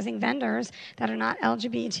utilizing vendors that are not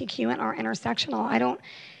LGBTQ and are intersectional.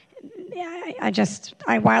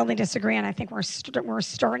 I wildly disagree, and I think we're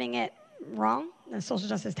starting it wrong. The Social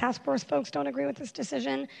Justice Task Force folks don't agree with this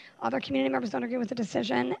decision. Other community members don't agree with the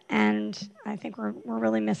decision, and I think we're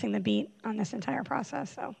really missing the beat on this entire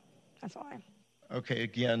process. So that's all Okay,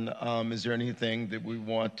 again, is there anything that we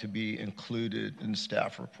want to be included in the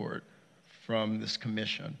staff report from this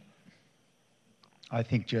commission? I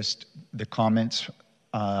think just the comments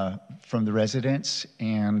from the residents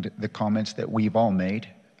and the comments that we've all made,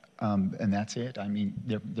 and that's it. I mean,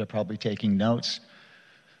 they're probably taking notes.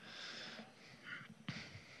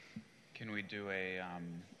 Can we do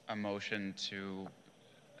a motion to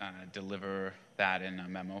deliver that in a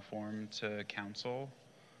memo form to council?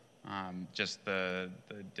 Just the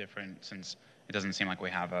different, since it doesn't seem like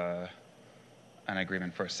we have an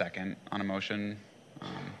agreement for a second on a motion.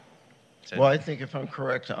 Well, I think if I'm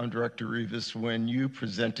correct on Director Rivas, when you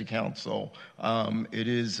present to council, it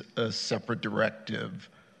is a separate directive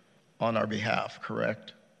on our behalf,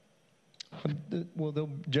 correct? Well,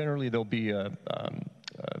 there'll be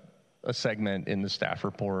a segment in the staff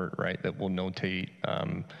report, right, that will notate.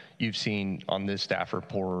 You've seen on this staff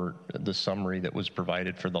report the summary that was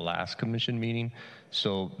provided for the last commission meeting.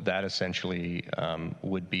 So that essentially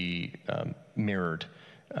would be mirrored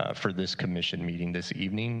for this commission meeting this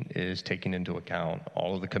evening, is taking into account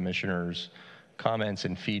all of the commissioners' comments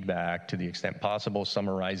and feedback to the extent possible,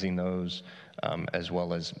 summarizing those, as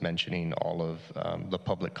well as mentioning all of the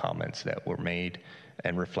public comments that were made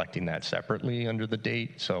and reflecting that separately under the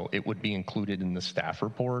date. So it would be included in the staff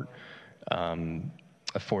report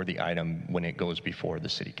for the item when it goes before the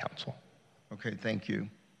City Council. Okay, thank you.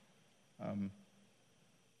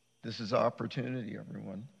 This is our opportunity,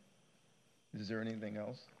 everyone. Is there anything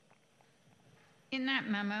else? In that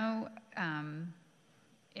memo,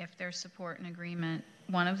 if there's support and agreement,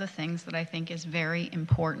 one of the things that I think is very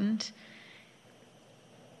important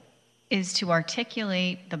is to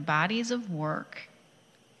articulate the bodies of work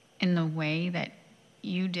in the way that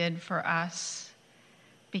you did for us,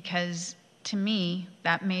 because to me,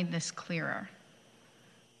 that made this clearer.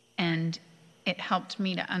 And it helped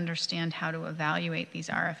me to understand how to evaluate these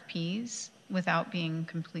RFPs without being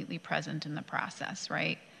completely present in the process,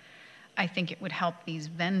 right? I think it would help these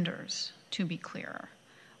vendors to be clearer.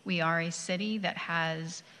 We are a city that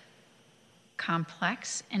has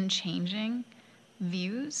complex and changing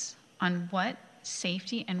views on what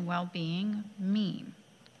safety and well-being mean,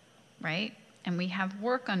 right? And we have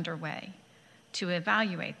work underway to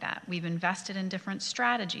evaluate that. We've invested in different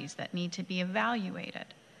strategies that need to be evaluated.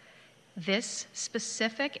 This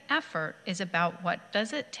specific effort is about what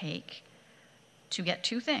does it take to get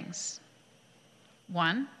two things.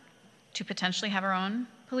 One, to potentially have our own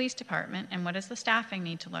police department, and what does the staffing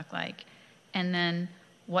need to look like? And then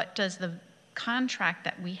what does the contract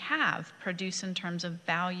that we have produce in terms of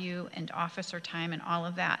value and officer time and all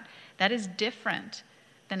of that? That is different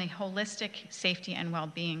than a holistic safety and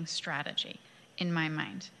well-being strategy in my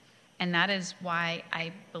mind. And that is why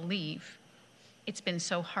I believe it's been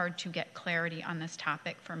so hard to get clarity on this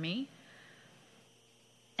topic for me.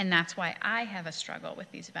 And that's why I have a struggle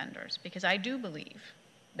with these vendors, because I do believe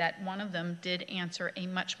that one of them did answer a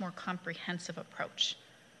much more comprehensive approach.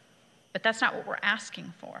 But that's not what we're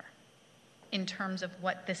asking for in terms of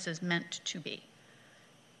what this is meant to be.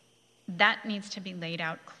 That needs to be laid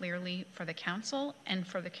out clearly for the council and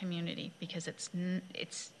for the community, because it's been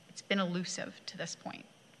elusive to this point.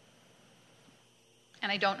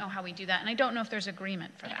 And I don't know how we do that, and I don't know if there's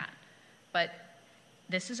agreement for that. But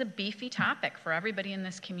this is a beefy topic for everybody in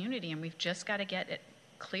this community, and we've just got to get it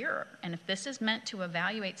clearer. And if this is meant to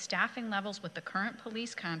evaluate staffing levels with the current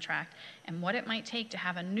police contract and what it might take to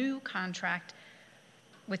have a new contract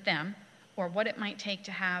with them, or what it might take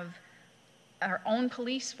to have our own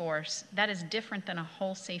police force, that is different than a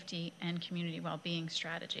whole safety and community well-being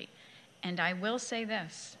strategy. And I will say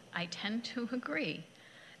this, I tend to agree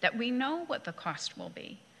that we know what the cost will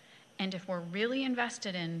be. And if we're really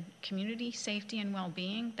invested in community safety and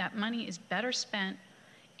well-being, that money is better spent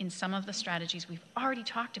in some of the strategies we've already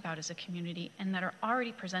talked about as a community and that are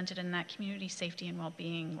already presented in that community safety and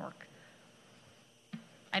well-being work.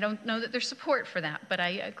 I don't know that there's support for that, but I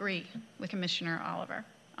agree with Commissioner Oliver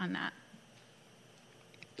on that.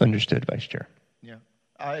 Understood, Vice Chair. Yeah,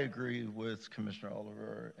 I agree with Commissioner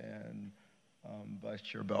Oliver and Vice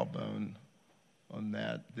Chair Balbone on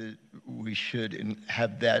that we should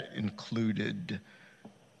have that included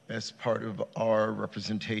as part of our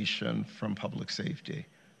representation from public safety.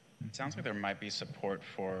 It sounds like there might be support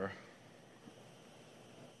for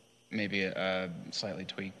maybe a slightly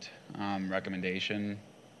tweaked recommendation.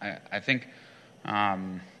 I think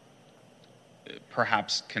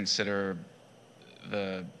perhaps consider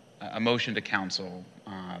a motion to council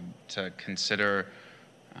to consider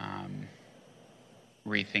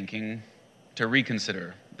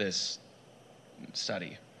reconsider this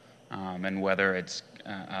study and whether it's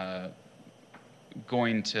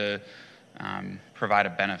going to provide a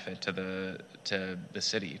benefit to the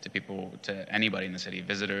city, to people, to anybody in the city,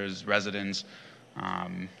 visitors, residents.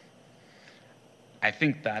 I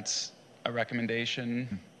think that's a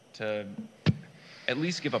recommendation to at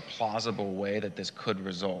least give a plausible way that this could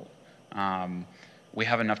result. We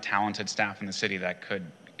have enough talented staff in the city that could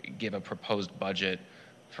give a proposed budget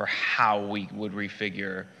for how we would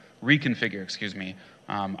reconfigure,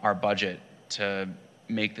 our budget to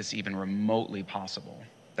make this even remotely possible.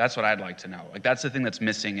 That's what I'd like to know. Like, that's the thing that's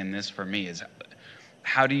missing in this for me is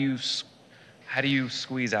how do you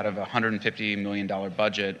squeeze out of a $150 million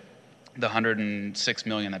budget the $106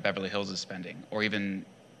 million that Beverly Hills is spending, or even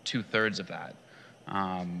 2/3 of that?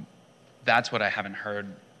 That's what I haven't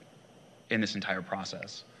heard in this entire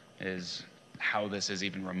process, is how this is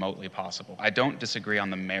even remotely possible. I don't disagree on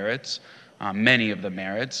the merits, many of the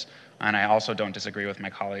merits, and I also don't disagree with my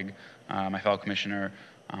colleague, my fellow commissioner,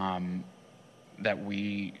 that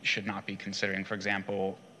we should not be considering, for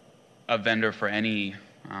example, a vendor for any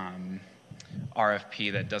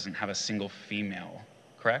RFP that doesn't have a single female,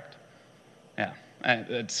 correct? Yeah,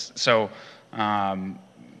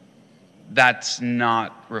 that's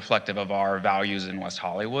not reflective of our values in West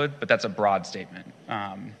Hollywood, but that's a broad statement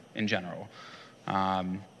in general.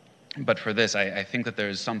 But for this, I think that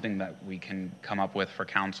there's something that we can come up with for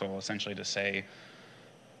council, essentially to say,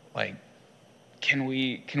 like, can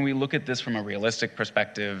we look at this from a realistic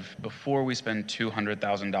perspective before we spend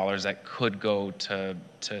 $200,000 that could go to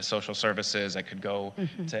social services, that could go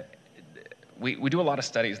to, we do a lot of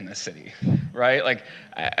studies in this city, right? Like,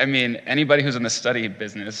 I mean, anybody who's in the study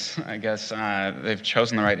business, I guess they've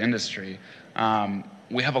chosen the right industry.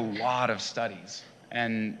 We have a lot of studies,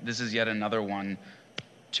 and this is yet another one.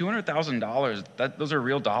 $200,000, those are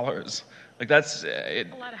real dollars. Like, that's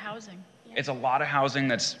it. A lot of housing. It's a lot of housing.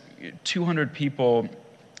 That's 200 people,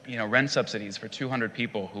 rent subsidies for 200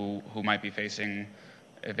 people who might be facing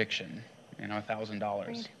eviction,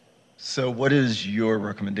 $1,000. So what is your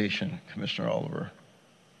recommendation, Commissioner Oliver?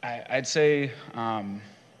 I'd say, and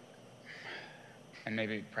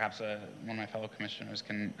maybe perhaps one of my fellow commissioners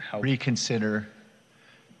can help. Reconsider.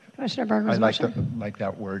 Commissioner Berger's like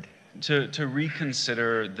that word. To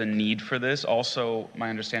reconsider the need for this. Also, my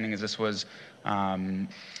understanding is this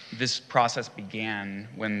process began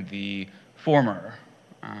when the former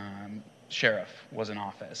sheriff was in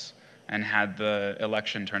office, and had the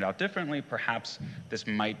election turned out differently, perhaps this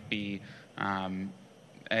might be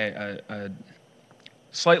a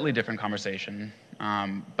slightly different conversation.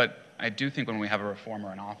 But I do think when we have a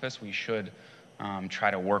reformer in office, we should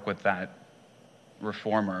try to work with that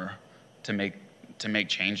reformer to make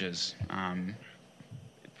changes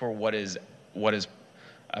for what is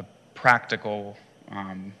a practical,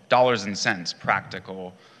 dollars and cents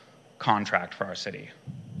practical contract for our city.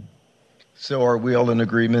 So are we all in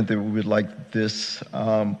agreement that we would like this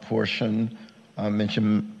portion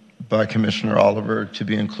mentioned by Commissioner Oliver to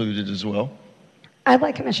be included as well? I'd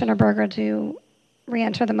like Commissioner Berger to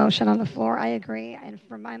re-enter the motion on the floor. I agree. And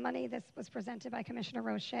for my money, this was presented by Commissioner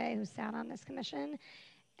Roche, who sat on this commission.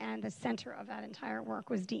 And the center of that entire work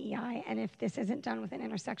was DEI. And if this isn't done with an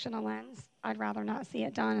intersectional lens, I'd rather not see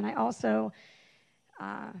it done. And I also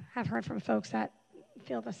have heard from folks that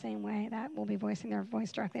feel the same way, that will be voicing their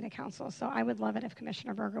voice directly to council. So I would love it if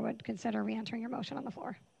Commissioner Berger would consider re-entering your motion on the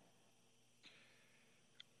floor.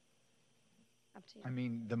 Up to you. I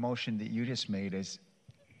mean, the motion that you just made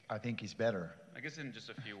I think is better. I guess in just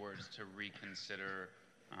a few words, to reconsider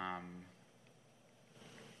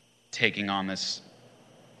taking on this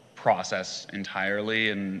process entirely,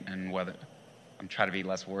 and whether, I'm trying to be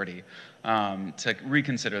less wordy, to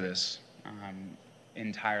reconsider this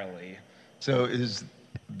entirely. So is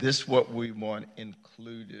this what we want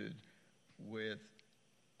included with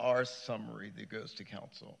our summary that goes to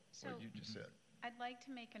council, what you just said? I'd like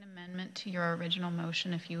to make an amendment to your original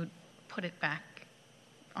motion if you would put it back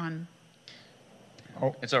on.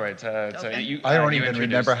 Oh, it's all right. Okay. I don't even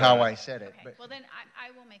remember how I said it. Okay. But Well, then I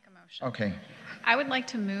will make a motion. okay. I would like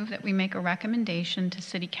to move that we make a recommendation to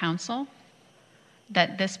City Council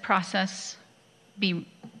that this process be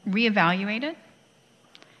reevaluated,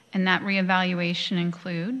 and that reevaluation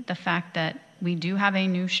include the fact that we do have a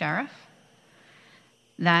new sheriff,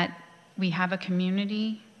 that we have a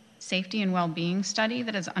community safety and well-being study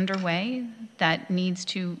that is underway that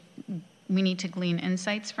we need to glean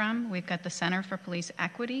insights from. We've got the Center for Police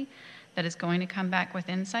Equity that is going to come back with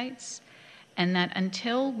insights, and that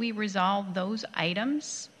until we resolve those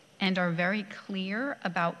items and are very clear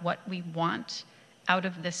about what we want out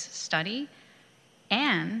of this study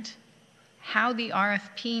and how the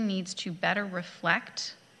RFP needs to better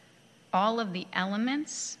reflect all of the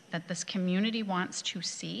elements that this community wants to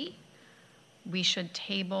see, we should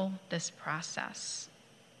table this process,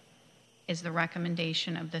 is the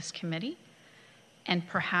recommendation of this committee, and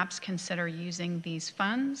perhaps consider using these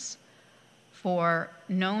funds for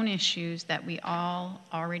known issues that we all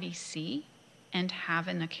already see and have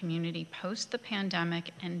in the community post the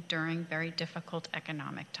pandemic and during very difficult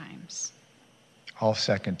economic times. I'll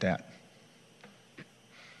second that.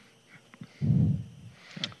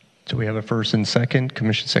 So we have a first and second.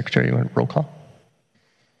 Commission Secretary, you want roll call?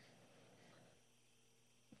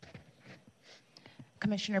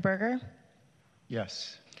 Commissioner Berger?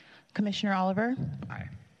 Yes. Commissioner Oliver? Aye.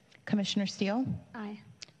 Commissioner Steele? Aye.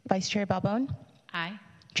 Vice Chair Balbone? Aye.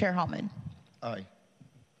 Chair Hallman? Aye.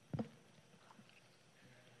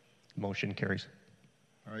 Motion carries.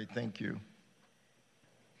 All right, thank you.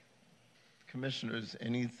 Commissioners,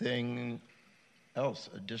 anything else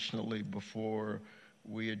additionally before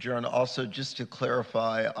we adjourn? Also, just to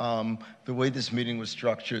clarify, the way this meeting was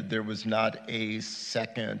structured, there was not a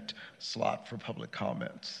second slot for public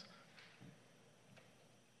comments.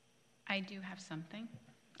 I do have something.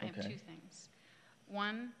 I have Okay. two things.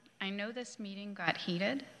 One, I know this meeting got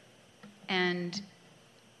heated, and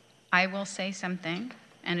I will say something,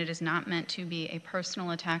 and it is not meant to be a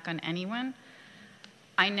personal attack on anyone.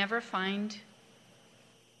 I never find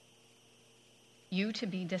you to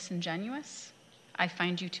be disingenuous. I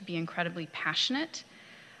find you to be incredibly passionate.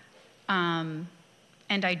 And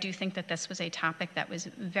I do think that this was a topic that was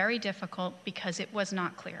very difficult because it was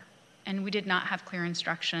not clear. And we did not have clear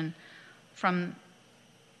instruction from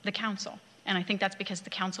the council. And I think that's because the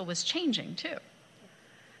council was changing too.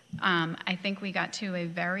 I think we got to a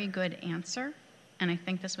very good answer. And I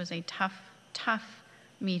think this was a tough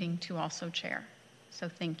meeting to also chair. So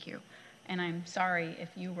thank you. And I'm sorry if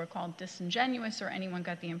you were called disingenuous or anyone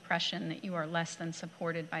got the impression that you are less than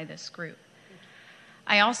supported by this group.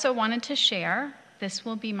 I also wanted to share, this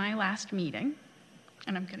will be my last meeting,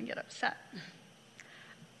 and I'm going to get upset.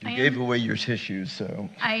 You gave away your tissues, so.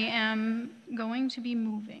 I am going to be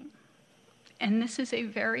moving, and this is a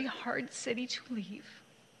very hard city to leave.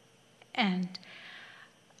 And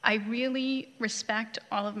I really respect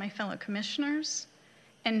all of my fellow commissioners,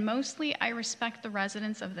 and mostly I respect the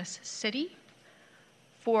residents of this city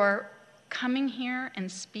for coming here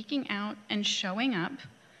and speaking out and showing up.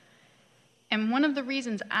 And one of the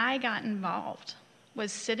reasons I got involved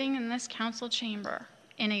was sitting in this council chamber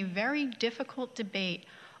in a very difficult debate,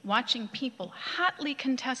 watching people hotly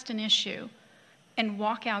contest an issue and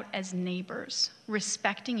walk out as neighbors,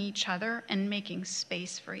 respecting each other and making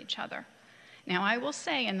space for each other. Now, I will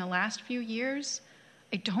say in the last few years,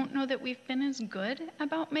 I don't know that we've been as good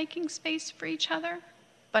about making space for each other,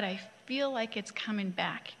 but I feel like it's coming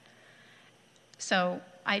back. So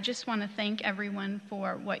I just want to thank everyone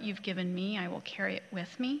for what you've given me. I will carry it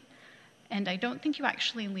with me. And I don't think you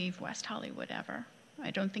actually leave West Hollywood ever.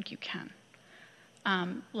 I don't think you can.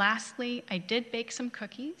 Lastly, I did bake some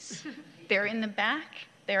cookies. They're in the back.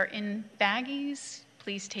 They're in baggies.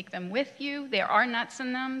 Please take them with you. There are nuts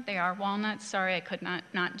in them. They are walnuts. Sorry, I could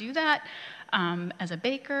not do that as a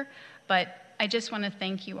baker. But I just want to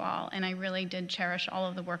thank you all. And I really did cherish all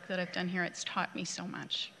of the work that I've done here. It's taught me so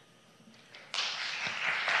much.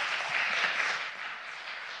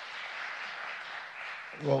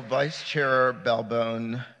 Well, Vice Chair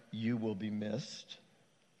Balbone, you will be missed.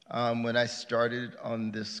 When I started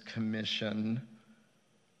on this commission,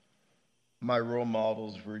 my role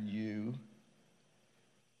models were you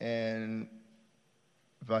and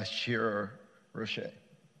Vice Chair Roche.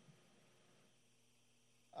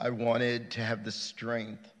 I wanted to have the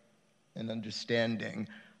strength and understanding.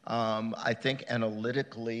 I think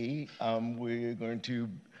analytically,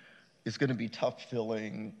 it's going to be tough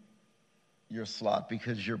filling your slot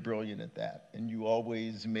because you're brilliant at that. And you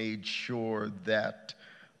always made sure that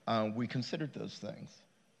we considered those things.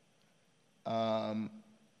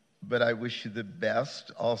 But I wish you the best.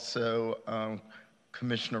 Also,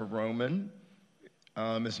 Commissioner Roman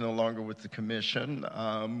is no longer with the commission,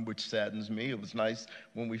 which saddens me. It was nice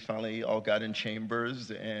when we finally all got in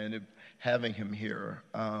chambers and having him here.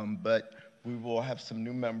 But we will have some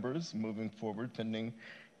new members moving forward pending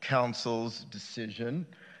council's decision.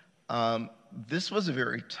 This was a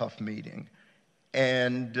very tough meeting,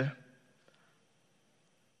 and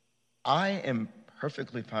I am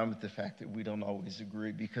perfectly fine with the fact that we don't always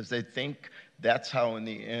agree, because I think that's how in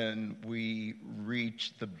the end we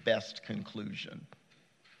reach the best conclusion.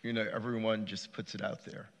 You know, everyone just puts it out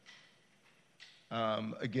there.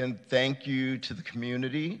 Again, thank you to the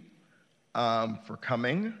community for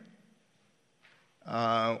coming.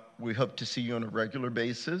 We hope to see you on a regular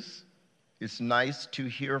basis. It's nice to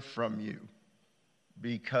hear from you,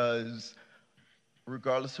 because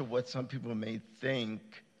regardless of what some people may think,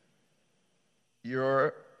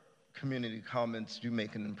 your community comments do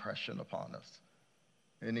make an impression upon us,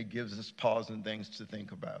 and it gives us pause and things to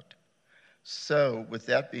think about. So with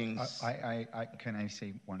that being said, can I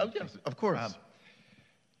say one thing? Yes, of course.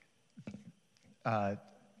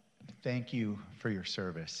 Thank you for your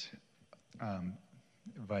service,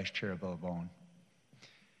 Vice Chair Balbone.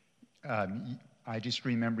 I just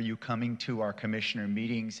remember you coming to our commissioner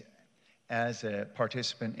meetings as a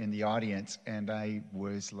participant in the audience, and I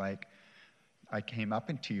was like, I came up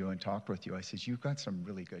to you and talked with you. I said, you've got some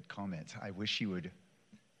really good comments. I wish you would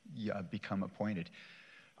become appointed.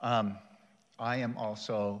 I am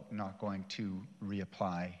also not going to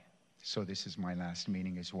reapply, so this is my last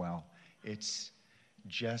meeting as well. It's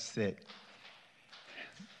just that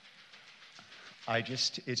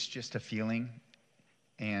It's just a feeling,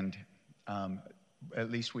 and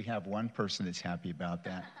at least we have one person that's happy about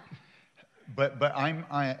that. But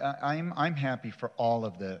I'm happy for all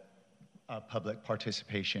of the public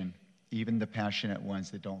participation, even the passionate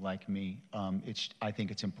ones that don't like me. I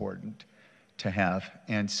think it's important to have,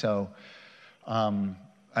 and so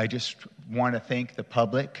I just want to thank the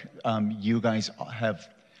public. You guys have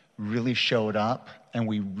really showed up, and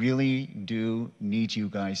we really do need you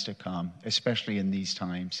guys to come, especially in these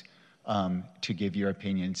times, to give your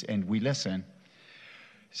opinions, and we listen.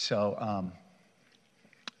 So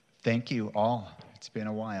thank you all. It's been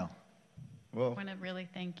a while. I want to really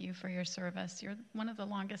thank you for your service. You're one of the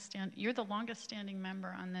you're the longest standing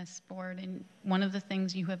member on this board, and one of the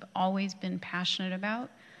things you have always been passionate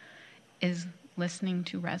about is listening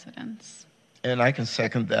to residents. And I can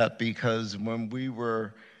second that, because when we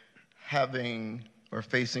were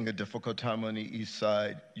facing a difficult time on the east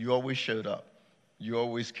side, you always showed up. You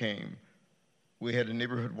always came. We had a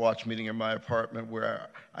neighborhood watch meeting in my apartment where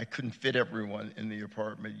I couldn't fit everyone in the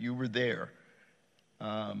apartment. You were there.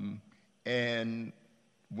 And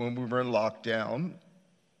when we were in lockdown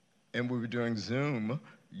and we were doing Zoom,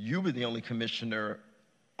 you were the only commissioner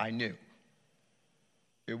I knew.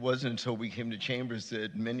 It wasn't until we came to Chambers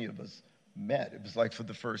that many of us met. It was like for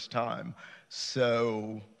the first time.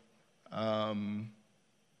 So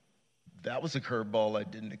that was a curveball I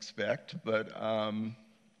didn't expect, but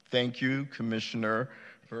thank you, Commissioner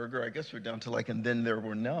Berger. I guess we're down to and then there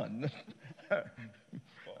were none.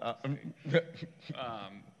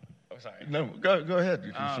 Sorry. No, go ahead,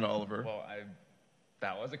 Commissioner Oliver. Well,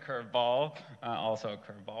 that was a curveball, also a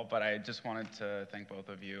curveball, but I just wanted to thank both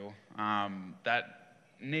of you. That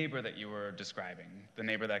neighbor that you were describing, the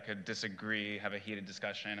neighbor that could disagree, have a heated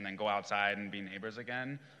discussion, and then go outside and be neighbors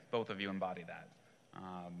again, both of you embody that.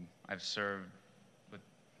 I've served with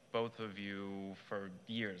both of you for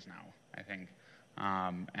years now, I think.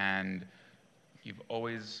 And you've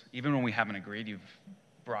always, even when we haven't agreed, you've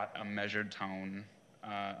brought a measured tone,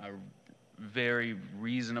 a very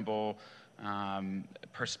reasonable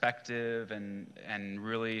perspective, and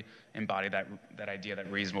really embody that idea that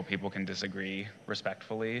reasonable people can disagree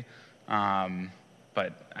respectfully.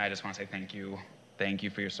 But I just want to say thank you. Thank you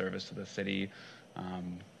for your service to the city.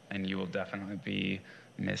 And you will definitely be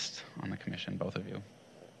missed on the commission, both of you.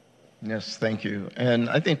 Yes, thank you. And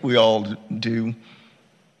I think we all do,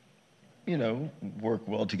 work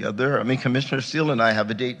well together. I mean, Commissioner Steele and I have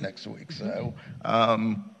a date next week, so,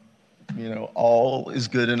 all is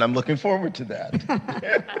good, and I'm looking forward to that.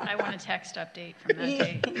 I want a text update from that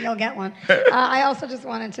date. You'll get one. I also just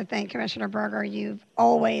wanted to thank Commissioner Berger. You've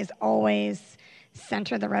always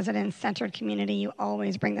centered the residents, centered community. You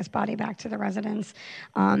always bring this body back to the residents.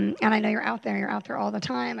 And I know you're out there all the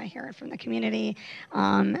time. I hear it from the community.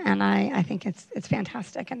 And I think it's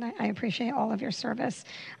fantastic. And I appreciate all of your service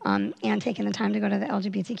and taking the time to go to the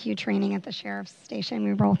LGBTQ training at the Sheriff's Station.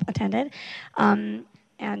 We both attended. And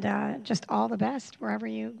just all the best wherever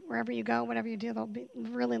you go, whatever you do. They'll be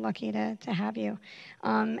really lucky to have you.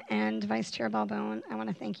 And Vice Chair Balbone, I want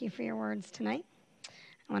to thank you for your words tonight.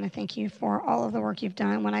 I want to thank you for all of the work you've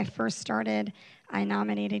done. When I first started, I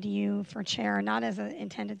nominated you for chair, not as an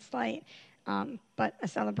intended slight, but a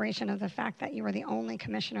celebration of the fact that you were the only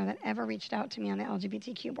commissioner that ever reached out to me on the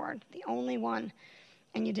LGBTQ board, the only one.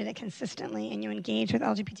 And you did it consistently, and you engaged with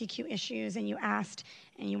LGBTQ issues, and you asked,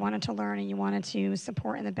 and you wanted to learn, and you wanted to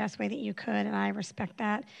support in the best way that you could, and I respect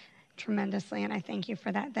that tremendously, and I thank you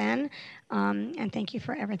for that then, and thank you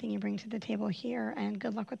for everything you bring to the table here, and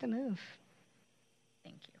good luck with the move.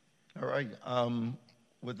 All right.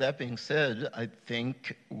 With that being said, I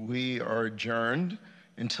think we are adjourned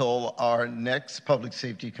until our next Public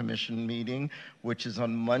Safety Commission meeting, which is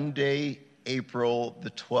on Monday, April the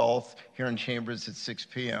 12th, here in Chambers at 6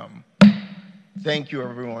 p.m. Thank you,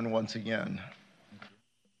 everyone, once again.